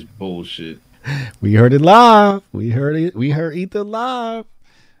walking with this bullshit. We heard it live. We heard Ether live.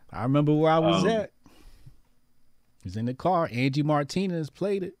 I remember where I was at. He was in the car. Angie Martinez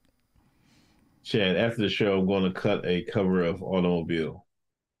played it. Chad, after the show, I'm going to cut a cover of Automobile.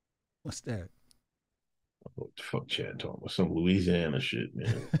 What's that? What the fuck, Chad talking about? Some Louisiana shit,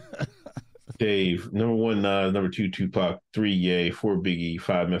 man. Dave, number 1 Nas, number 2 Tupac, 3 Ye, 4 Biggie,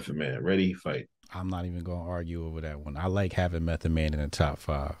 5 Method Man. Ready? Fight. I'm not even going to argue over that one. I like having Method Man in the top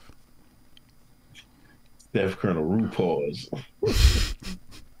 5. Steph Colonel RuPaul's.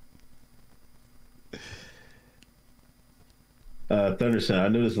 Thunderson, I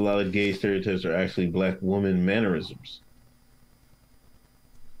noticed a lot of gay stereotypes are actually black woman mannerisms.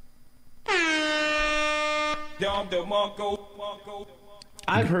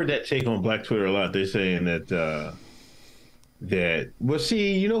 I've heard that take on Black Twitter a lot. They're saying that well,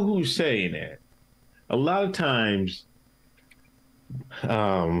 see, you know who's saying that? A lot of times,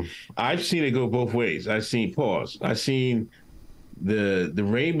 I've seen it go both ways. I've seen the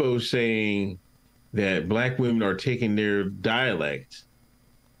Rainbow saying that black women are taking their dialect,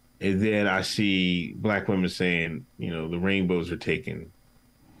 and then I see black women saying, the Rainbows are taking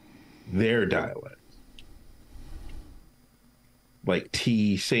their dialect. Like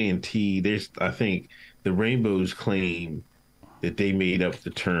saying T. I think the Rainbows claim that they made up the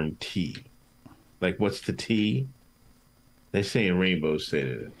term T. Like, what's the T? They're saying Rainbows said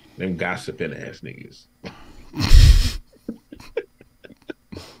it. Them gossiping ass niggas.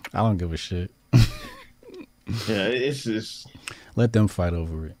 I don't give a shit. Yeah, it's just... Let them fight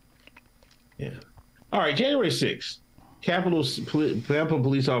over it. Yeah. All right, January 6th. Capitol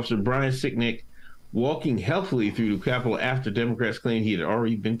Police Officer Brian Sicknick walking healthily through the Capitol after Democrats claimed he had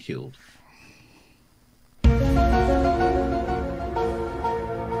already been killed.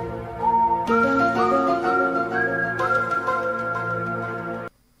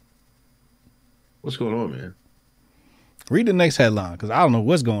 What's going on, man? Read the next headline, because I don't know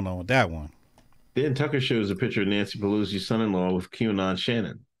what's going on with that one. Then Tucker shows a picture of Nancy Pelosi's son-in-law with QAnon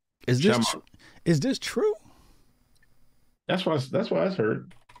Shannon. Is this true? That's why I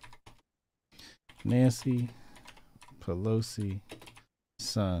heard. Nancy Pelosi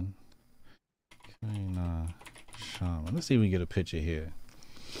son. QAnon Shaman. Let's see if we can get a picture here.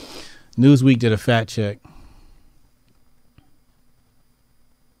 Newsweek did a fact check.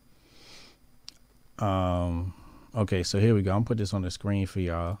 Okay, so here we go. I'm gonna put this on the screen for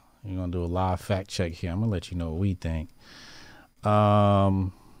y'all. We're gonna do a live fact check here. I'm gonna let you know what we think.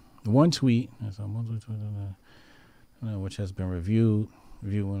 One tweet, which has been reviewed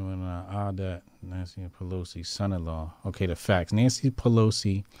when that Nancy Pelosi's son-in-law. Okay, the facts. Nancy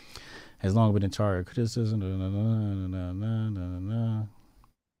Pelosi has long been in target of criticism.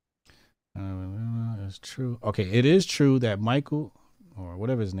 It's true. Okay, it is true that Michael, or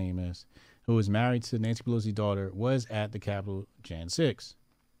whatever his name is, who was married to Nancy Pelosi's daughter, was at the Capitol Jan 6.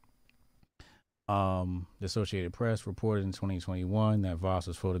 The Associated Press reported in 2021 that Voss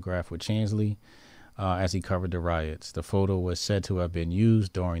was photographed with Chansley as he covered the riots. The photo was said to have been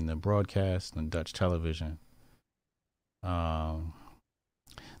used during the broadcast on Dutch television.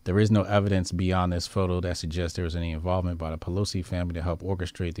 There is no evidence beyond this photo that suggests there was any involvement by the Pelosi family to help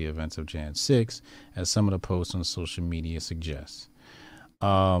orchestrate the events of Jan 6, as some of the posts on social media suggest.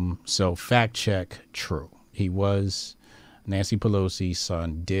 So fact check, true. He was, Nancy Pelosi's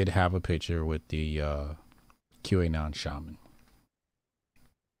son did have a picture with the QAnon shaman.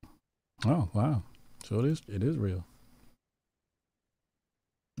 Oh, wow. So it is real.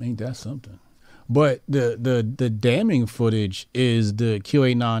 Ain't that something? But the damning footage is the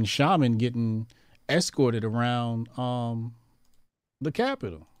QAnon shaman getting escorted around the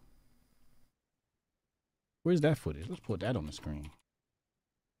Capitol. Where's that footage? Let's put that on the screen.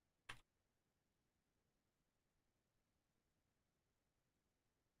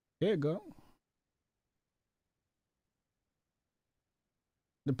 There you go.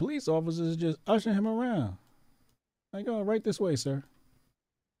 The police officers just ushering him around. Like, oh, right this way, sir.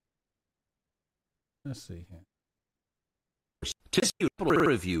 Let's see here.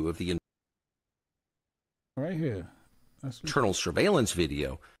 Review of the Right here. internal surveillance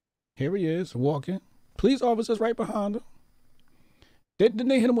video. Here he is, walking. Police officers right behind him. Didn't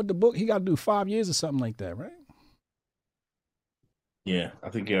they hit him with the book? He got to do 5 years or something like that, right? Yeah, I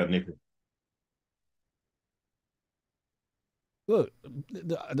think yeah, Nick. Look,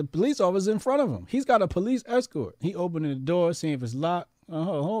 the police officer in front of him. He's got a police escort. He opening the door, seeing if it's locked.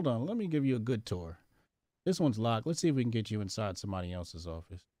 Hold on. Let me give you a good tour. This one's locked. Let's see if we can get you inside somebody else's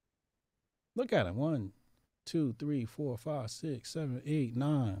office. Look at him. 1, 2, 3, 4, 5, 6, 7, 8,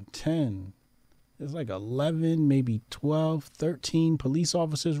 9, 10. There's like 11, maybe 12, 13 police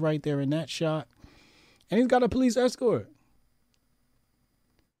officers right there in that shot. And he's got a police escort.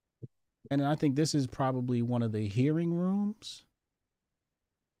 And I think this is probably one of the hearing rooms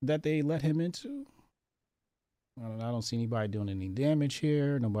that they let him into. I don't see anybody doing any damage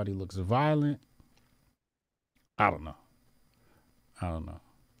here. Nobody looks violent. I don't know.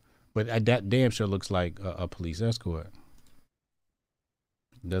 But that damn sure looks like a police escort.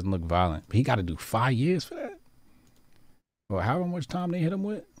 Doesn't look violent. He got to do 5 years for that? Or however much time they hit him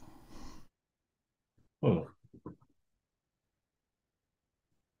with? Oh.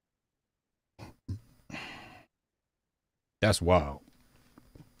 That's wild.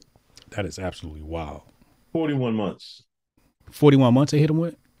 That is absolutely wild. 41 months. 41 months they hit him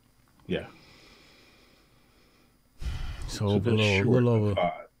with? Yeah. So a little over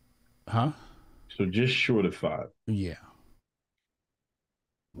 5. Huh? So just short of 5. Yeah.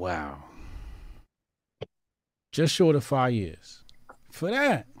 Wow. Just short of 5 years. For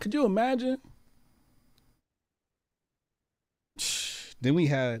that, could you imagine? Then we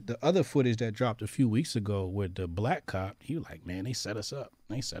had the other footage that dropped a few weeks ago with the black cop. He was like, man, they set us up.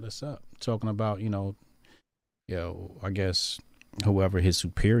 Talking about, I guess whoever his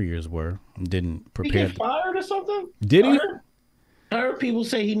superiors were didn't prepare. He get fired or something? Did he? I heard people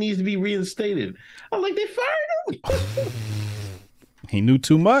say he needs to be reinstated. I'm like, they fired him. He knew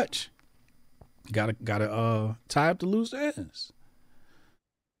too much. Gotta tie up the loose ends.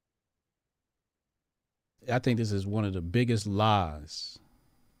 I think this is one of the biggest lies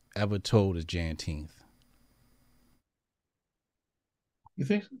ever told as Juneteenth. You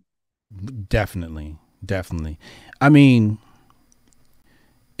think so? Definitely. I mean,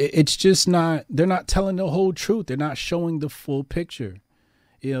 it's just not, they're not telling the whole truth. They're not showing the full picture.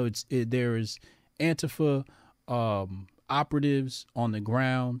 There is Antifa operatives on the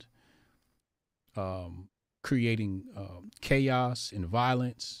ground creating chaos and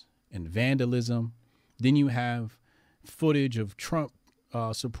violence and vandalism. Then you have footage of Trump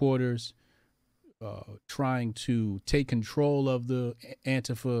supporters trying to take control of the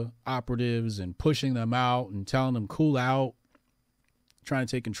Antifa operatives and pushing them out and telling them cool out, trying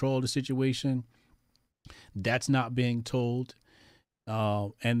to take control of the situation. That's not being told.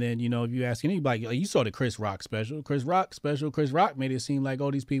 And then, if you ask anybody, you saw the Chris Rock special. Chris Rock made it seem like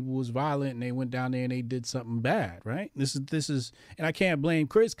all these people was violent and they went down there and they did something bad, right? This is, and I can't blame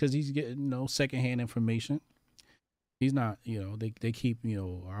Chris because he's getting, secondhand information. He's not, they keep,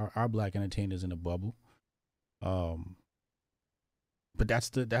 our black entertainers in a bubble. But that's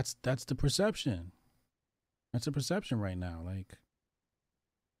the perception. That's the perception right now. Like,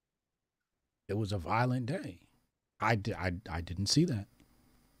 it was a violent day. I didn't see that.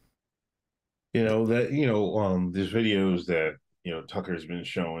 There's videos that, Tucker's been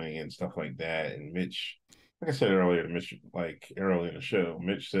showing and stuff like that. And Mitch, like I said earlier, early in the show,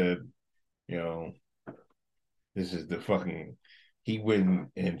 Mitch said, this is he went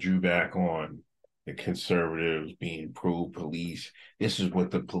and drew back on the conservatives being pro-police. This is what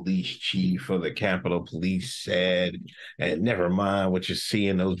the police chief of the Capitol Police said, and never mind what you see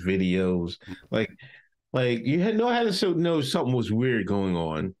in those videos. Like you had to know something was weird going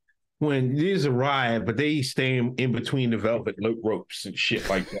on when these arrive, but they stay in between the velvet ropes and shit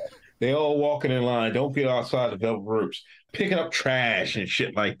like that. They all walking in line, don't get outside the velvet ropes, picking up trash and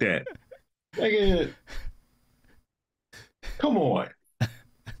shit like that. Like, come on.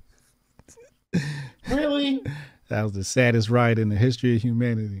 Really? That was the saddest riot in the history of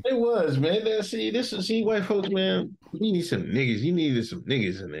humanity. It was, man. See, white folks, man, you need some niggas. You needed some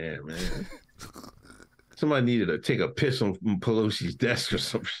niggas in there, man. Somebody needed to take a piss on Pelosi's desk or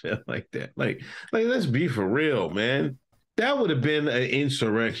some shit like that. Like, let's be for real, man. That would have been an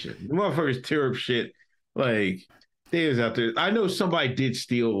insurrection. The motherfuckers tear up shit. Like, they was out there. I know somebody did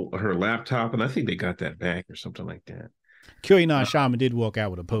steal her laptop, and I think they got that back or something like that. QAnon Shaman did walk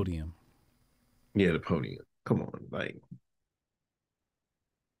out with a podium. Yeah, the podium. Come on, like,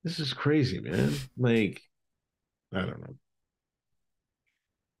 this is crazy, man. Like, I don't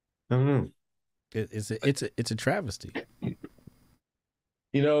know. It's a travesty.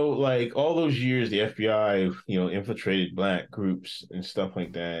 Like all those years, the FBI, infiltrated black groups and stuff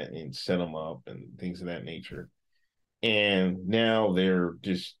like that and set them up and things of that nature. And now they're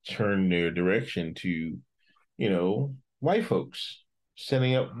just turning their direction to, white folks,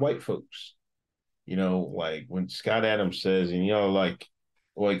 setting up white folks. Like when Scott Adams says, and like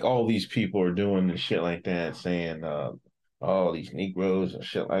all these people are doing and shit like that, saying, all these Negroes and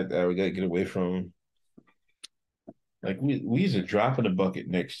shit like that, we got to get away from them. Like, we's a drop in the bucket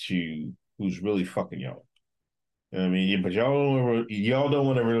next to who's really fucking y'all. You know what I mean? Yeah, but y'all don't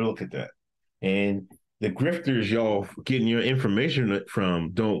want to really look at that. And the grifters y'all getting your information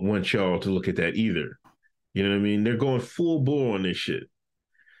from don't want y'all to look at that either. You know what I mean? They're going full bore on this shit.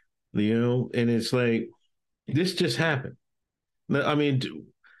 And it's like, this just happened. I mean,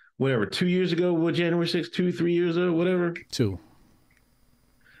 whatever, 2 years ago, January 6th, 3 years ago, whatever? 2.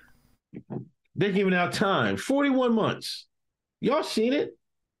 They're giving out time. 41 months. Y'all seen it?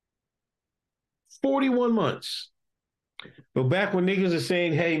 41 months. But back when niggas are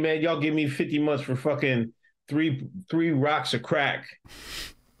saying, hey, man, y'all give me 50 months for fucking three rocks of crack.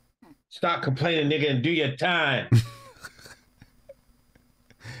 Stop complaining, nigga, and do your time.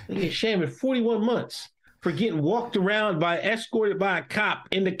 Nigga, shaming 41 months for getting walked around escorted by a cop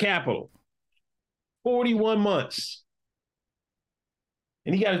in the Capitol. 41 months.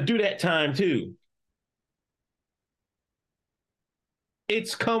 And you got to do that time too.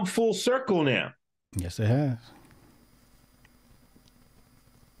 It's come full circle now. Yes, it has.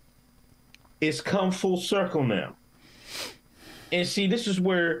 It's come full circle now. And see, this is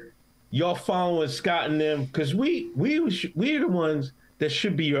where y'all following Scott and them, because we're the ones that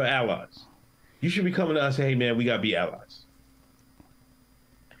should be your allies. You should be coming to us and say, hey, man, we got to be allies.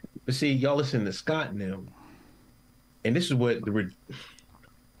 But see, y'all listen to Scott and them, and this is what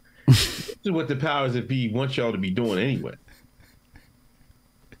the powers that be want y'all to be doing anyway.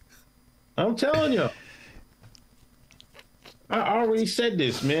 I'm telling you. I already said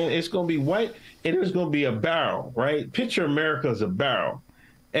this, man. It's going to be white, and there's going to be a barrel, right? Picture America as a barrel.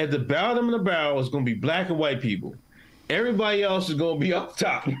 At the bottom of the barrel is going to be black and white people. Everybody else is going to be up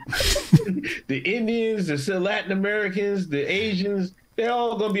top. The Indians, the Latin Americans, the Asians, they're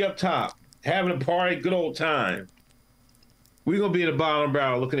all going to be up top, having a party, good old time. We're going to be at the bottom of the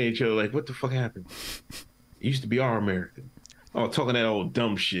barrel looking at each other like, what the fuck happened? It used to be our America. Oh, talking that old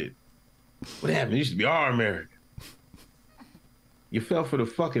dumb shit. What happened? It used to be our America. You fell for the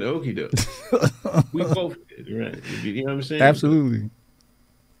fucking okie doke. We both did, right? You know what I'm saying? Absolutely.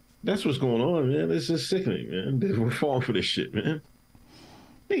 That's what's going on, man. This is sickening, man. We're falling for this shit, man.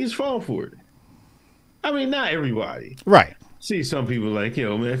 Niggas falling for it. I mean, not everybody. Right. See, some people like,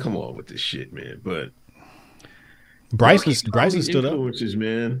 man, come on with this shit, man. But Bryson stood up.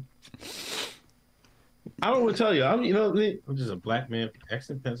 Man. I don't want to tell you. I'm just a black man from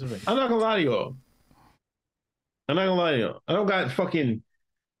Exton, Pennsylvania. I'm not gonna lie to y'all. I don't got fucking,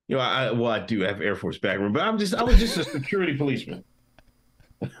 I do have Air Force background, but I was just a security policeman.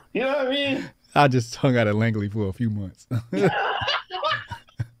 You know what I mean? I just hung out at Langley for a few months.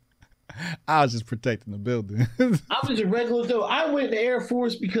 I was just protecting the building. I was a regular though. I went in the Air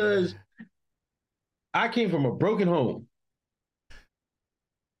Force because I came from a broken home.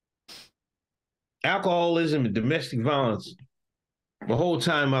 Alcoholism and domestic violence the whole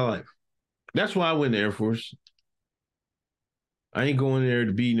time in my life. That's why I went in the Air Force. I ain't going there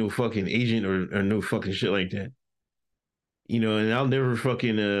to be no fucking agent or no fucking shit like that. You know, and I'll never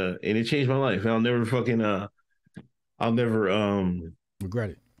fucking and it changed my life. I'll never regret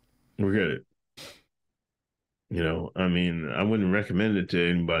it. Regret it. You know, I mean, I wouldn't recommend it to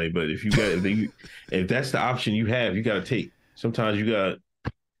anybody, but if you got if that's the option you have, you gotta take. Sometimes you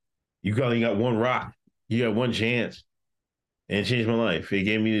only got one rock. You got one chance. And it changed my life. It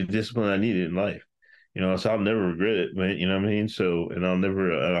gave me the discipline I needed in life. You know, so I'll never regret it, man. You know what I mean? So, and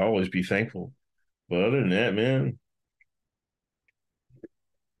I'll always be thankful. But other than that, man,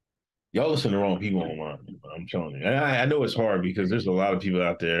 y'all listen to the wrong people online. I'm telling you. And I know it's hard because there's a lot of people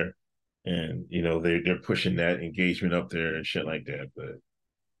out there and, you know, they're pushing that engagement up there and shit like that. But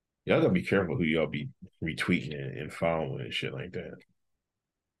y'all gotta be careful who y'all be retweeting and following and shit like that.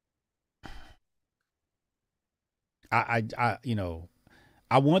 I you know,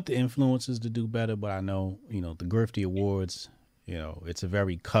 I want the influencers to do better, but I know, you know, the Grifty Awards, you know, it's a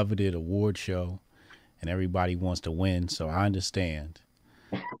very coveted award show and everybody wants to win. So I understand.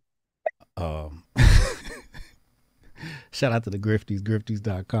 Shout out to the Grifties,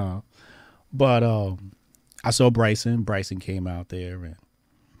 grifties.com. But I saw Bryson. Bryson came out there and,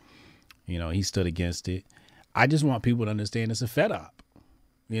 you know, he stood against it. I just want people to understand it's a fed up.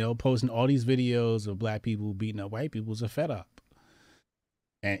 You know, posting all these videos of black people beating up white people is a fed up.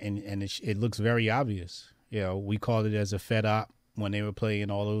 And it looks very obvious. You know, we called it as a fed up when they were playing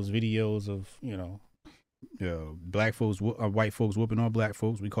all those videos of, you know, black folks, white folks whooping on black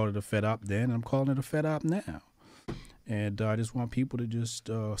folks. We called it a fed up then. I'm calling it a fed up now. And I just want people to just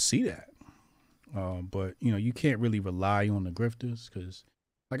see that. But, you know, you can't really rely on the grifters because,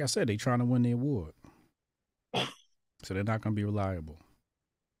 like I said, they're trying to win the award. So they're not going to be reliable.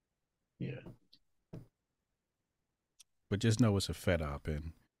 Yeah. But just know it's a fed up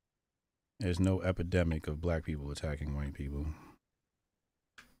and there's no epidemic of black people attacking white people.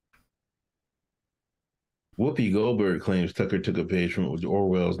 Whoopi Goldberg claims Tucker took a page from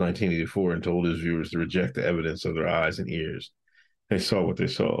Orwell's 1984 and told his viewers to reject the evidence of their eyes and ears. They saw what they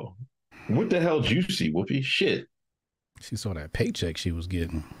saw. What the hell did you see, Whoopi? Shit. She saw that paycheck she was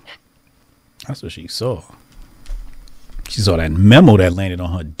getting. That's what she saw. She saw that memo that landed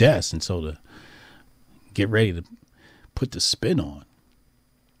on her desk and so to get ready to put the spin on.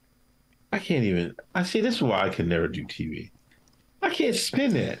 I see, this is why I can never do TV. I can't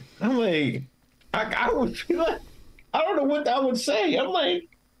spin that. I'm like, I would feel like, I don't know what I would say. I'd be like,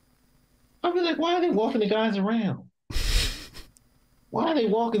 why are they walking the guys around? Why are they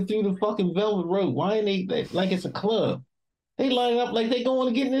walking through the fucking velvet road? Why ain't they like it's a club? They line up like they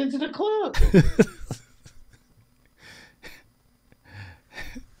going to get into the club.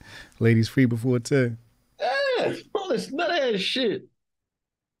 Ladies free before 10. Yeah, bro, this nut ass shit.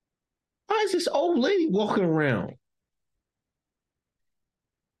 Why is this old lady walking around?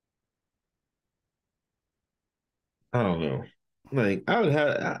 I don't know. Like I would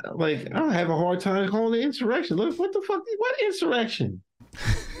have a hard time calling it insurrection. Look, what the fuck? What insurrection?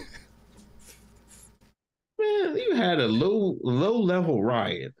 Man, you had a low level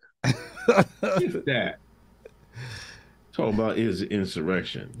riot. If that. Talk about is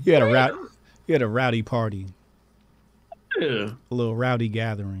insurrection. You had a rowdy party. Yeah. A little rowdy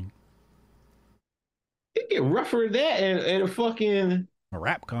gathering. It get rougher than that at a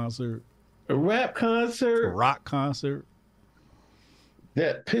rap concert. A rap concert. A rock concert.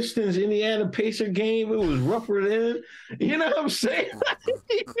 That Pistons Indiana Pacer game, it was rougher than, you know what I'm saying?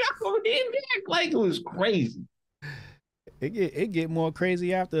 Like it was crazy. It get more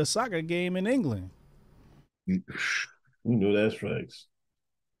crazy after a soccer game in England. You know that's facts.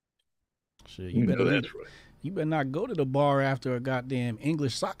 Shit, you better not go to the bar after a goddamn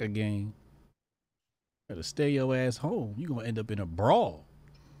English soccer game. Better stay your ass home. You're gonna end up in a brawl.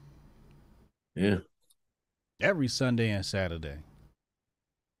 Yeah. Every Sunday and Saturday.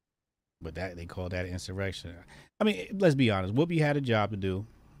 But that they call that insurrection. I mean, let's be honest. Whoopi had a job to do.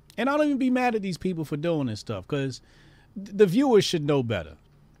 And I don't even be mad at these people for doing this stuff because the viewers should know better.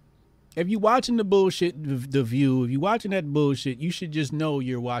 If you're watching the bullshit, The View, if you're watching that bullshit, you should just know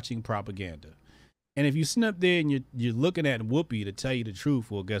you're watching propaganda. And if you sit up there and you're looking at Whoopi to tell you the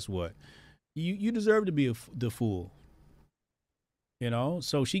truth, well, guess what? You deserve to be the fool. You know?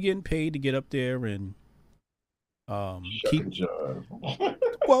 So she getting paid to get up there and keep...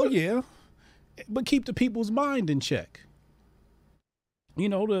 Well, yeah. But keep the people's mind in check. you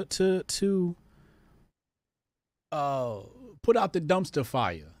know, to put out the dumpster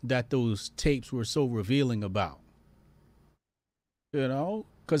fire that those tapes were so revealing about. You know,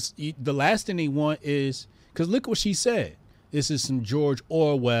 because the last thing they want is, because look what she said. This is some George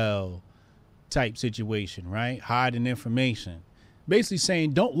Orwell type situation, right? Hiding information. Basically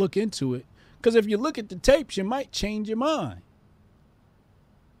saying don't look into it, because if you look at the tapes, you might change your mind.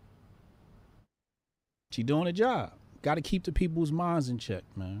 She doing a job. Got to keep the people's minds in check,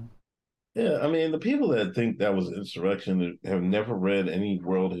 man. Yeah, I mean, the people that think that was insurrection have never read any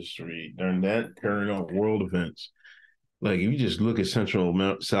world history. They're not carrying out world events. Like, if you just look at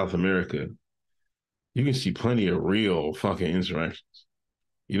South America, you can see plenty of real fucking insurrections.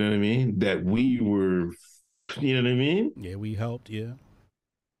 You know what I mean? That we were, you know what I mean? Yeah, we helped, yeah.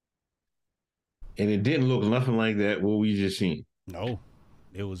 And it didn't look nothing like that what we just seen. No,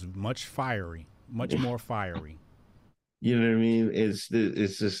 it was much more fiery. You know what I mean?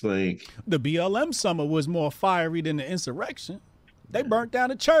 It's just like the BLM summer was more fiery than the insurrection. They burnt down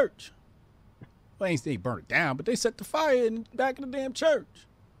the church. Well, ain't they burnt it down, but they set the fire in the back of the damn church.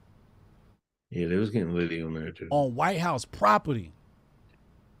 Yeah, they was getting litty on there too. On White House property.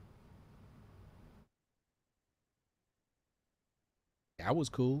 That was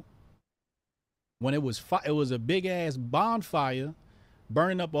cool. When it was a big ass bonfire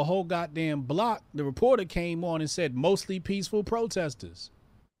burning up a whole goddamn block. The reporter came on and said mostly peaceful protesters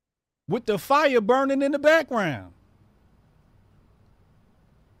with the fire burning in the background.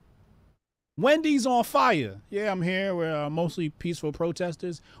 Wendy's on fire. Yeah, I'm here. We're mostly peaceful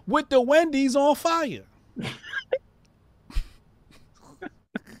protesters with the Wendy's on fire.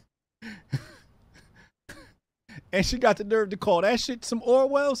 And she got the nerve to call that shit some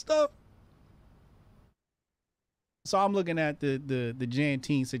Orwell stuff. So I'm looking at the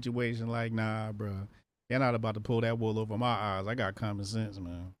Jantine situation like, nah, bro. They're not about to pull that wool over my eyes. I got common sense,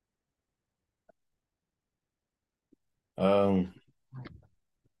 man.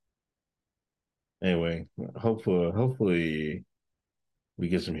 Anyway, hopefully we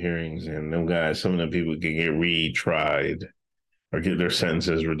get some hearings and them guys, some of them people can get retried or get their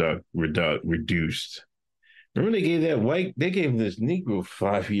sentences reduced. Remember they gave this Negro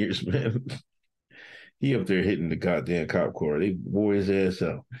 5 years, man. He up there hitting the goddamn cop car. They wore his ass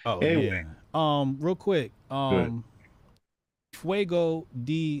out. Oh, anyway. Yeah. Real quick. Fuego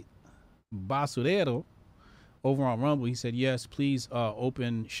de Basurero over on Rumble, he said, yes, please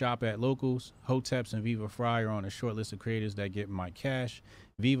open shop at Locals. Hoteps and Viva Fryer on a short list of creators that get my cash.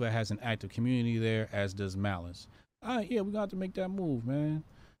 Viva has an active community there, as does Malice. All right, yeah, we're going to have to make that move, man.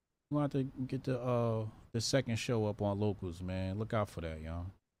 We're going to have to get the second show up on Locals, man. Look out for that, y'all.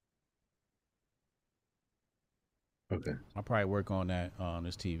 Okay. I'll probably work on that on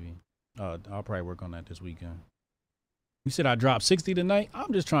this TV. I'll probably work on that this weekend. You said I dropped 60 tonight?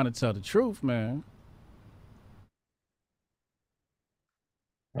 I'm just trying to tell the truth, man.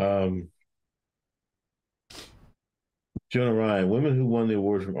 Jonah Ryan, women who won the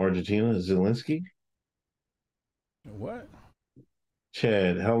award from Argentina, Zelensky. What?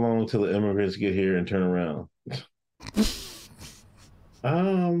 Chad, how long until the immigrants get here and turn around?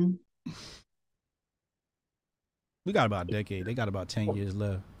 We got about a decade. They got about 10 years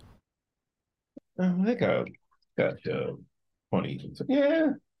left. They got 20. Yeah.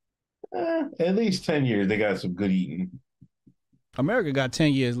 At least 10 years. They got some good eating. America got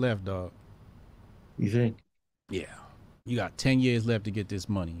 10 years left, dog. You think? Yeah. You got 10 years left to get this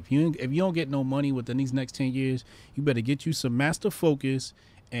money. If you don't get no money within these next 10 years, you better get you some master focus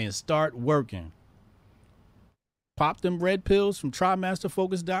and start working. Pop them red pills from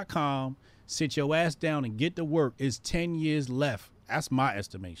trymasterfocus.com. Sit your ass down and get to work. It's 10 years left. That's my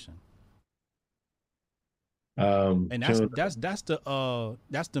estimation. And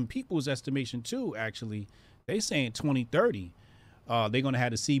that's them people's estimation too. Actually, they saying 2030, they're gonna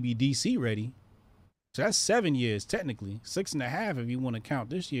have the CBDC ready. So that's 7 years technically, 6.5 if you want to count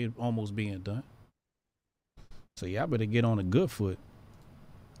this year almost being done. So y'all better get on a good foot.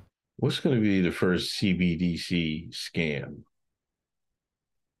 What's going to be the first CBDC scam?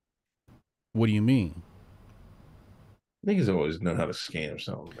 What do you mean? Niggas always know how to scam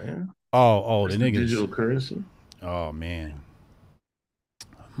something, man. Oh, the niggas. Digital currency. Oh man.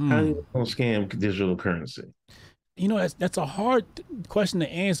 How do you gonna scam digital currency? You know, that's a hard question to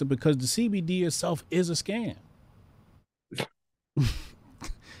answer because the CBD itself is a scam.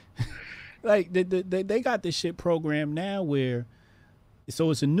 Like they got this shit programmed now where,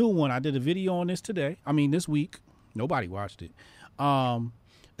 so it's a new one. I did a video on this today. I mean, this week. Nobody watched it.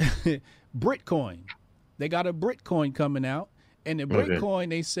 Bitcoin. They got a Bitcoin coming out, and the Bitcoin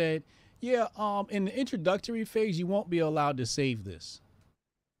they said, yeah, in the introductory phase you won't be allowed to save this.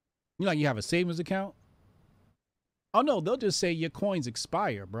 You know, like you have a savings account. Oh no, they'll just say your coins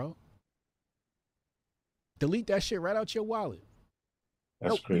expire, bro. Delete that shit right out your wallet.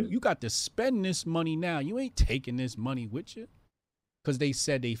 That's crazy. You got to spend this money now. You ain't taking this money with you. Because they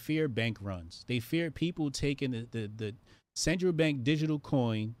said they fear bank runs. They fear people taking the central bank digital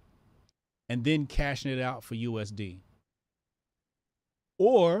coin and then cashing it out for USD.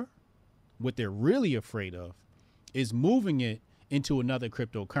 Or what they're really afraid of is moving it into another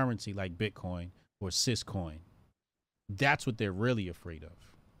cryptocurrency like Bitcoin or Syscoin. That's what they're really afraid of.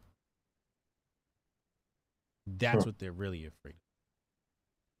 That's what they're really afraid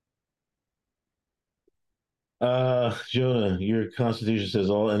of. Jonah, your constitution says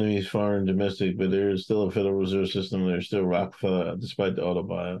all enemies foreign and domestic, but there is still a Federal Reserve System. There's still Rockefeller, despite the auto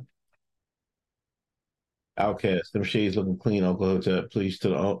buyout. Outcast, them shades looking clean, Uncle Hotep. Please to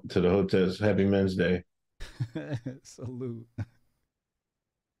the Hoteps. Happy Men's Day. Salute.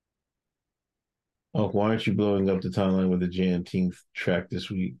 Uncle, why aren't you blowing up the timeline with the Juneteenth track this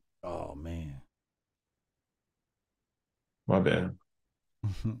week? Oh man. My bad.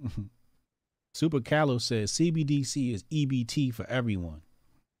 Super Callow says CBDC is EBT for everyone.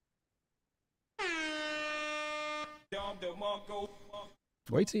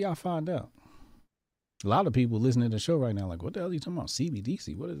 Wait till y'all find out. A lot of people listening to the show right now like, what the hell are you talking about?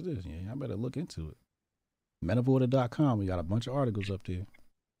 CBDC? What is this? Yeah, I better look into it. Metavorder.com. We got a bunch of articles up there.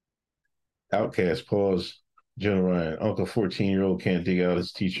 Outcast, pause. Jonah Ryan. Uncle 14-year-old can't dig out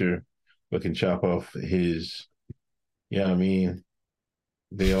his teacher, but can chop off his, yeah, I mean,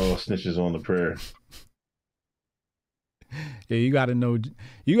 they all snitches on the prayer. Yeah, you gotta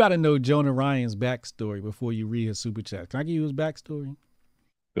know Jonah Ryan's backstory before you read his super chat. Can I give you his backstory?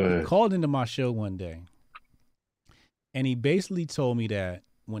 Go ahead. He called into my show one day, and he basically told me that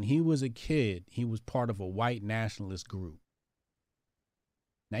when he was a kid, he was part of a white nationalist group.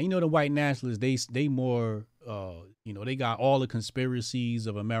 Now, you know, the white nationalists, they more, they got all the conspiracies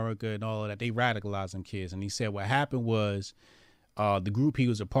of America and all of that. They radicalized them kids. And he said what happened was the group he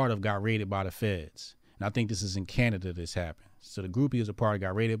was a part of got raided by the feds. And I think this is in Canada this happened. So the group he was a part of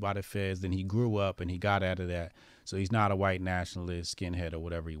got raided by the feds. Then he grew up and he got out of that. So he's not a white nationalist, skinhead, or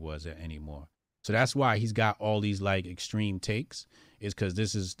whatever he was anymore. So that's why he's got all these like extreme takes, is because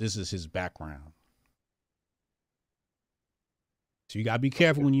this is his background. So you gotta be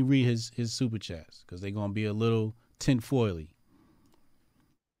careful when you read his super chats, because they're gonna be a little tinfoily.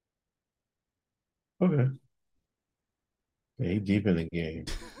 Okay. Yeah, he deep in the game.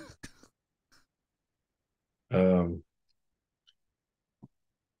 Jonah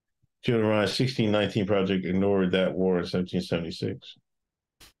Ryan 1619 Project ignored that war in 1776.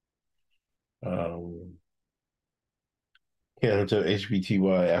 Ken Hotep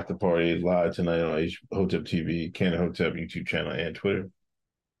HBTY after party is live tonight on Hotep TV, Ken Hotep YouTube channel, and Twitter.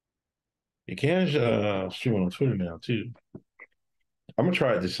 You can stream on Twitter now too. I'm gonna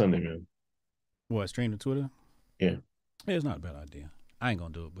try it this Sunday, man. What, stream to Twitter? Yeah. Yeah, it's not a bad idea. I ain't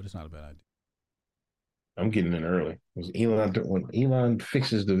gonna do it, but it's not a bad idea. I'm getting in early. Was Elon when Elon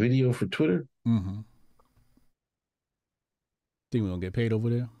fixes the video for Twitter? Mm-hmm. Think we're gonna get paid over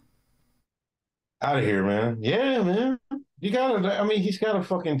there? Out of here, man. Yeah, man. You gotta. I mean, he's gotta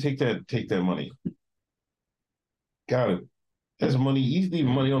fucking take that money. Got it. That's money. He's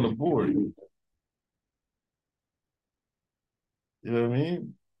leaving money on the board. You know what I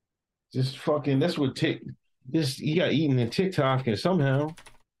mean? Just fucking. That's what he got eaten in TikTok, and somehow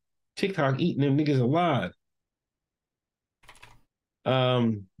TikTok eating them niggas alive.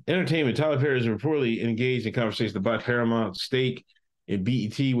 Entertainment. Tyler Perry is reportedly engaged in conversations about Paramount stake in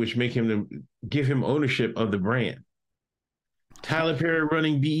BET, which make him give him ownership of the brand. Tyler Perry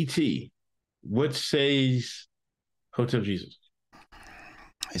running BET. What says Hotep Jesus?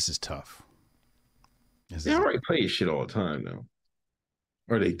 This is tough. They already play his shit all the time, though.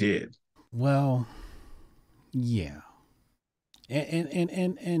 Or they did. Well, yeah.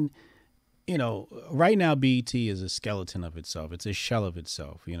 And you know, right now BET is a skeleton of itself. It's a shell of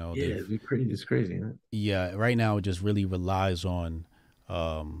itself, you know. Yeah, it's crazy, isn't it? Yeah, right now it just really relies on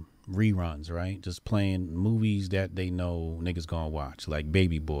reruns, right? Just playing movies that they know niggas gonna watch, like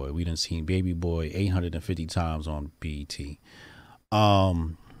Baby Boy. We done seen Baby Boy 850 times on BET.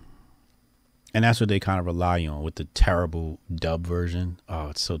 And that's what they kind of rely on with the terrible dub version. Oh,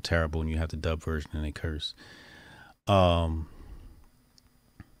 it's so terrible when you have the dub version and they curse.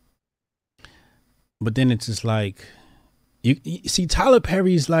 But then it's just like, you see, Tyler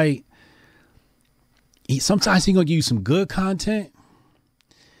Perry's like, sometimes he gonna give you some good content,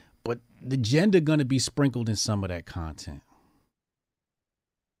 but the gender gonna be sprinkled in some of that content.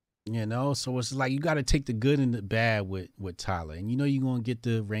 You know, so it's like you got to take the good and the bad with Tyler, and you know you're gonna get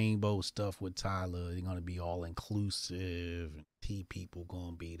the rainbow stuff with Tyler. You're gonna be all inclusive, and T people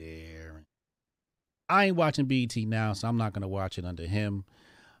gonna be there. I ain't watching BET now, so I'm not gonna watch it under him.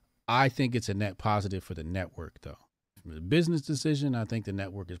 I think it's a net positive for the network, though. From the business decision, I think the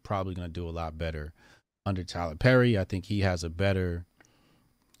network is probably gonna do a lot better under Tyler Perry. I think he has a better.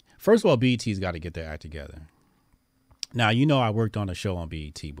 First of all, BET's got to get their act together. Now, you know I worked on a show on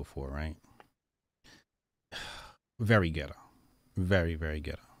BET before, right? Very ghetto. Very, very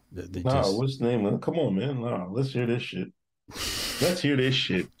ghetto. What's the name? Come on, man. Nah, let's hear this shit. Let's hear this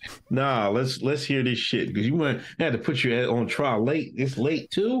shit. Nah, let's hear this shit. Because you had to put your head on trial late. It's late,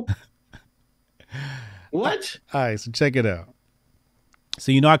 too? What? All right, so check it out.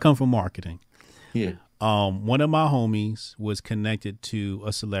 So, you know I come from marketing. Yeah. One of my homies was connected to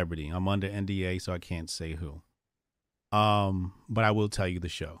a celebrity. I'm under NDA, so I can't say who. But I will tell you the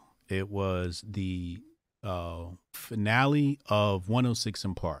show. It was the finale of 106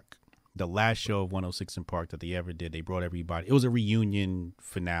 in Park, the last show of 106 in Park that they ever did. They brought everybody. It was a reunion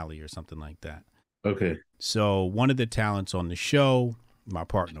finale or something like that. Okay. So one of the talents on the show, my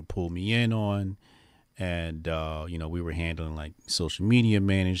partner pulled me in on, and you know, we were handling like social media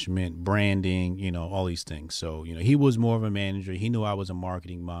management, branding, you know, all these things. So, you know, he was more of a manager. He knew I was a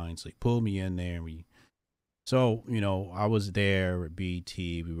marketing mind, so he pulled me in there, and so, you know, I was there at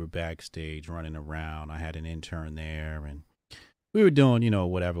BT. We were backstage running around. I had an intern there, and we were doing, you know,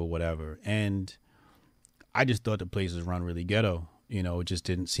 whatever. And I just thought the place was run really ghetto. You know, it just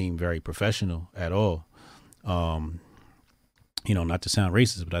didn't seem very professional at all. You know, not to sound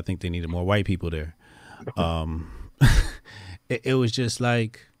racist, but I think they needed more white people there. It was just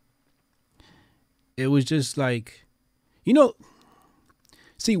like, you know,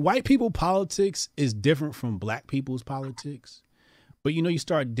 see, white people politics is different from black people's politics. But, you know, you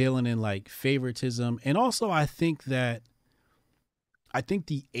start dealing in like favoritism. And also, I think the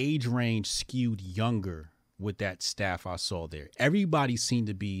age range skewed younger with that staff I saw there. Everybody seemed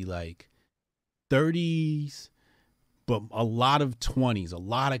to be like 30s, but a lot of 20s, a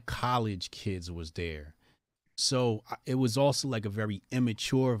lot of college kids was there. So it was also like a very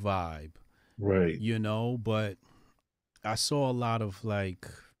immature vibe. Right. You know, but I saw a lot of like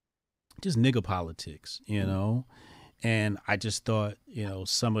just nigga politics, you know, and I just thought, you know,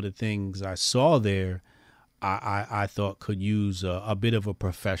 some of the things I saw there, I thought could use a bit of a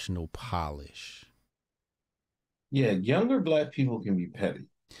professional polish. Yeah, younger black people can be petty.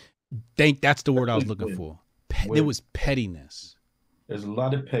 That's the word I was looking for. There was pettiness. There's a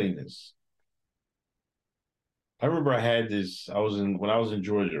lot of pettiness. I remember when I was in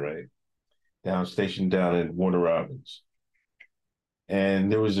Georgia, right? Stationed down in Warner Robins.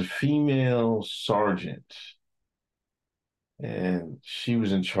 And there was a female sergeant. And she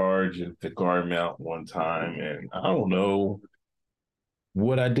was in charge of the guard mount one time. And I don't know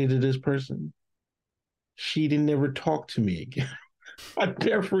what I did to this person. She didn't ever talk to me again. I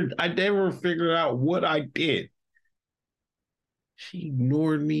never figured out what I did. She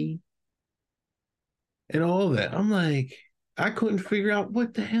ignored me and all that. I'm like, I couldn't figure out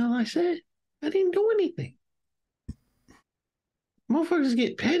what the hell I said. I didn't do anything. Motherfuckers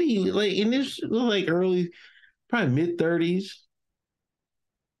get petty, like in this, like early, probably mid-30s.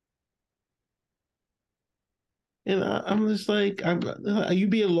 And I'm just like, you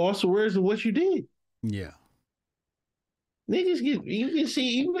be a loss of words of what you did. Yeah. Niggas you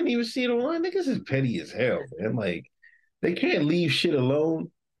wouldn't even see it online. Niggas is petty as hell, man. Like, they can't leave shit alone.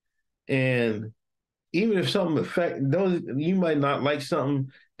 And even if something you might not like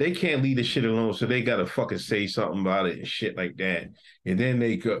something, they can't leave the shit alone. So they gotta fucking say something about it and shit like that. And then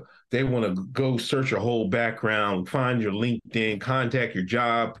they want to go search your whole background, find your LinkedIn, contact your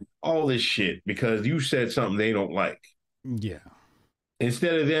job, all this shit because you said something they don't like. Yeah.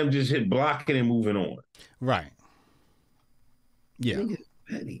 Instead of them just hit blocking and moving on. Right. Yeah.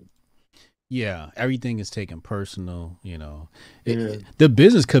 Petty. Yeah, everything is taken personal, you know. The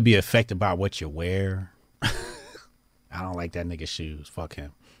business could be affected by what you wear. I don't like that nigga's shoes. Fuck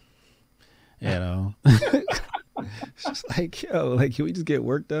him. You know? It's just like, yo, like, can we just get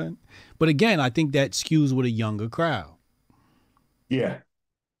work done? But again, I think that skews with a younger crowd. Yeah.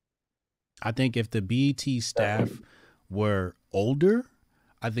 I think if the BET staff were older,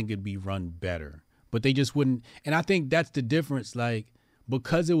 I think it'd be run better. But they just wouldn't. And I think that's the difference. Like,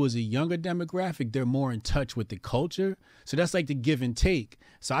 because it was a younger demographic, they're more in touch with the culture. So that's like the give and take.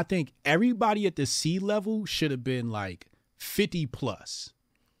 So I think everybody at the C level should have been like 50 plus.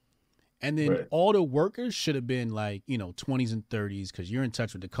 And then all the workers should have been like, you know, 20s and 30s because you're in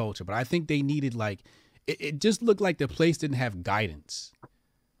touch with the culture. But I think they needed like, it just looked like the place didn't have guidance.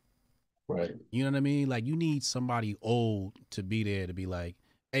 Right. You know what I mean? Like, you need somebody old to be there to be like,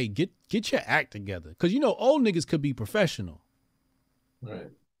 hey, get your act together. Because, old niggas could be professional. Right.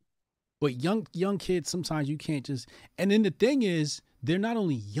 But young kids, sometimes you can't just. And then the thing is, they're not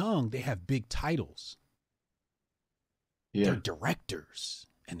only young, they have big titles. Yeah. They're directors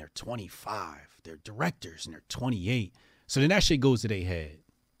and they're 25. They're directors and they're 28. So then that shit goes to their head.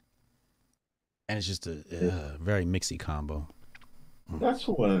 And it's just a very mixy combo. That's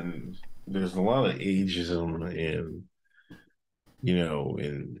when there's a lot of ageism and,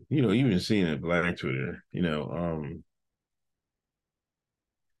 even seeing it Black Twitter,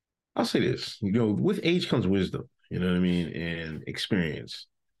 I'll say this, with age comes wisdom, you know what I mean? And experience.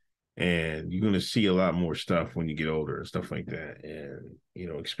 And you're going to see a lot more stuff when you get older and stuff like that. And,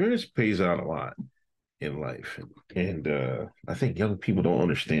 experience pays out a lot in life. And I think young people don't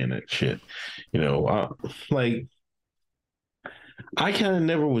understand that shit. I kind of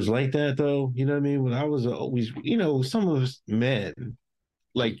never was like that, though. You know what I mean? When I was always, some of us men,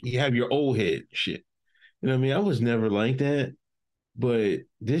 like, you have your old head shit. You know what I mean? I was never like that. But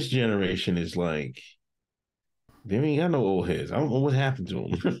this generation is like, they ain't got no old heads. I don't know what happened to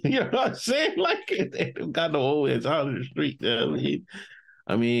them. You know what I'm saying? Like, they don't got no old heads out in the street. You know what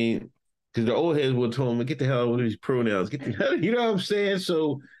I mean? Because the old heads will tell them, get the hell out of these pronouns. Get the hell, you know what I'm saying?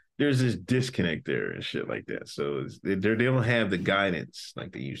 So there's this disconnect there and shit like that. So they don't have the guidance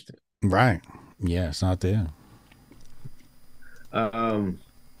like they used to. Right. Yeah, it's not there.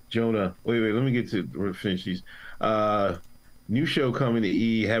 Jonah, wait, let me get to finish these. New show coming to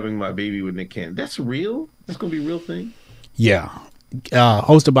E, Having My Baby with Nick Cannon. That's real? That's going to be a real thing? Yeah.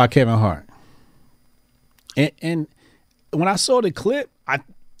 Hosted by Kevin Hart. And when I saw the clip,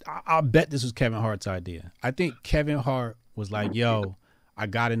 I bet this was Kevin Hart's idea. I think Kevin Hart was like, yo, I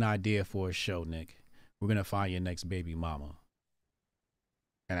got an idea for a show, Nick. We're going to find your next baby mama.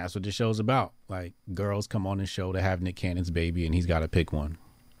 And that's what the show's about. Like, girls come on the show to have Nick Cannon's baby, and he's got to pick one.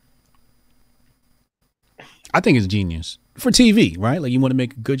 I think it's genius for TV, right? Like, you want to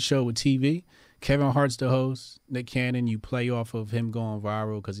make a good show with TV. Kevin Hart's the host. Nick Cannon, you play off of him going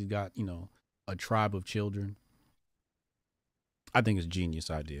viral because he's got, a tribe of children. I think it's a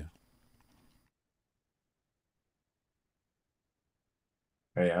genius idea.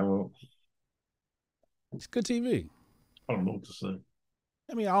 Hey, I will. It's good TV. I don't know what to say.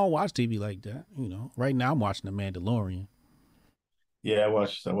 I mean, I don't watch TV like that. Right now I'm watching The Mandalorian. Yeah, I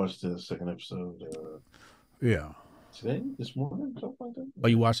watched the second episode. Yeah. Today, this morning, something like that. Oh,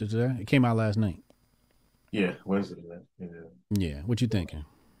 you watched it today? It came out last night. Yeah, Wednesday, man. Yeah. What you thinking?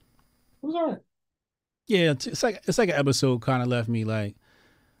 It was all right. Yeah, it's like an episode kind of left me like,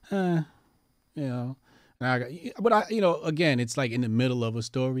 but again, it's like in the middle of a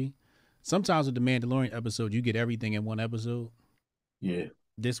story. Sometimes with the Mandalorian episode, you get everything in one episode. Yeah.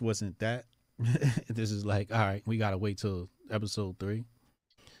 This wasn't that. This is like, all right, we gotta wait till episode 3.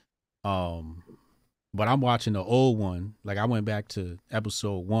 But I'm watching the old one. Like, I went back to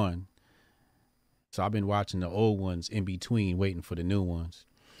episode 1. So I've been watching the old ones in between, waiting for the new ones.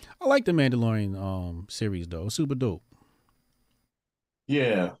 I like the Mandalorian series though. It's super dope.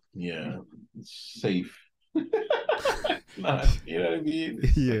 Yeah. It's safe. You know what I mean?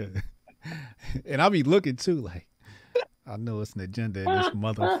 Yeah. And I'll be looking too, like, I know it's an agenda in this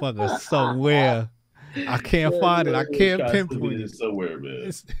motherfucker somewhere. I can't find it. I can't pinpoint it somewhere,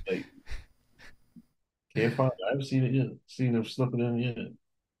 man. Like, can't find it. I haven't seen it yet. Seen them slipping in yet.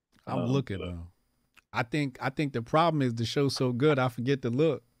 I'm looking though. I think the problem is the show's so good I forget to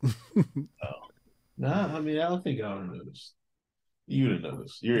look. Nah, I mean, I don't think I would have noticed. You would have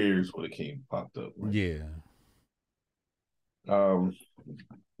noticed. Your ears would have popped up. Right? Yeah.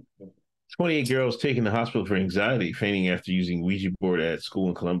 28 girls taken to hospital for anxiety, fainting after using Ouija board at school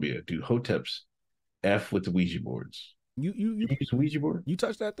in Colombia. Dude, Hotep's F with the Ouija boards. You use a Ouija board? You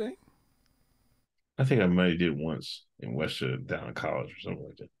touched that thing? I think I might have did once in Westchester down in college or something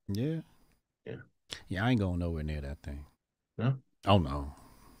like that. Yeah. Yeah, I ain't going nowhere near that thing. No? Oh, no.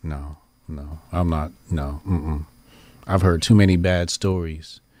 I'm not. No. I've heard too many bad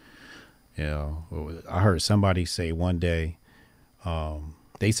stories. I heard somebody say one day,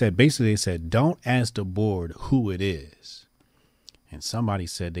 they said, don't ask the board who it is. And somebody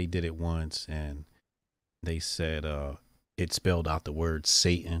said they did it once and they said it spelled out the word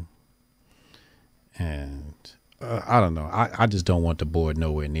Satan. And I don't know. I just don't want the board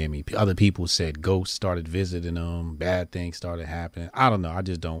nowhere near me. Other people said ghosts started visiting them. Bad things started happening. I don't know. I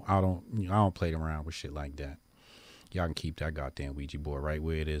don't play around with shit like that. Y'all can keep that goddamn Ouija board right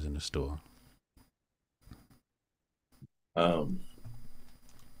where it is in the store.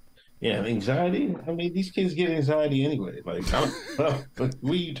 Yeah, anxiety. I mean, these kids get anxiety anyway. Like, what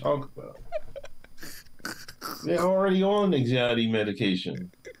are you talking about? They're already on anxiety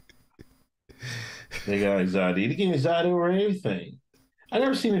medication. They got anxiety. They get anxiety over anything. I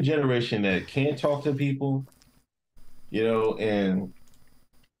never seen a generation that can't talk to people, and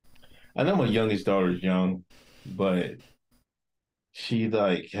I know my youngest daughter is young, but she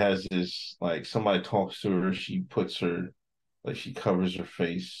like has this like somebody talks to her, she puts her like she covers her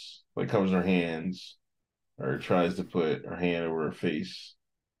face, like covers her hands, or tries to put her hand over her face.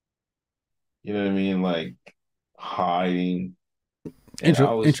 You know what I mean? Like hiding.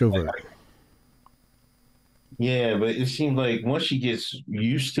 Introvert. Yeah, but it seems like once she gets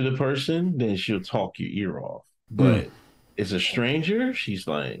used to the person, then she'll talk your ear off. But it's a stranger, she's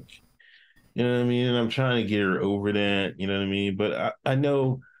like, you know what I mean? And I'm trying to get her over that, you know what I mean? But I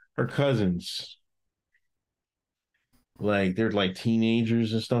know her cousins, like they're like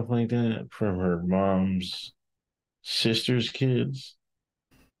teenagers and stuff like that from her mom's sister's kids.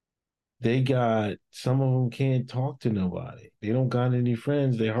 They got, some of them can't talk to nobody. They don't got any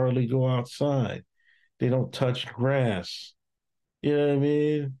friends. They hardly go outside. They don't touch grass. You know what I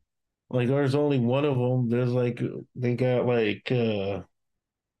mean? Like there's only one of them. There's like, they got like, I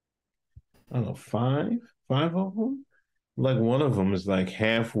don't know, five of them. Like one of them is like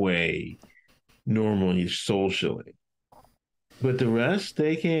halfway normally socially. But the rest,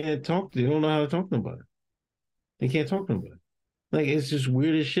 they can't talk. They don't know how to talk to nobody. They can't talk to nobody. Like, it's just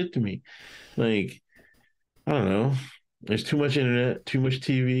weird as shit to me. Like, I don't know. There's too much internet, too much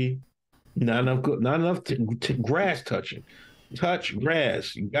TV, not enough grass touching. Touch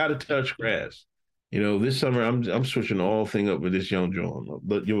grass. You got to touch grass. This summer I'm switching the whole thing up with this young John,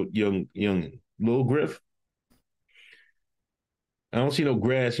 young Lil Griff. I don't see no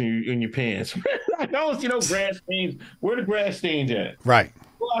grass in your pants. I don't see no grass stains. Where the grass stains at? Right.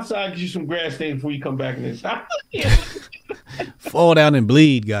 Go outside, get you some grass stains before you come back in this house. Fall down and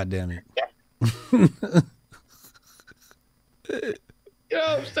bleed, goddammit. You know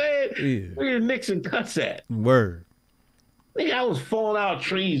what I'm saying? Yeah. Where your nicks and cuts at? Word. Nigga, I was falling out of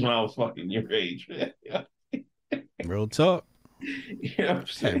trees when I was fucking your age, man. Real talk. You know what I'm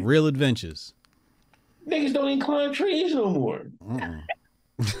saying? Had real adventures. Niggas don't even climb trees no more.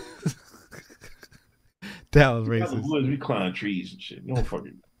 That was racist. Woods, we climb trees and shit. You don't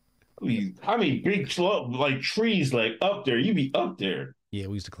fucking. I mean, big slope, like trees, like up there. You be up there. Yeah,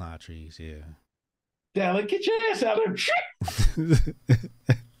 we used to climb trees. Yeah. Dad, like, get your ass out of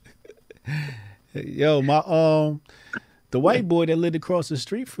there. Yo, the white boy that lived across the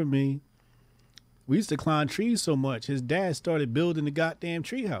street from me, we used to climb trees so much, his dad started building the goddamn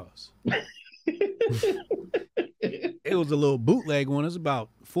treehouse. It was a little bootleg one. It was about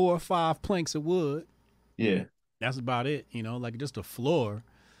 4 or 5 planks of wood. Yeah. That's about it, like just a floor.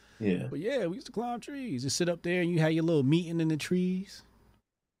 Yeah. But yeah, we used to climb trees. Just sit up there and you had your little meeting in the trees.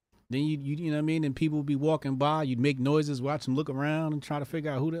 Then you know what I mean? And people would be walking by. You'd make noises, watch them look around and try to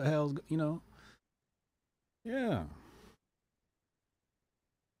figure out who the hell's, Yeah.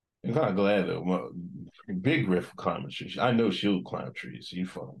 I'm kind of glad though. Big Griff will climb trees. I know she'll climb trees. She's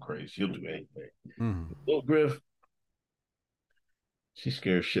fucking crazy. She'll do anything. Mm-hmm. Little Griff, she's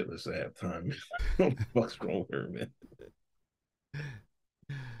scared shitless at halftime. What the fuck's wrong with her, man?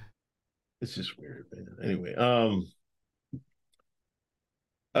 It's just weird, man. Anyway,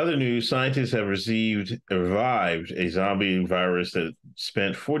 other news, scientists have revived a zombie virus that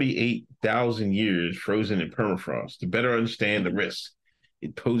spent 48,000 years frozen in permafrost to better understand the risks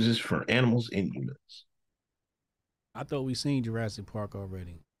it poses for animals and humans. I thought we seen Jurassic Park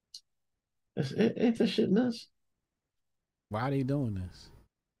already. Ain't that shit nuts? Why are they doing this?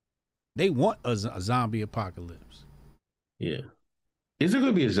 They want a zombie apocalypse. Yeah. Is there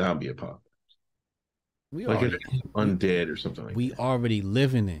going to be a zombie apocalypse? Like an undead or something like that? We already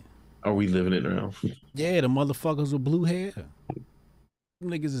living it. Are we living it now? Yeah, the motherfuckers with blue hair. Them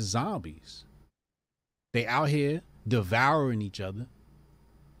niggas is zombies. They out here devouring each other.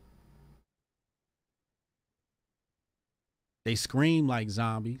 They scream like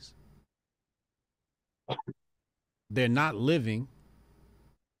zombies. They're not living.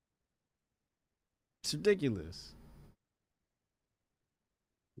 It's ridiculous.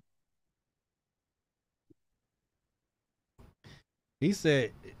 He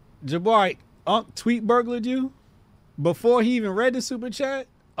said, Jabari, tweet burglared you before he even read the super chat?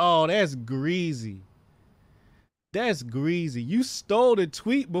 Oh, that's greasy. That's greasy. You stole the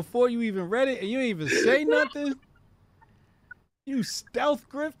tweet before you even read it and you didn't even say nothing? You stealth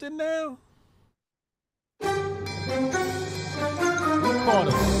grifting now? We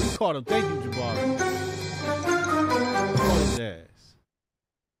caught him. Thank you, Jabari. We caught his ass.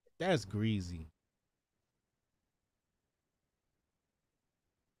 That's greasy.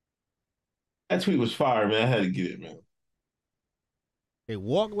 That tweet was fire, man. I had to get it, man. They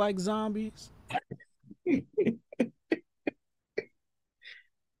walk like zombies. They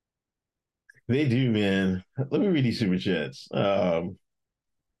do, man. Let me read these super chats.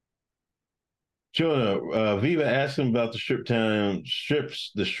 Jonah, Viva asked him about the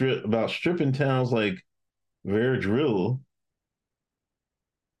about stripping towns like Verdrill.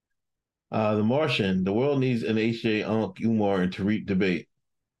 The Martian, the world needs an HJ, Unc, Umar, and Tariq debate.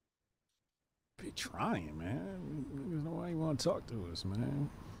 Be trying, man. There's no way you want to talk to us, man.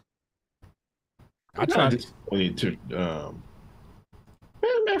 I tried disappointed to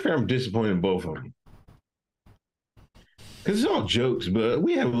matter of fact, I'm disappointed in both of them. Because it's all jokes, but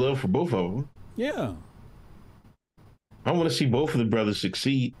we have love for both of them. Yeah. I want to see both of the brothers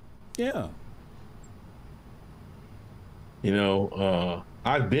succeed. Yeah. You know,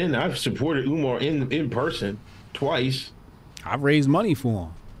 I've supported Umar in person twice. I've raised money for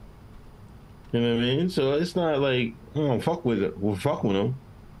him. You know what I mean? So it's not like I don't fuck with it. We'll fuck with him.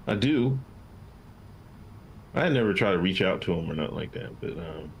 I do. I never try to reach out to him or nothing like that. But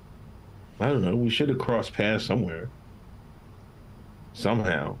I don't know. We should have crossed paths somewhere.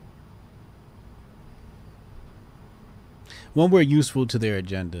 Somehow. When we're useful to their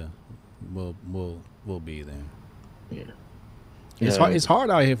agenda, we'll be there. Yeah. It's hard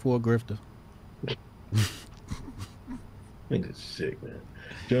out here for a grifter. I think it's sick, man.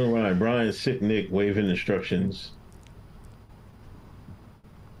 Joe Ryan, Brian, sick Nick, waving instructions.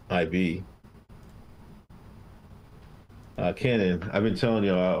 IB. Cannon, I've been telling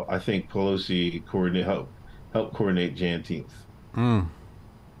y'all, I think Pelosi help coordinate Juneteenth.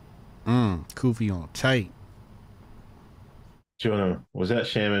 Kofi on tight. Jonah, was that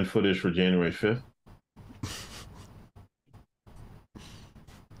shaman footage for January 5th?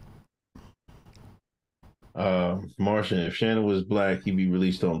 Martian, if Shannon was black, he'd be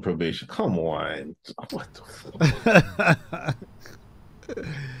released on probation. Come on. What the fuck?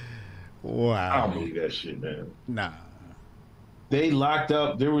 Wow. I don't believe that shit, man. Nah. They locked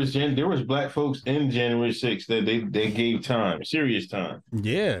up. There was black folks in January 6th that they gave time, serious time.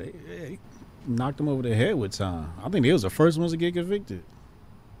 Yeah. They knocked them over the head with time. I think they was the first ones to get convicted.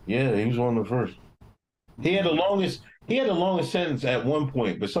 Yeah, he was one of the first. He had the longest sentence at one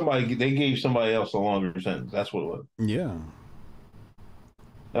point, but they gave somebody else a longer sentence. That's what it was. Yeah.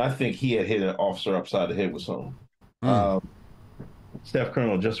 And I think he had hit an officer upside the head with something. Staff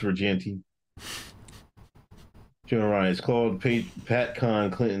Colonel, just for GNT. General Ryan, it's called Pat Con,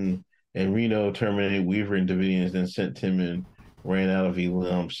 Clinton, and Reno terminated Weaver and Davidians, then sent Tim and ran out of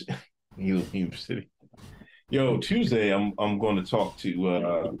Elam City. Yo, Tuesday, I'm going to talk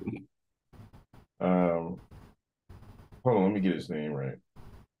to hold on, let me get his name right.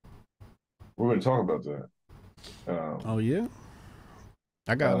 We're going to talk about that. Oh yeah,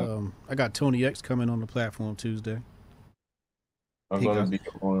 I got Tony X coming on the platform Tuesday. I'm going to be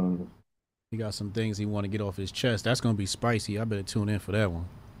on. He got some things he want to get off his chest. That's going to be spicy. I better tune in for that one.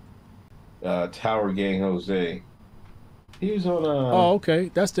 Tower Gang Jose. He was on. Oh,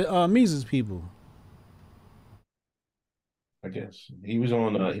 okay. That's the Mises people. I guess he was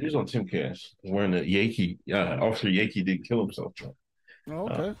on. He was on Timcast wearing the Yankee. Officer Yankee did kill himself. Oh,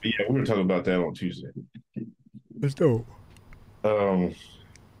 okay. Yeah, we're gonna talk about that on Tuesday. Let's go. But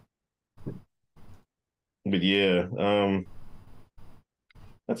yeah,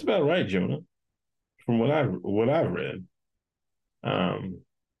 that's about right, Jonah. From what I've read,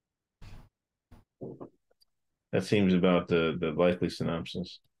 that seems about the likely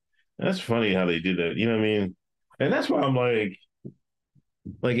synopsis. And that's funny how they did that. You know what I mean? And that's why I'm like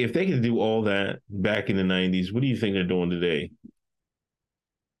if they could do all that back in the 90s, what do you think they're doing today?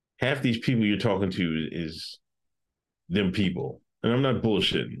 Half these people you're talking to is them people. And I'm not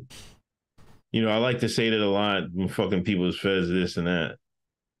bullshitting. You know, I like to say that a lot when fucking people's feds this and that.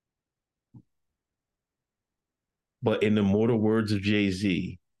 But in the mortal words of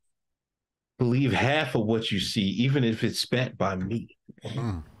Jay-Z, believe half of what you see, even if it's spat by me.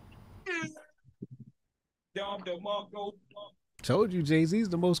 Told you Jay-Z's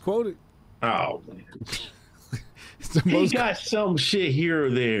the most quoted. Oh, man. He got some shit here or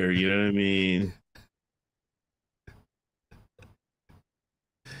there, you know what I mean?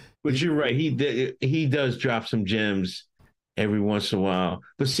 But you're right. He does drop some gems every once in a while.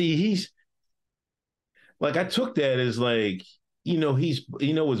 But see, he's like, I took that as like,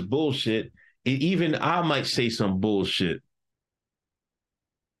 it's bullshit. Even I might say some bullshit.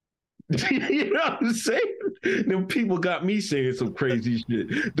 You know what I'm saying? Them people got me saying some crazy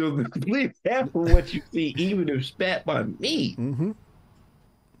shit. Believe half of what you see, even if spat by me. Mm-hmm.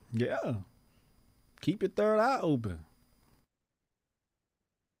 Yeah. Keep your third eye open.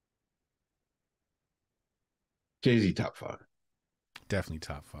 Jay-Z top 5. Definitely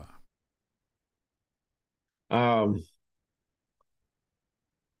top 5.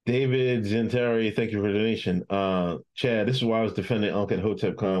 David Zentari, thank you for the donation. Chad, this is why I was defending Uncle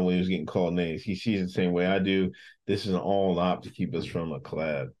Hotep Khan when he was getting called names. He sees it the same way I do. This is an all-op to keep us from a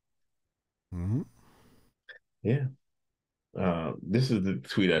collab. Mm-hmm. Yeah. This is the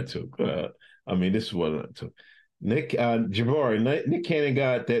tweet I took. This is what I took. Nick Cannon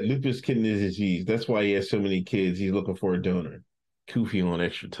got that lupus kidney disease. That's why he has so many kids. He's looking for a donor. Koofy on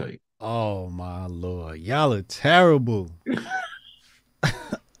extra tight. Oh my Lord. Y'all are terrible.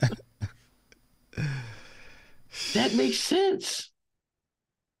 That makes sense.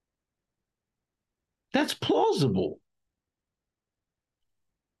 That's plausible.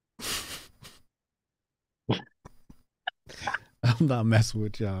 I'm not messing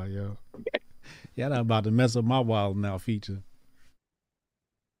with y'all, yo. Y'all not about to mess up my Wild Now feature.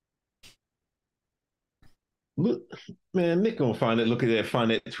 Look, man, Nick gonna find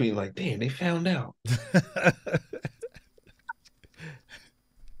that tweet like, damn, they found out.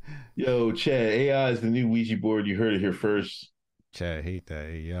 Yo, Chad, AI is the new Ouija board. You heard it here first. Chad, hate that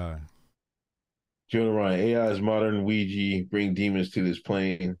AI. Jonah Ryan, AI is modern Ouija. Bring demons to this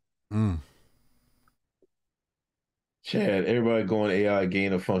plane. Chad, everybody going AI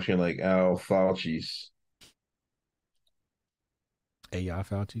gain a function like Al Fauci's. AI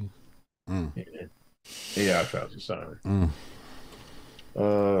Fauci? Yeah. AI Fauci, sorry.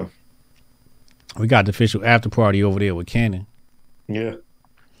 We got the official after party over there with Cannon. Yeah.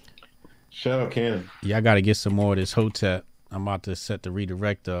 Shout out Cannon. Yeah, I got to get some more of this Hotep. I'm about to set the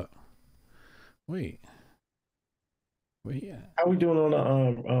redirect up. Wait. Where he at? How we doing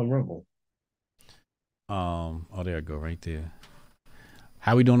on the Rumble? Oh, there it go, right there.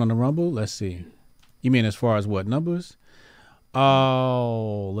 How we doing on the Rumble? Let's see. You mean as far as what numbers?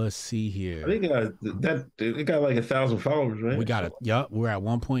 Oh, let's see here. I think it got like 1,000 followers, right? We got it. Yup, we're at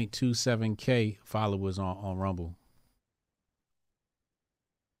 1.27K followers on Rumble.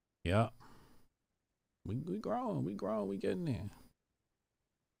 Yep. We growing, we getting there.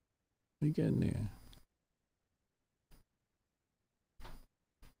 We getting there.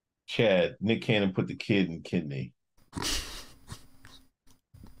 Chad, Nick Cannon put the kid in kidney.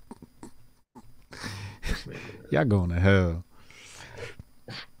 Y'all going to hell.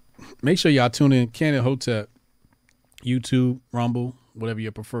 Make sure y'all tune in. Cannon Hotep, YouTube, Rumble, whatever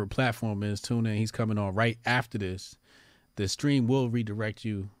your preferred platform is. Tune in. He's coming on right after this. The stream will redirect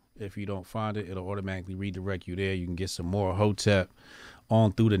you. If you don't find it, it'll automatically redirect you there. You can get some more Hotep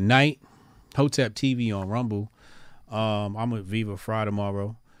on through the night. Hotep TV on Rumble. I'm with Viva Fry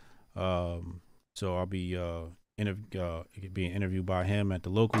tomorrow. So I'll be being interviewed by him at the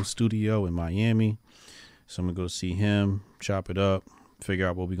local studio in Miami. So I'm gonna go see him, chop it up, figure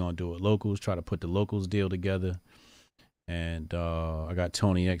out what we're gonna do with locals, try to put the locals deal together. And I got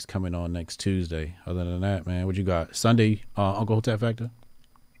Tony X coming on next Tuesday. Other than that, man, what you got? Sunday, Uncle Hotep Factor?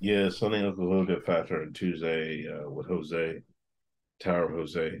 Yeah, Sunday Uncle Hotep Factor, and Tuesday with Jose, Tower of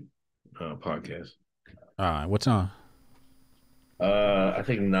Jose podcast. All right, what time? I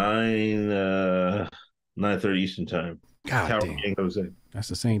think 9:30 Eastern time. God Tower damn. King Jose. That's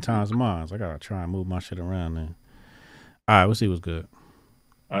the same time as mine. So I gotta try and move my shit around then. All right, we'll see what's good.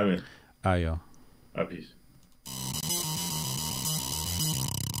 All right, man. All right, y'all. All right, peace.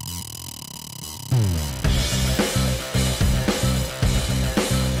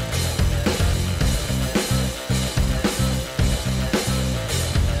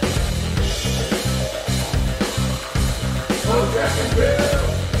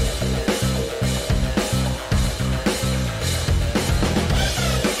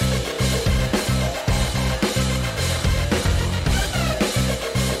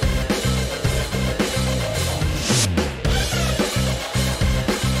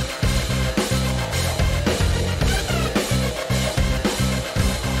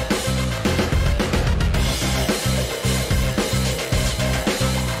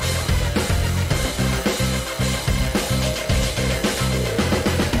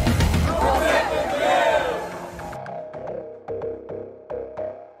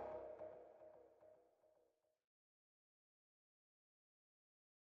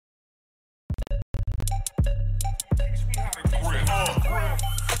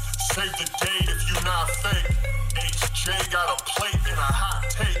 Save the date if you not fake. HJ got a plate and a hot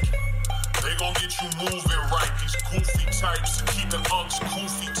take. They They gon' get you moving right. These goofy types and keep the unks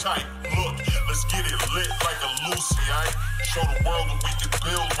goofy tight. Look, let's get it lit like a Lucy, aight? Show the world what we can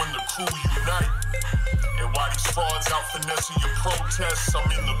build when the crew unite. And while these frauds out finessing your protests, I'm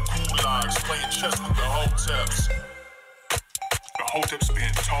in the gulags playing chess with the hoteps. The hoteps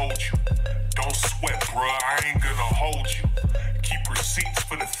been told you. Don't sweat, bruh, I ain't gonna hold you. Keep receipts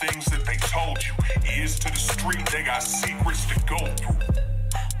for the things that they told you. Ears to the street, they got secrets to go through.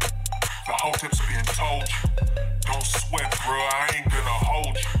 The hoteps been told you. Don't sweat, bruh, I ain't gonna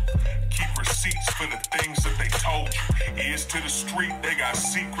hold you. Keep receipts for the things that they told you. Ears to the street, they got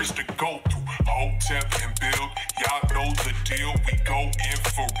secrets to go through. Hotep and build, y'all know the deal. We go in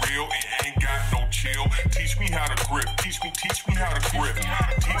for real and ain't got no chill. Teach me how to grip, teach me how to grip.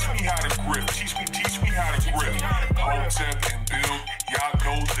 Teach me how to grip, teach me how to grip. Hotep and build, y'all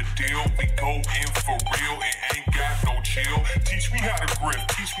know the deal. We go in for real and ain't got no chill. Teach me how to grip,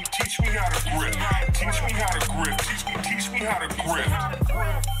 teach me how to grip. Teach me how to grip, teach me how to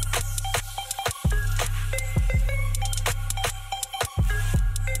grip.